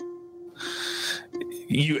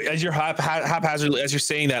 you, as you're haphazardly, as you're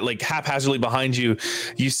saying that, like haphazardly behind you,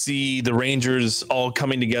 you see the Rangers all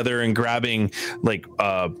coming together and grabbing like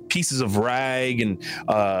pieces of rag, and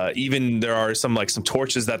even there are some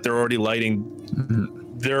torches that they're already lighting.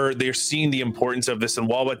 They're seeing the importance of this, and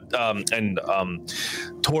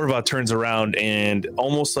Torva turns around and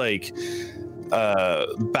almost like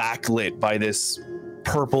backlit by this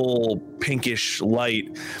purple pinkish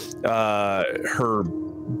light, her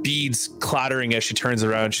beads clattering as she turns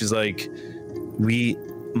around. She's like, we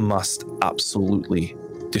must absolutely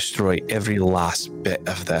destroy every last bit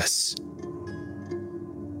of this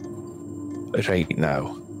right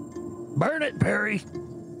now. Burn it, Perry.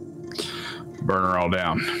 Burn her all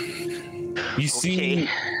down. You see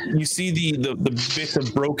the bits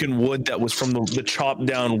of broken wood that was from the chopped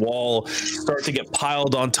down wall start to get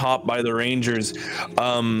piled on top by the Rangers.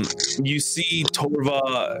 You see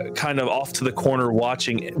Torva kind of off to the corner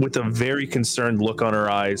watching with a very concerned look on her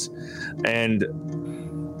eyes, and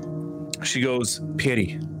she goes,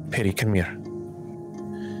 Perry, come here.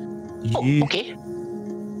 Okay.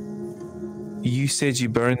 You said you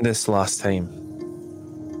burned this last time.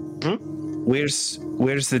 Where's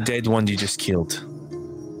the dead one you just killed?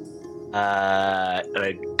 And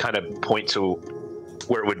I kind of point to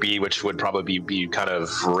where it would be, which would probably be kind of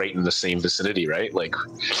right in the same vicinity, right? Like,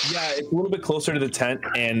 yeah, it's a little bit closer to the tent,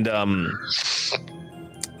 and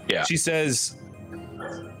yeah. She says,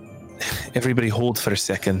 everybody hold for a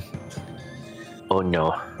second. Oh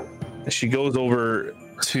no. She goes over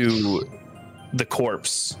to the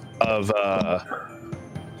corpse of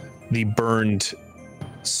the burned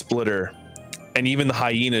Splitter, and even the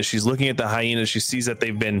hyenas. She's looking at the hyenas. She sees that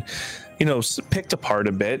they've been, picked apart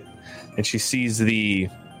a bit, and she sees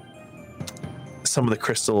some of the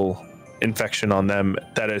crystal infection on them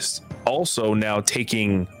that is also now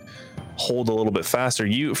taking hold a little bit faster.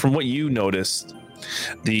 From what you noticed,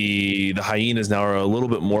 the hyenas now are a little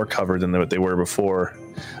bit more covered than what they were before.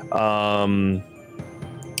 And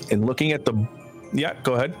looking at yeah,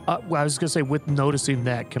 go ahead. Well, I was going to say, with noticing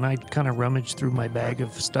that, can I kind of rummage through my bag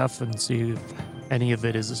of stuff and see if any of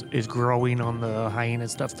it is growing on the hyena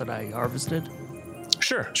stuff that I harvested?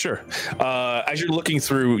 Sure. As you're looking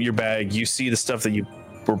through your bag, you see the stuff that you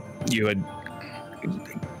had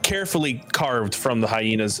carefully carved from the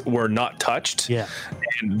hyenas were not touched. Yeah.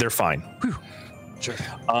 And they're fine. Whew. Sure.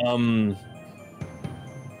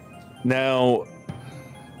 Now,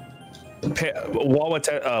 Torva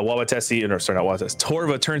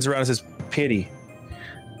turns around and says, Perry,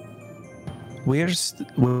 where's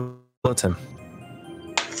Wilton?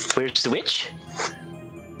 Where's the witch?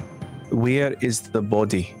 Where is the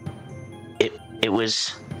body? It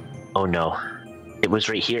was, oh no, it was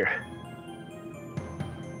right here.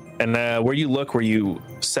 And where you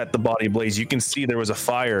set the body ablaze, you can see there was a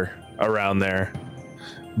fire around there,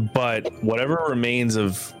 but whatever remains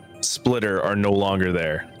of Splitter are no longer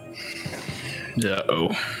there.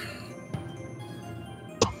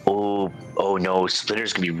 Oh no,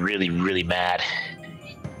 Splitter's gonna be really, really mad.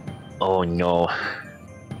 Oh no.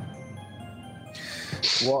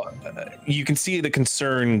 Well, you can see the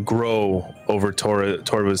concern grow over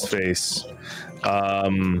Torva's face.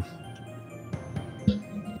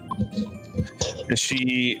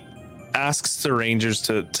 She asks the Rangers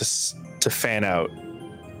to fan out,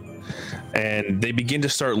 and they begin to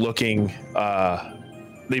start looking.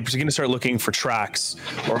 They begin to start looking for tracks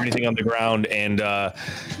or anything on the ground, and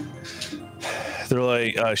they're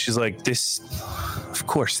like, she's like, "This, of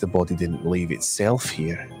course, the body didn't leave itself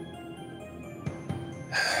here."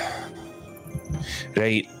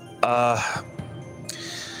 Right.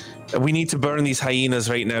 We need to burn these hyenas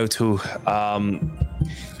right now too.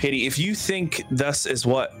 Perry, if you think this is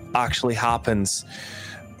what actually happens,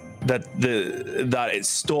 that it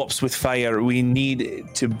stops with fire, we need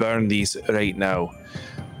to burn these right now.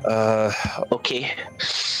 Okay.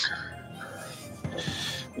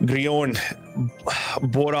 Grion,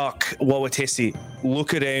 Borak, Wawatesi,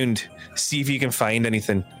 look around, see if you can find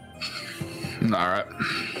anything. All right.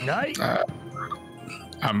 Night.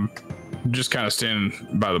 I'm just kind of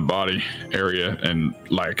standing by the body area and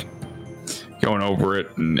like going over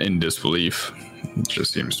it and in disbelief. It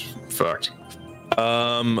just seems fucked.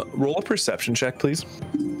 Roll a perception check, please.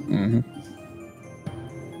 Mm-hmm.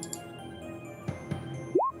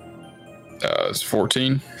 It's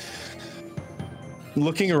 14.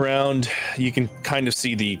 Looking around, you can kind of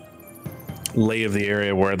see the lay of the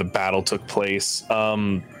area where the battle took place.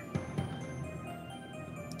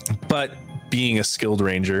 But being a skilled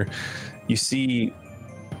ranger, you see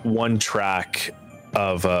one track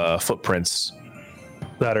of footprints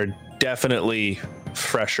that are definitely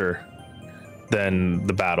fresher than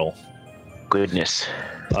the battle. goodness.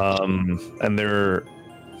 And they're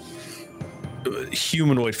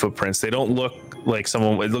humanoid footprints. They don't look like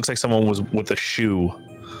someone. It looks like someone was with a shoe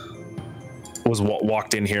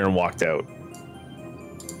walked in here and walked out.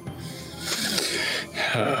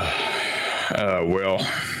 Well,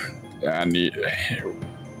 I need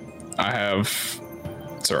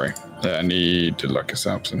to look at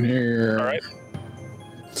something here. All right.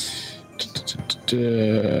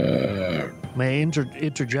 May I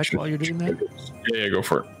interject while you're doing that? Yeah, go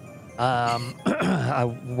for it.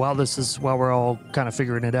 While we're all kind of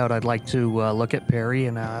figuring it out, I'd like to look at Perry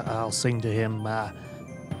and I'll sing to him,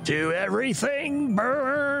 to everything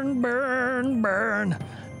burn, burn, burn.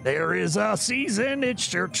 There is a season,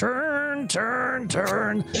 it's your turn, turn,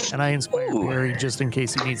 turn. And I inspire Perry just in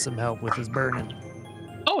case he needs some help with his burning.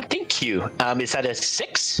 Oh, thank you. Is that a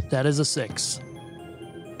 6? That is a 6.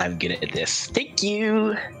 I'm good at this. Thank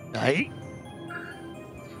you. Right?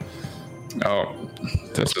 Oh,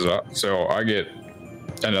 this is so I get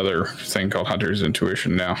another thing called Hunter's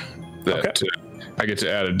Intuition now. That I get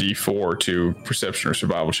to add a D4 to perception or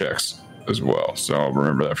survival checks as well. So I'll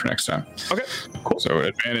remember that for next time. Okay, cool. So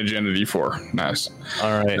advantage and a D4. Nice.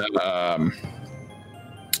 All right.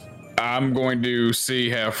 I'm going to see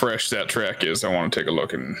how fresh that track is. I want to take a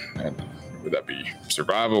look and would that be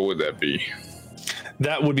survival? Would that be?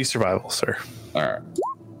 That would be survival, sir. All right.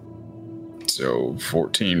 So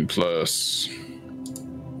 14 plus.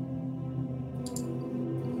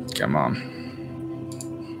 Come on.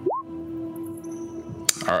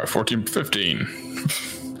 All right, 14, 15.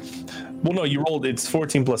 Well, no, you rolled. It's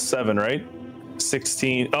 14 plus 7, right?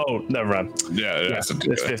 16. Oh, never mind. Yeah, it's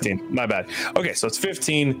 15. My bad. Okay, so it's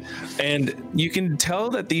 15, and you can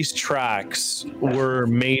tell that these tracks were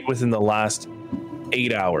made within the last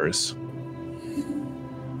 8 hours.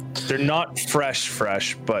 They're not fresh,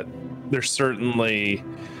 but they're certainly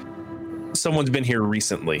someone's been here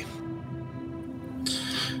recently.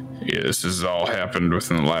 Yeah, this has all happened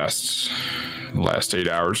within the last 8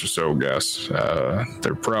 hours or so, guess.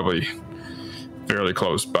 They're probably fairly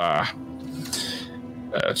close by.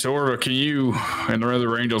 Torva, can you and the other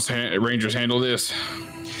Rangers handle this?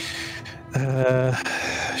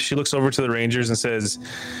 She looks over to the Rangers and says,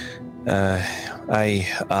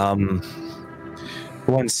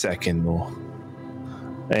 one second though.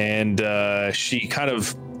 And she kind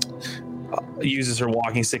of uses her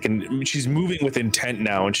walking stick, and she's moving with intent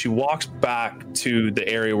now, and she walks back to the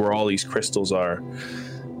area where all these crystals are,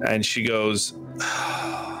 and she goes,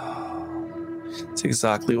 it's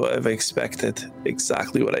exactly what I've expected.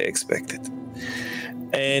 Exactly what I expected.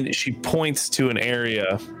 And she points to an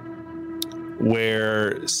area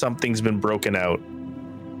where something's been broken out,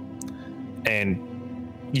 and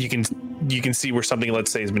you can see where something,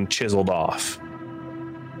 let's say, has been chiseled off.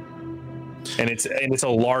 And it's a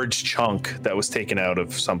large chunk that was taken out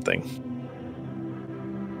of something.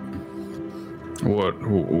 What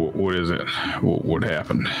is it? What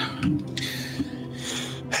happened?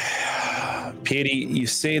 Perry, you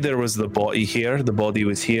say there was the body here, the body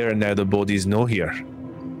was here, and now the body's no here.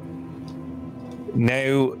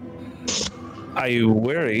 Now, I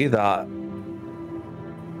worry that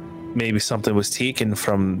maybe something was taken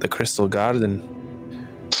from the Crystal Garden,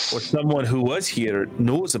 or someone who was here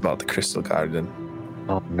knows about the Crystal Garden.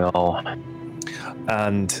 Oh no.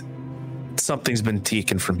 And something's been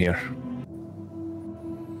taken from here.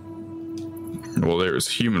 Well, there's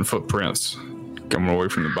human footprints coming away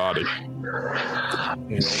from the body.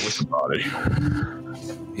 With the body.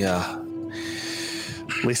 Yeah.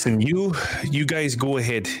 Listen, you guys go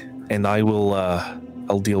ahead, and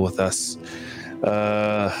I'll deal with us.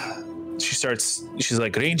 She's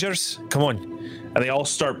like, Rangers, come on. And they all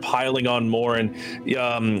start piling on more. And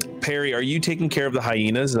Perry, are you taking care of the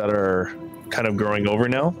hyenas that are kind of growing over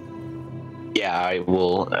now? Yeah, I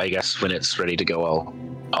will. I guess when it's ready to go,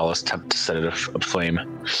 I'll attempt to set it aflame.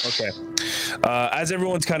 Okay. As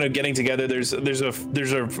everyone's kind of getting together, there's a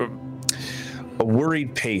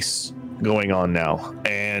worried pace going on now,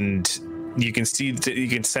 and you can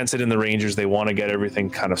sense it in the Rangers. They want to get everything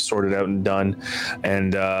kind of sorted out and done,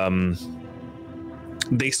 and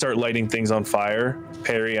they start lighting things on fire.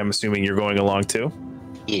 Perry, I'm assuming you're going along too.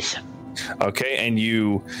 Yes. Okay, and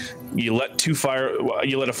you let a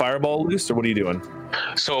fireball loose, or what are you doing?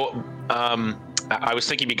 So, I was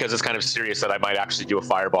thinking, because it's kind of serious, that I might actually do a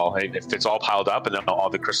fireball. If it's all piled up and then all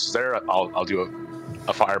the crystals there, I'll do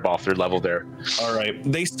a fireball third level there. All right.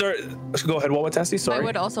 They start. Go ahead. What was Tessie? Sorry. I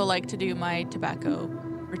would also like to do my tobacco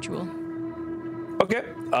ritual. Okay.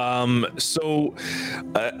 So,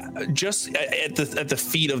 just at the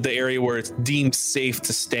feet of the area where it's deemed safe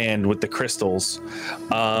to stand with the crystals,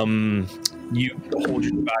 you hold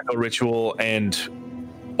your tobacco ritual, and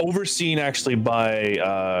overseen actually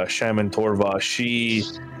by Shaman Torva, she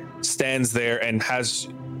stands there and has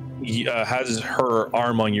her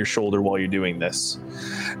arm on your shoulder while you're doing this.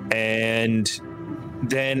 And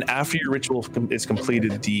then after your ritual is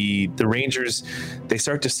completed, the rangers, they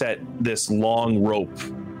start to set this long rope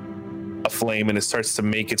aflame, and it starts to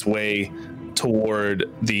make its way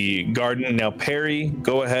toward the garden. Now, Perry,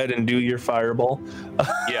 go ahead and do your fireball.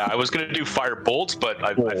 Yeah, I was going to do firebolt, but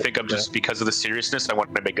I think I'm just, because of the seriousness, I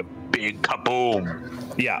want to make a big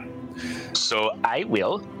kaboom. Yeah. So I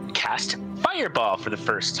will cast fireball for the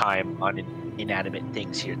first time on inanimate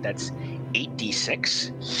things here. That's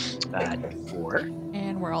 8d6. 4.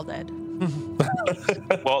 And we're all dead.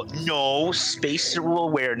 Well, no, spatial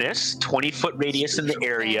awareness, 20-foot radius in the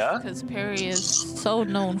area. Because Perry is so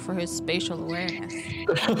known for his spatial awareness. It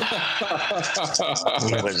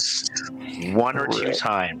was 1 or 2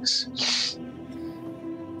 times.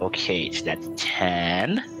 Okay, so that's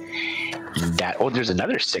 10. There's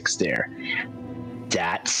another 6 there.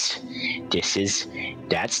 That's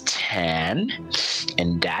 10,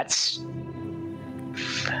 and that's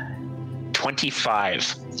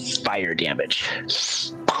 25 fire damage.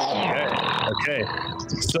 Okay.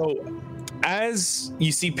 So as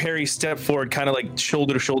you see Perry step forward, kind of like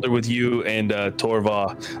shoulder to shoulder with you and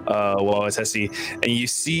Torva, Hessi, and you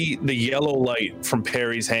see the yellow light from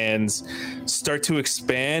Perry's hands start to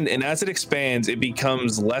expand, and as it expands, it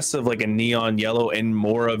becomes less of like a neon yellow and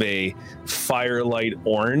more of a firelight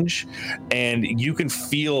orange, and you can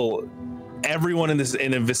feel everyone in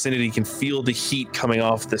the vicinity can feel the heat coming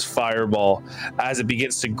off this fireball as it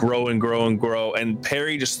begins to grow and grow and grow. And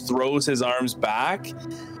Perry just throws his arms back,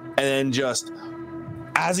 and then just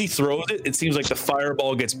as he throws it, it seems like the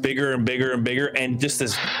fireball gets bigger and bigger and bigger, and just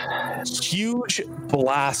this huge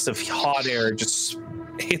blast of hot air just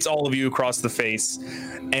hits all of you across the face.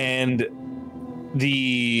 And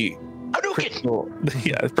the crystal,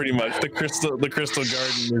 yeah, pretty much the crystal garden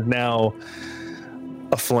is now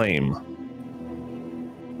aflame.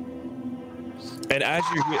 And as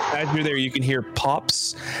you're there, you can hear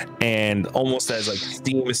pops and almost as like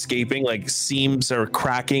steam escaping, like seams are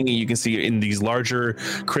cracking, and you can see in these larger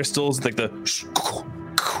crystals, like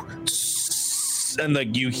and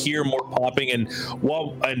like you hear more popping. And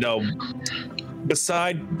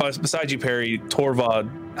beside you, Perry,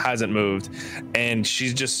 Torva hasn't moved, and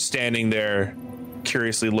she's just standing there,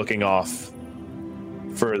 curiously looking off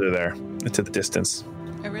further there into the distance.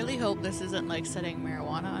 I really hope this isn't like setting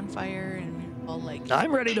marijuana on fire and all like.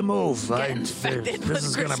 I'm ready to move. This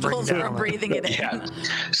is going to bring down. Breathing it in. Yeah.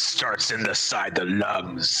 Starts in the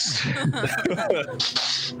lungs.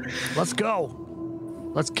 Let's go.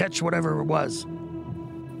 Let's catch whatever it was.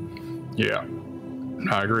 Yeah,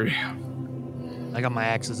 I agree. I got my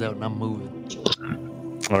axes out and I'm moving.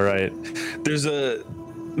 All right. There's a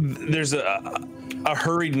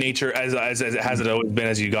hurried nature as it has always been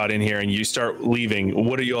as you got in here and you start leaving.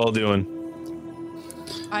 What are you all doing?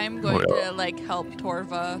 I'm going to like help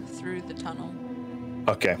Torva through the tunnel.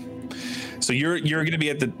 Okay. So you're going to be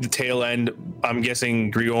at the tail end. I'm guessing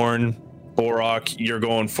Griorn, Borok, you're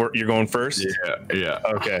going first? Yeah.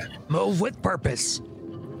 Okay. Move with purpose.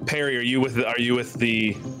 Perry, are you with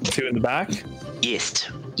the 2 in the back? Yes.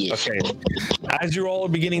 Okay. As you're all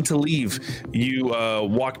beginning to leave, you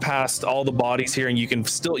walk past all the bodies here, and you can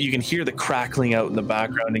hear the crackling out in the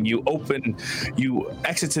background. And you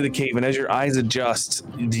exit to the cave, and as your eyes adjust,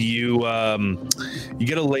 you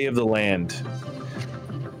get a lay of the land.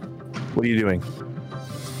 What are you doing?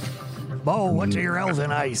 Bo, what do your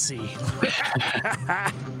elven eyes see?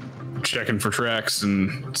 Checking for tracks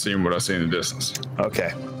and seeing what I see in the distance.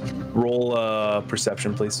 Okay. Roll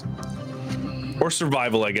perception, please. Or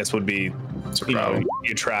survival, I guess, would be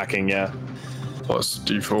you're tracking, yeah. Plus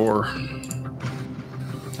D4.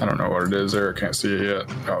 I don't know what it is there. I can't see it yet.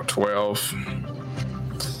 Oh, 12.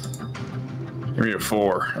 Give me a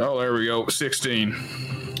 4. Oh, there we go. 16.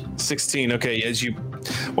 16. Okay. As you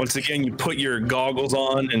once again you put your goggles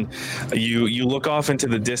on and you look off into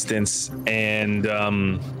the distance, and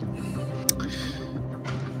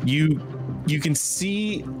you can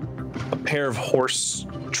see a pair of horse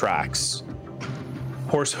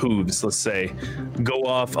hooves, let's say, go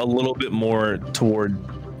off a little bit more toward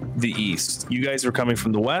the east. You guys are coming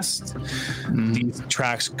from the west. These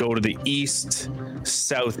tracks go to the east,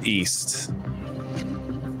 southeast.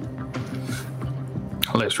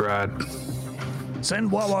 Let's ride.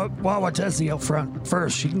 Send Wawatesi out front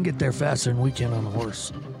first. She can get there faster than we can on the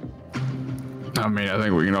horse. I mean, I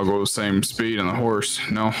think we can all go the same speed on the horse.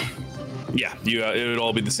 No? Yeah, it would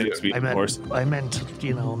all be the same speed, of course. I meant,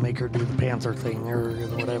 make her do the panther thing or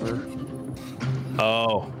whatever.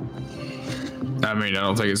 Oh. I mean, I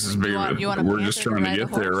don't think it's as big of You a... want a We're just panther trying to to get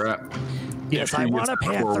ride a there, horse? right? Yes, If I he want gets a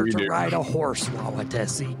before panther we to do. ride a horse,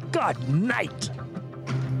 Wawatessi. Good night.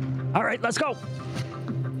 All right, let's go.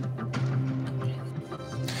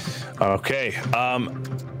 Okay.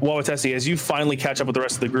 Wawatessi, as you finally catch up with the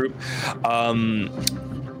rest of the group,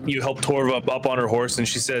 you help Torva up on her horse, and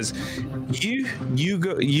she says, "You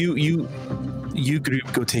group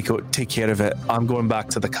go take care of it. I'm going back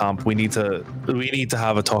to the camp. We need to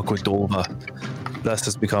have a talk with Dolva. This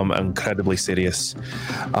has become incredibly serious.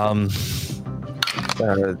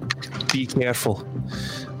 Be careful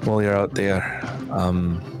while you're out there."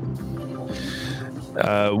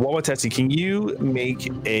 Wawatessi, can you make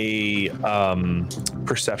a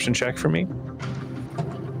perception check for me?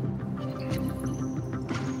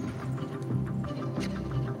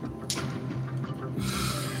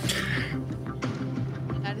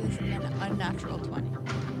 That is an unnatural 20.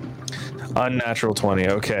 Unnatural 20.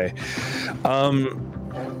 Okay.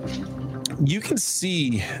 You can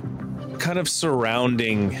see kind of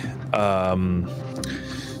surrounding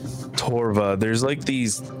Torva. There's like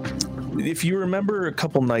these. If you remember a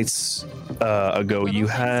couple nights ago, Little you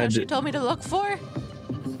things that she had. told me to look for?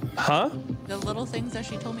 Huh? The little things that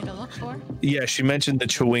she told me to look for? Yeah, she mentioned the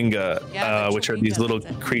Chewinga, Yeah, the which are these Chewinga, little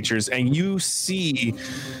that's it. creatures, and you see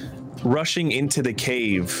rushing into the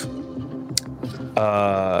cave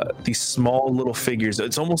these small little figures.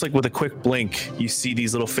 It's almost like with a quick blink, you see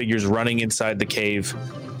these little figures running inside the cave.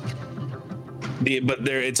 But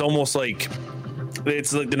it's almost like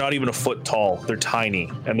it's like they're not even a foot tall. They're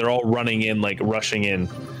tiny, and they're all running in, like rushing in.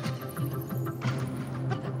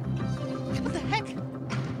 What the heck?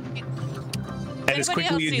 And Anybody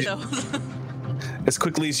else see those? as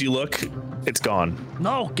quickly as you look, it's gone.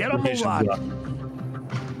 No, get a move Vision's on. gone.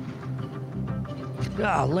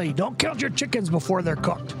 Golly, don't count your chickens before they're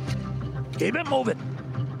cooked. Keep it moving.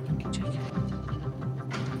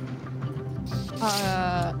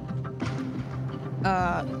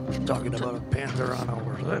 Talking about a panther on a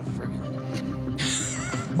horse.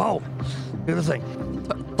 Bo, do the thing.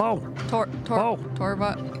 Bo,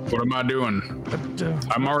 Torva. What am I doing?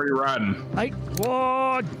 I'm already riding.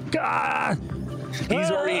 Whoa, God.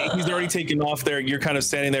 He's already taken off there. You're kind of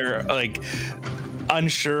standing there like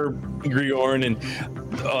unsure, Griorn, and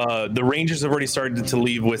the Rangers have already started to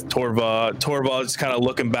leave with Torva. Torva is kind of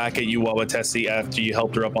looking back at you, Wawatessi, after you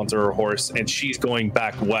helped her up onto her horse, and she's going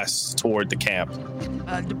back west toward the camp.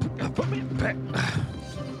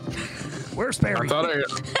 Where's Perry? I thought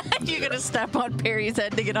You're gonna step on Perry's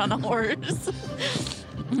head to get on a horse.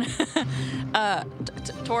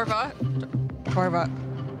 Torva.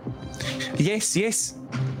 Yes.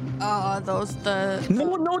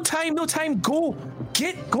 No time. Go.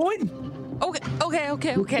 Get going.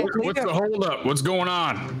 Okay. What's the hold up? What's going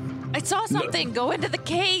on? I saw something go into the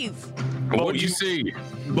cave. What did you see?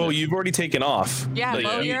 Bo, you've already taken off. Yeah,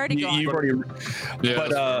 Bo, you're already gone. You've already. Yeah.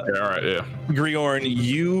 But okay, all right. Yeah. Griorn,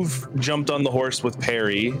 you've jumped on the horse with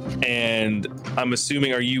Perry, and I'm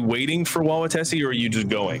assuming, are you waiting for Wawatessi, or are you just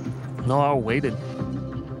going? No, I waited.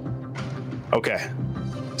 Okay.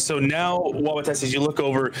 So now, Wawatessi, as you look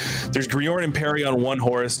over, there's Griorn and Perry on one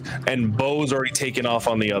horse, and Bo's already taken off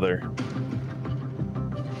on the other.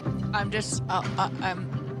 I'm just, I'm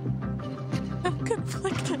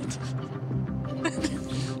conflicted.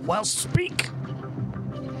 Well, speak.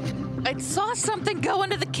 I saw something go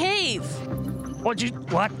into the cave.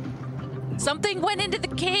 What? Something went into the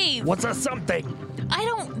cave. What's a something? I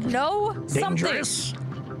don't know. Dangerous?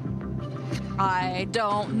 Something. I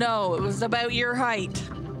don't know. It was about your height.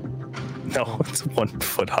 No, it's 1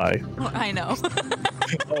 foot high. I know.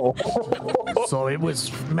 So it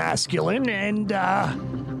was masculine and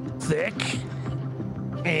thick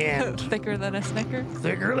and Thicker than a snicker.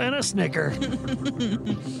 thicker than a snicker.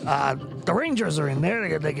 The Rangers are in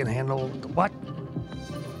there. They can handle what?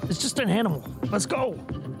 It's just an animal. Let's go.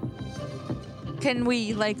 Can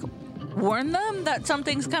we, warn them that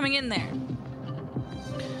something's coming in there?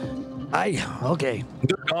 Okay.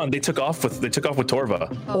 They're gone. They took off with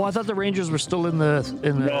Torva. Oh, I thought the Rangers were still in the.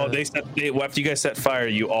 No, after you guys set fire,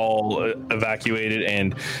 you all evacuated,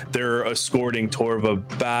 and they're escorting Torva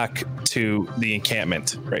back to the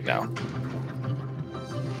encampment right now.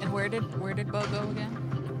 And where did Bo go again?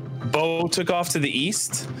 Bo took off to the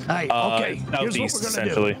east. Okay. Here's what Southeast, we're gonna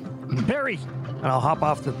essentially. do. Perry, and I'll hop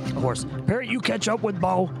off the horse. Perry, you catch up with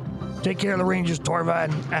Bo. Take care of the Rangers, Torva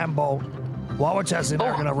and Bo. Wawatessi and I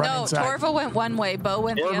are going to run No, inside. Torva went one way. Bo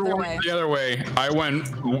went the Torva other went way. the other way. I went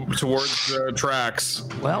towards the tracks,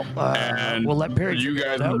 Well, and we'll let Perry you figure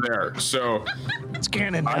guys it out. were there. So It's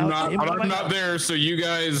canon I'm now. not there. So you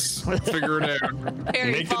guys figure it out.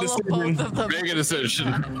 Perry, Make a follow decision. both of them. Make a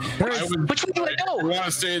decision. Perry, Which way do I go? Want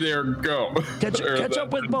to stay there? Go. catch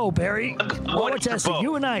up with Bo, Perry. going after Wawatessi, Bo.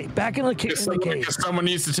 you and I, back in the cave. Someone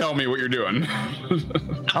needs to tell me what you're doing.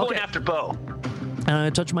 I'm going after Bo. And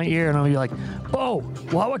I touch my ear and I'll be like, Bo,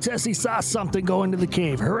 Wawatessi saw something go into the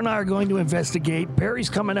cave. Her and I are going to investigate. Perry's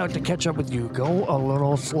coming out to catch up with you. Go a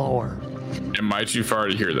little slower. Am I too far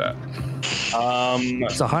to hear that? It's By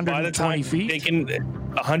the 120 time feet. they can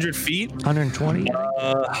 100 feet, 120.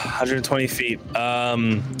 120 feet.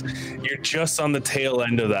 You're just on the tail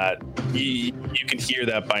end of that. You can hear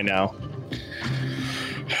that by now.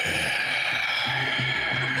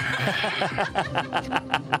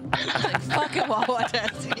 Like, fucking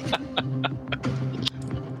Wawatessi.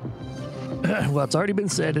 Well, it's already been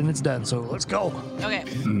said and it's done, so let's go. Okay,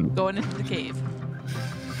 going into the cave.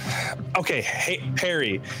 Okay, hey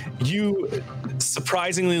Perry, you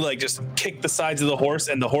surprisingly like just kick the sides of the horse,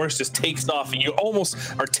 and the horse just takes off. And you almost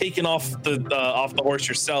are taken off the horse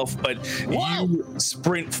yourself, but you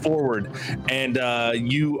sprint forward, and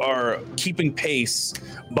you are keeping pace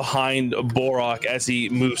behind Borok as he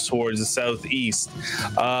moves towards the southeast.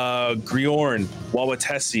 Griorn,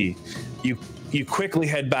 Wawatessi, you quickly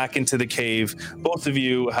head back into the cave. Both of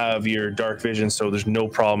you have your dark vision, so there's no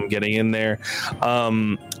problem getting in there.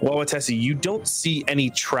 Wawatessi, you don't see any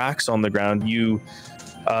tracks on the ground.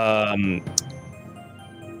 I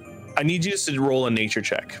need you just to roll a nature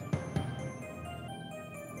check.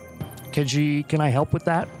 Can I help with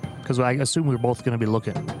that? Because I assume we're both going to be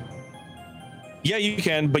looking. Yeah, you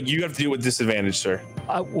can, but you have to do it with disadvantage, sir.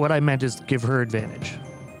 What I meant is give her advantage.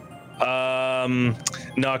 No,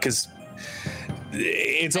 because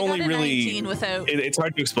it's I got only a really 19 without. it's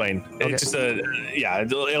hard to explain. Okay. It's just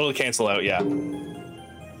it'll cancel out. Yeah.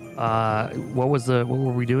 What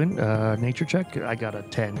were we doing? Nature check? I got a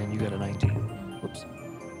 10 and you got a 19. Whoops.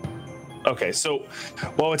 Okay, so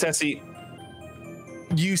Wawatessi,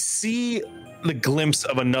 you see the glimpse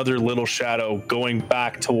of another little shadow going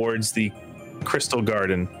back towards the crystal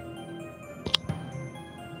garden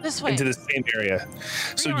This way. into the same area.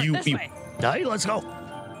 So This way. Hey, let's go.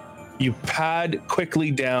 you pad quickly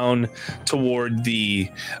down toward the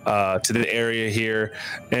to the area here,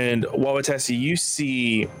 and Wawatessi, you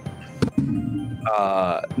see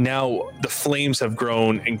now the flames have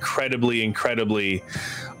grown incredibly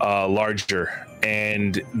larger,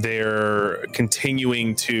 and they're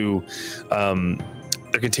continuing to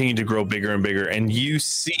grow bigger and bigger, and you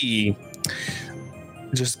see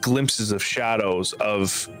just glimpses of shadows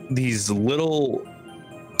of these little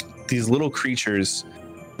creatures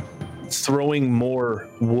throwing more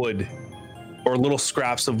wood or little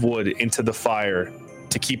scraps of wood into the fire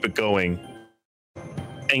to keep it going.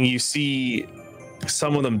 And you see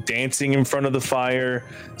some of them dancing in front of the fire,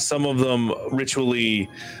 some of them ritually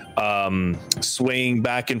swaying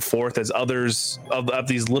back and forth as others of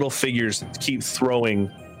these little figures keep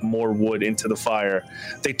throwing more wood into the fire.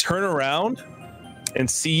 They turn around and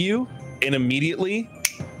see you and immediately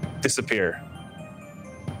disappear.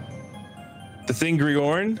 The thing,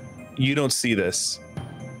 Griorn, you don't see this.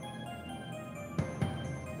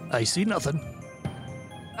 I see nothing.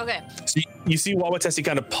 Okay. So you see Wawatessi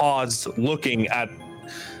kind of paused, looking at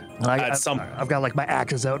some. I've got like my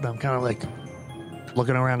axes out and I'm kind of like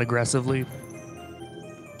looking around aggressively.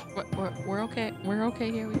 We're okay. We're okay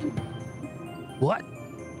here. We can, What?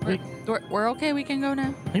 we're okay. We can go now.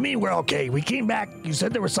 What do you mean we're okay? We came back. You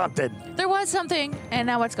said there was something. There was something, and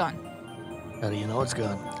now it's gone. How do you know it's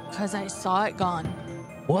gone? Because I saw it gone.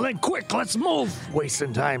 Well then quick, let's move.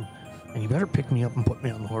 Wasting time. And you better pick me up and put me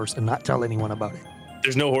on the horse and not tell anyone about it.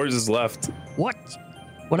 There's no horses left. What?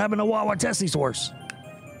 What happened to Wawatessi's horse?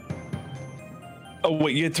 Oh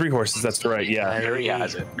wait, you had 3 horses. That's right. Yeah. There he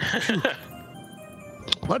has it.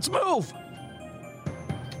 Let's move.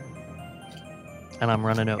 And I'm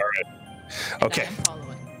running out. Okay. I'm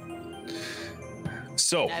following.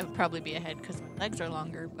 So I would probably be ahead because my legs are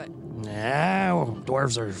longer, but Now,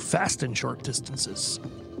 dwarves are fast in short distances.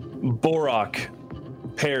 Borok,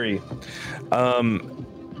 Perry,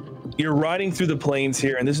 you're riding through the plains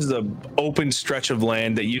here, and this is an open stretch of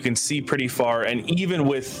land that you can see pretty far. And even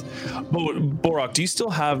with Borok, do you still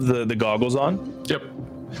have the goggles on? Yep.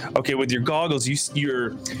 Okay, with your goggles,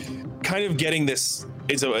 you're kind of getting this.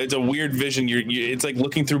 It's a weird vision. It's like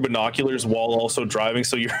looking through binoculars while also driving.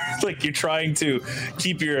 So you're you're trying to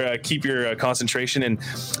keep your concentration, and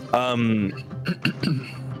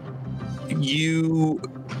you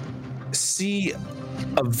see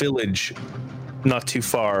a village not too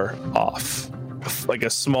far off, like a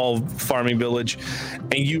small farming village,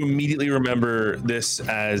 and you immediately remember this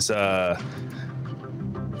as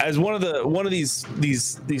one of these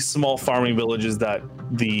small farming villages that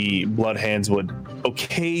the Bloodhands would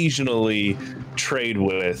occasionally trade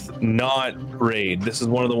with, not raid. This is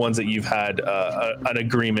one of the ones that you've had an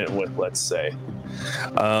agreement with, let's say.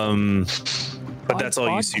 But that's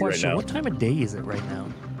all you see right now. What time of day is it right now?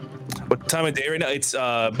 What time of day right now? It's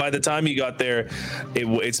by the time you got there,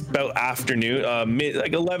 it's about afternoon,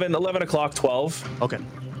 like 11 o'clock, 12. Okay.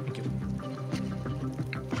 Thank you.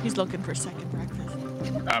 He's looking for second breakfast.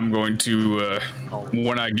 I'm going to,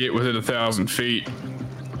 when I get within 1,000 feet,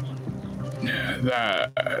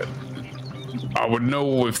 that I would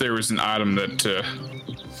know if there was an item that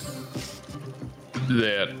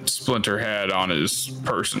Splinter had on his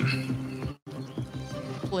person.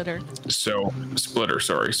 Splitter. So Splitter,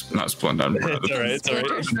 sorry, not Splinter. It's all right.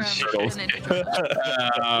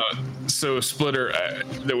 So Splitter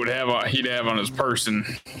that would have he'd have on his person,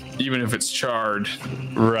 even if it's charred.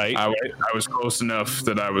 Right. I was close enough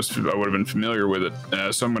that I would have been familiar with it.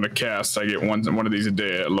 So I'm going to cast. I get one of these a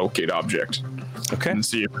day. Locate object. Okay. And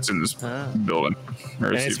see if it's in this building,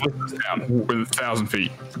 or see if it's down with 1,000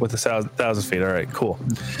 feet. With 1,000 feet. All right. Cool.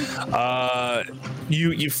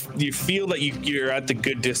 You feel that you're at the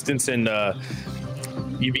good distance, and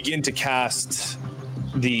you begin to cast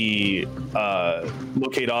the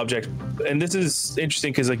locate object. And this is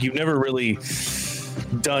interesting because like you've never really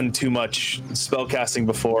done too much spell casting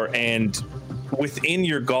before, and within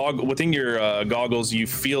your goggles you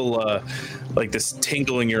feel like this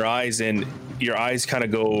tingle in your eyes, and your eyes kind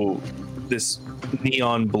of go this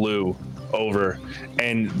neon blue over,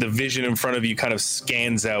 and the vision in front of you kind of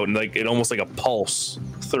scans out, and like it almost like a pulse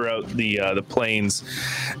throughout the plains,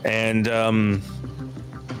 and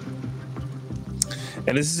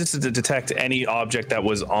this is just to detect any object that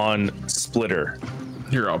was on Splitter.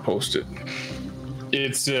 Here, I'll post it.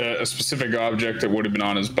 It's a specific object that would have been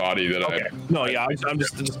on his body that I'm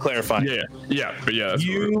just clarifying. Yeah, but yeah, that's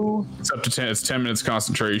it's up to 10. It's 10 minutes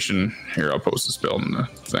concentration. Here, I'll post the spell in the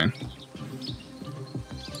thing.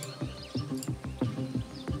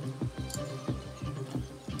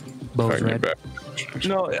 Bow's red.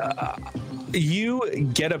 No, you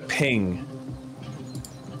get a ping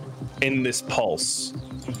in this pulse,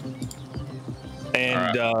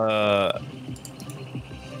 and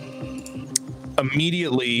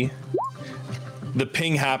immediately the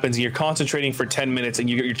ping happens, and you're concentrating for 10 minutes, and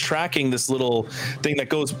you're tracking this little thing that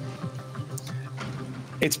goes.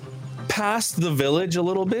 It's past the village a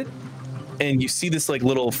little bit, and you see this like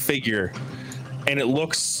little figure, and it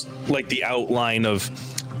looks like the outline of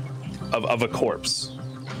a corpse.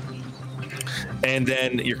 And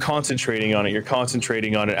then you're concentrating on it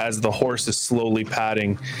as the horse is slowly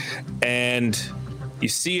padding, and you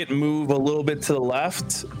see it move a little bit to the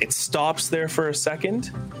left. It stops there for a second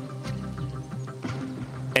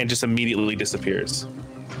and just immediately disappears.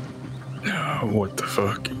 Oh, what the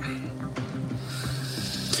fuck?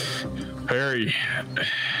 Harry.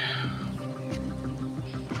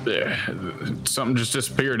 Yeah, something just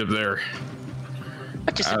disappeared up there.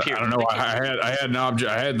 What disappeared? I don't know. I had an object.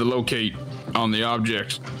 I had the locate on the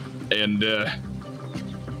object, and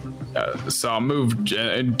saw it moved,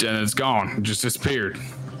 and it's gone. It just disappeared.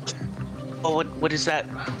 Oh, what does that?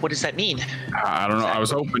 What does that mean? I don't know. I was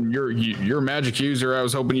hoping you're a magic user. I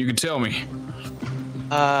was hoping you could tell me.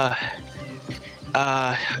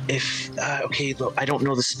 Okay, look, I don't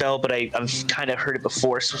know the spell, but I've kind of heard it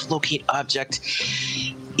before. So locate object.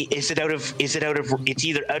 It's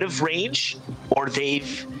either out of range, or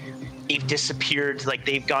they've disappeared, like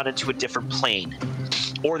they've gone into a different plane,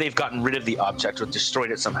 or they've gotten rid of the object or destroyed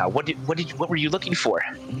it somehow. What were you looking for?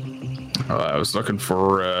 I was looking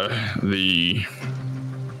for the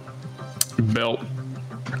belt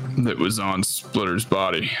that was on Splitter's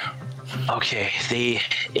body. Okay,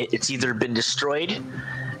 it's either been destroyed,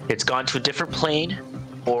 it's gone to a different plane,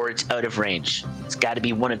 or it's out of range. It's got to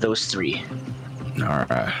be one of those three. All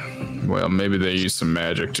right. Well, maybe they used some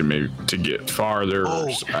magic to get farther.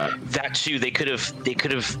 Oh, that too. They could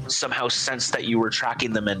have somehow sensed that you were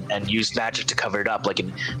tracking them and used magic to cover it up, like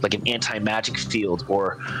an anti-magic field,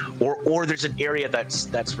 or there's an area that's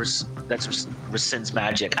rescinds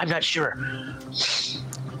magic. I'm not sure.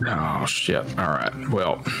 Oh shit! All right.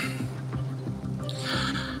 Well.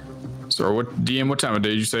 So what time of day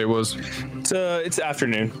did you say it was? It's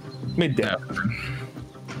afternoon, midday. Afternoon.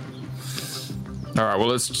 All right, well,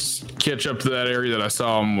 let's just catch up to that area that I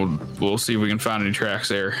saw, and we'll see if we can find any tracks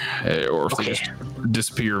there, or if they just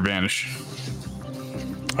disappear or vanish.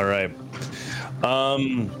 All right.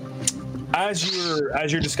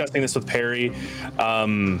 as you're discussing this with Perry,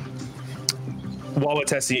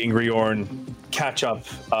 Wawatesi and Griorn catch up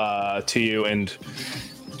to you and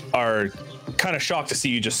are kind of shocked to see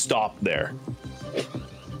you just stop there.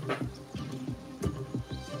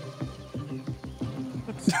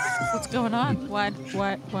 What's going on? Why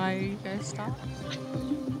are you guys stopped?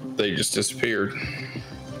 They just disappeared.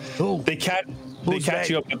 They catch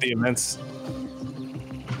you up at the events.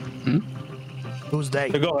 Who's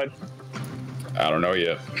they? So go ahead. I don't know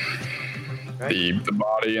yet. Right. The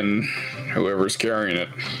body and whoever's carrying it.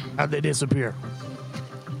 How'd they disappear?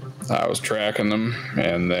 I was tracking them,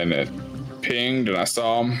 and then it pinged, and I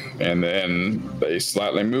saw them, and then they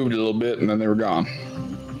slightly moved a little bit, and then they were gone.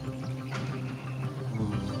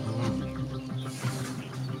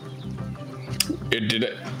 It did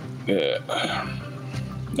it.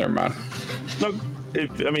 Never mind. No, do you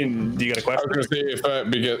got a I was question? going to say,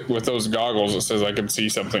 because with those goggles, it says I can see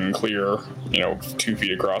something clear, 2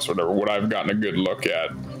 feet across, whatever. Would I have gotten a good look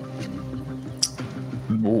at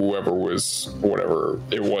whatever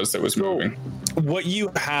it was that was moving? What you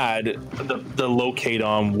had the locate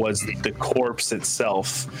on was the corpse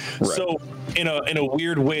itself. Right. So in a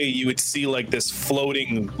weird way, you would see like this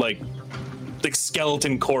floating like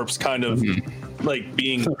skeleton corpse kind of like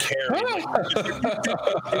being carried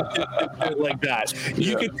like that.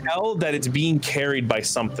 You could tell that it's being carried by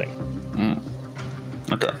something.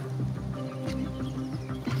 Okay.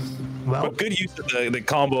 Well, But good use of the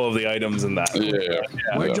combo of the items and that. Yeah.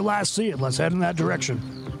 where'd you last see it? Let's head in that direction.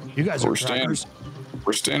 You guys are We're trackers.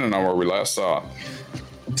 standing on where we last saw it.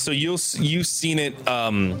 So you've seen it.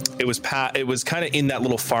 It was kind of in that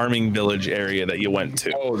little farming village area that you went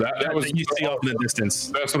to. Oh, that was you see off in the distance.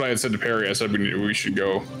 That's what I had said to Perry. I said we should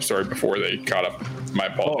go. Sorry, before they caught up. My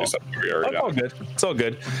apologies. We already It's all good. It's all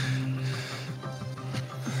good.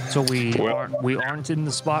 So we Well- aren't in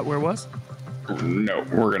the spot where it was? No,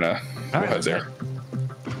 we're gonna go All right, ahead there.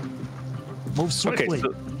 Move swiftly.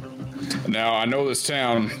 so- Now I know this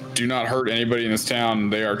town. Do not hurt anybody in this town.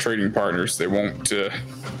 They are trading partners. They won't.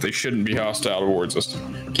 They shouldn't be hostile towards us.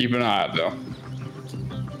 Keep an eye out, though.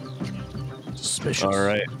 Suspicious. All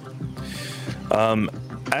right.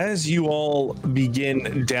 As you all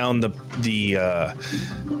begin down the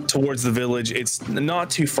towards the village, it's not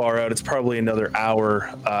too far out. It's probably another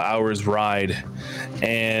hour's ride,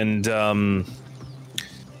 and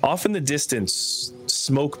off in the distance,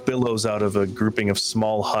 smoke billows out of a grouping of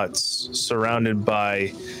small huts surrounded by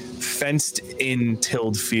fenced-in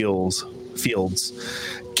tilled fields.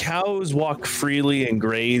 Cows walk freely and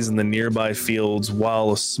graze in the nearby fields, while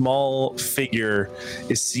a small figure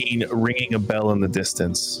is seen ringing a bell in the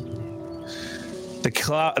distance. The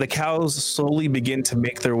cows slowly begin to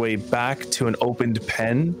make their way back to an opened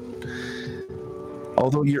pen,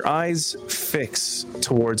 although your eyes fix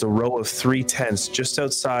towards a row of 3 tents just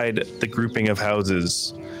outside the grouping of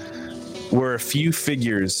houses, where a few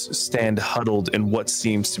figures stand huddled in what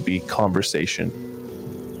seems to be conversation.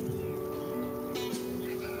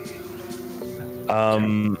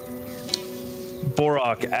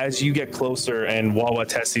 Borak, as you get closer and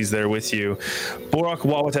Wawatesi's there with you, Borak,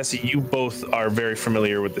 Wawatesi, you both are very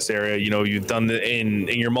familiar with this area. You've done in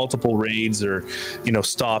your multiple raids or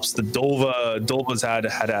stops. The Dolva's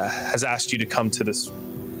has asked you to come to this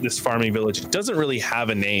farming village. It doesn't really have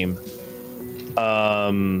a name.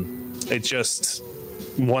 It's just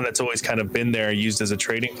one that's always kind of been there, used as a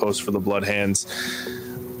trading post for the Bloodhands.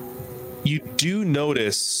 You do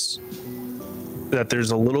notice that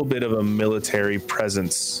there's a little bit of a military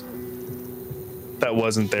presence that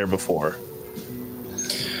wasn't there before.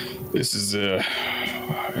 This is a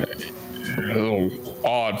little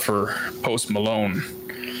odd for Post Malone.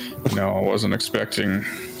 I wasn't expecting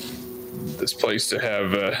this place to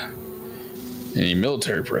have any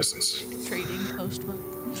military presence. Trading post.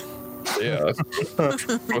 Yeah, that's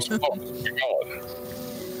Post Malone. We call it.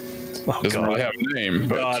 Oh, Doesn't really have a name,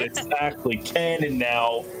 but God, it's actually canon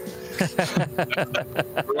now. welcome.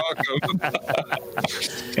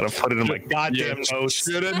 Gotta put it in my goddamn notes.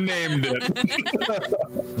 Should have named it.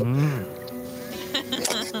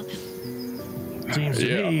 Seems to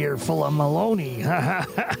Yeah. me you're full of Maloney.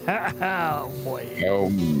 Oh, boy. Oh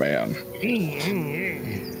man.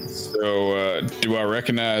 So, do I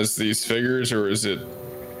recognize these figures, or is it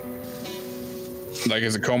like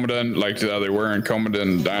is it Comodan? Like, are they wearing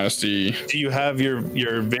Comodan Dynasty? Do you have your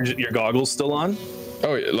goggles still on?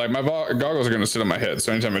 Oh, yeah, like my goggles are going to sit on my head,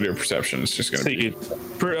 so anytime I do a perception, it's just going So to be. you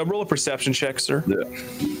roll a perception check, sir. Yeah.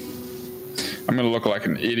 I'm going to look like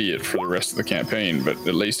an idiot for the rest of the campaign, but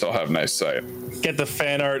at least I'll have nice sight. Get the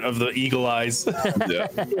fan art of the eagle eyes. Yeah.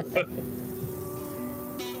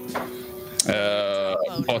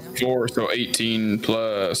 plus 4, so 18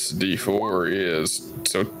 plus D4 is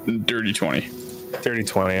so dirty 20. Dirty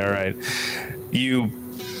 20. All right. You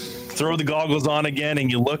throw the goggles on again,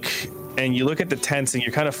 and you look at the tents, and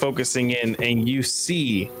you're kind of focusing in, and you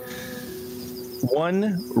see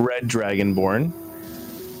one red dragonborn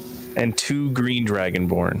and 2 green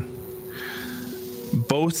dragonborn,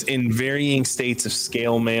 both in varying states of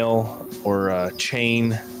scale mail or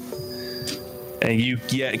chain. And you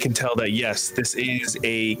can tell that, yes, this is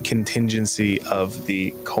a contingency of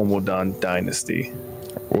the Komodan dynasty.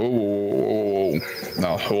 Whoa.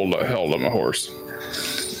 Now, hold up my horse.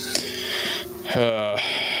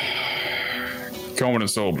 Komodan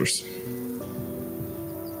soldiers.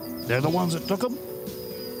 They're the ones that took them?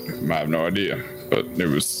 I have no idea, but it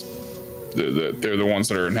was... They're the ones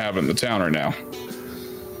that are inhabiting the town right now.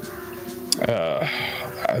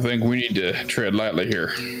 I think we need to tread lightly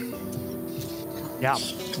here. Yeah.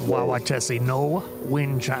 Wawa Tessie, no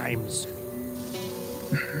wind chimes.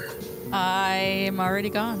 I'm already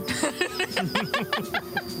gone.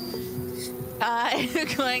 I'm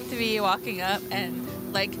going to be walking up and,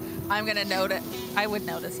 like, I'm going to notice. I would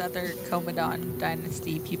notice other Komodan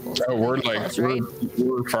dynasty people. Oh, we're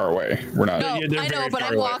far away. We're not. No, I know, but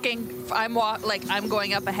I'm away. walking. I'm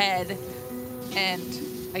going up ahead, and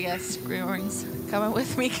I guess Griorn's coming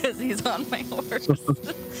with me because he's on my horse.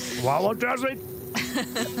 Wawa Tessie,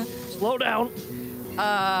 slow down.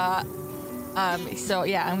 So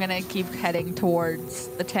yeah, I'm gonna keep heading towards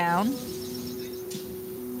the town.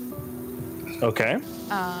 Okay.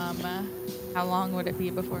 How long would it be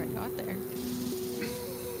before I got there?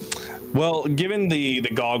 Well, given the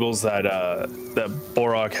goggles that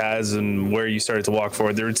Borok has and where you started to walk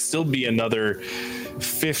forward, there would still be another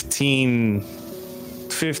 15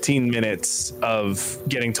 minutes of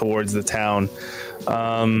getting towards the town.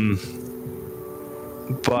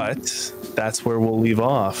 But that's where we'll leave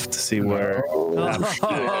off to see where. Oh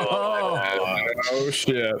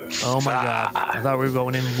shit! Oh my god! I thought we were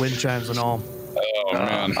going in wind chimes and all. Oh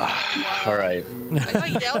man! All right. I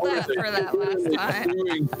got yelled at for that last time.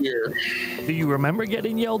 Do you remember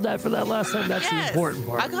getting yelled at for that last time? That's the important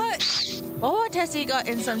part. Tessie got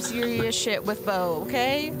in some serious shit with Bo.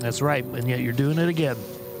 Okay. That's right, and yet you're doing it again.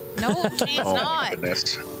 No, she's not.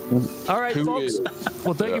 All right, folks.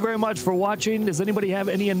 Well, thank you very much for watching. Does anybody have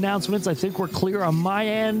any announcements? I think we're clear on my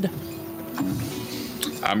end.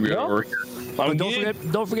 I'm good. Over here. But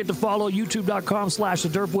don't forget to follow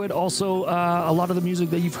youtube.com/thederpwood. Also, a lot of the music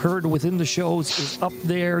that you've heard within the shows is up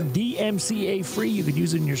there, DMCA free. You can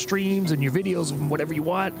use it in your streams and your videos and whatever you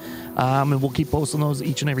want. And we'll keep posting those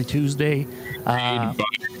each and every Tuesday.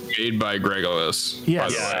 Made by Gregolis.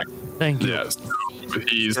 Yes. Thank you. Yes.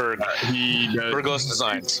 He does Burgos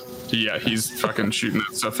Designs. Yeah, he's fucking shooting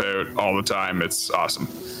that stuff out all the time. It's awesome.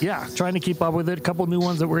 Yeah, trying to keep up with it. A couple new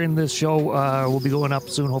ones that were in this show will be going up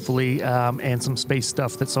soon, hopefully. And some space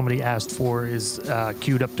stuff that somebody asked for is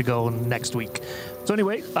queued up to go next week. So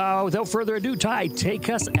anyway, without further ado, Ty, take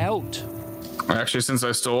us out. Actually, since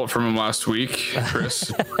I stole it from him last week, Chris,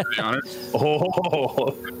 the honor.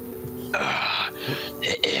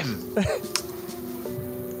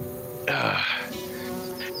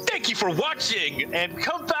 Thank you for watching, and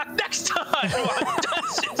come back next time on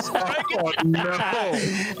Dungeons & Dragons.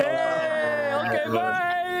 Hey, okay,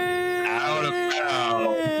 bye.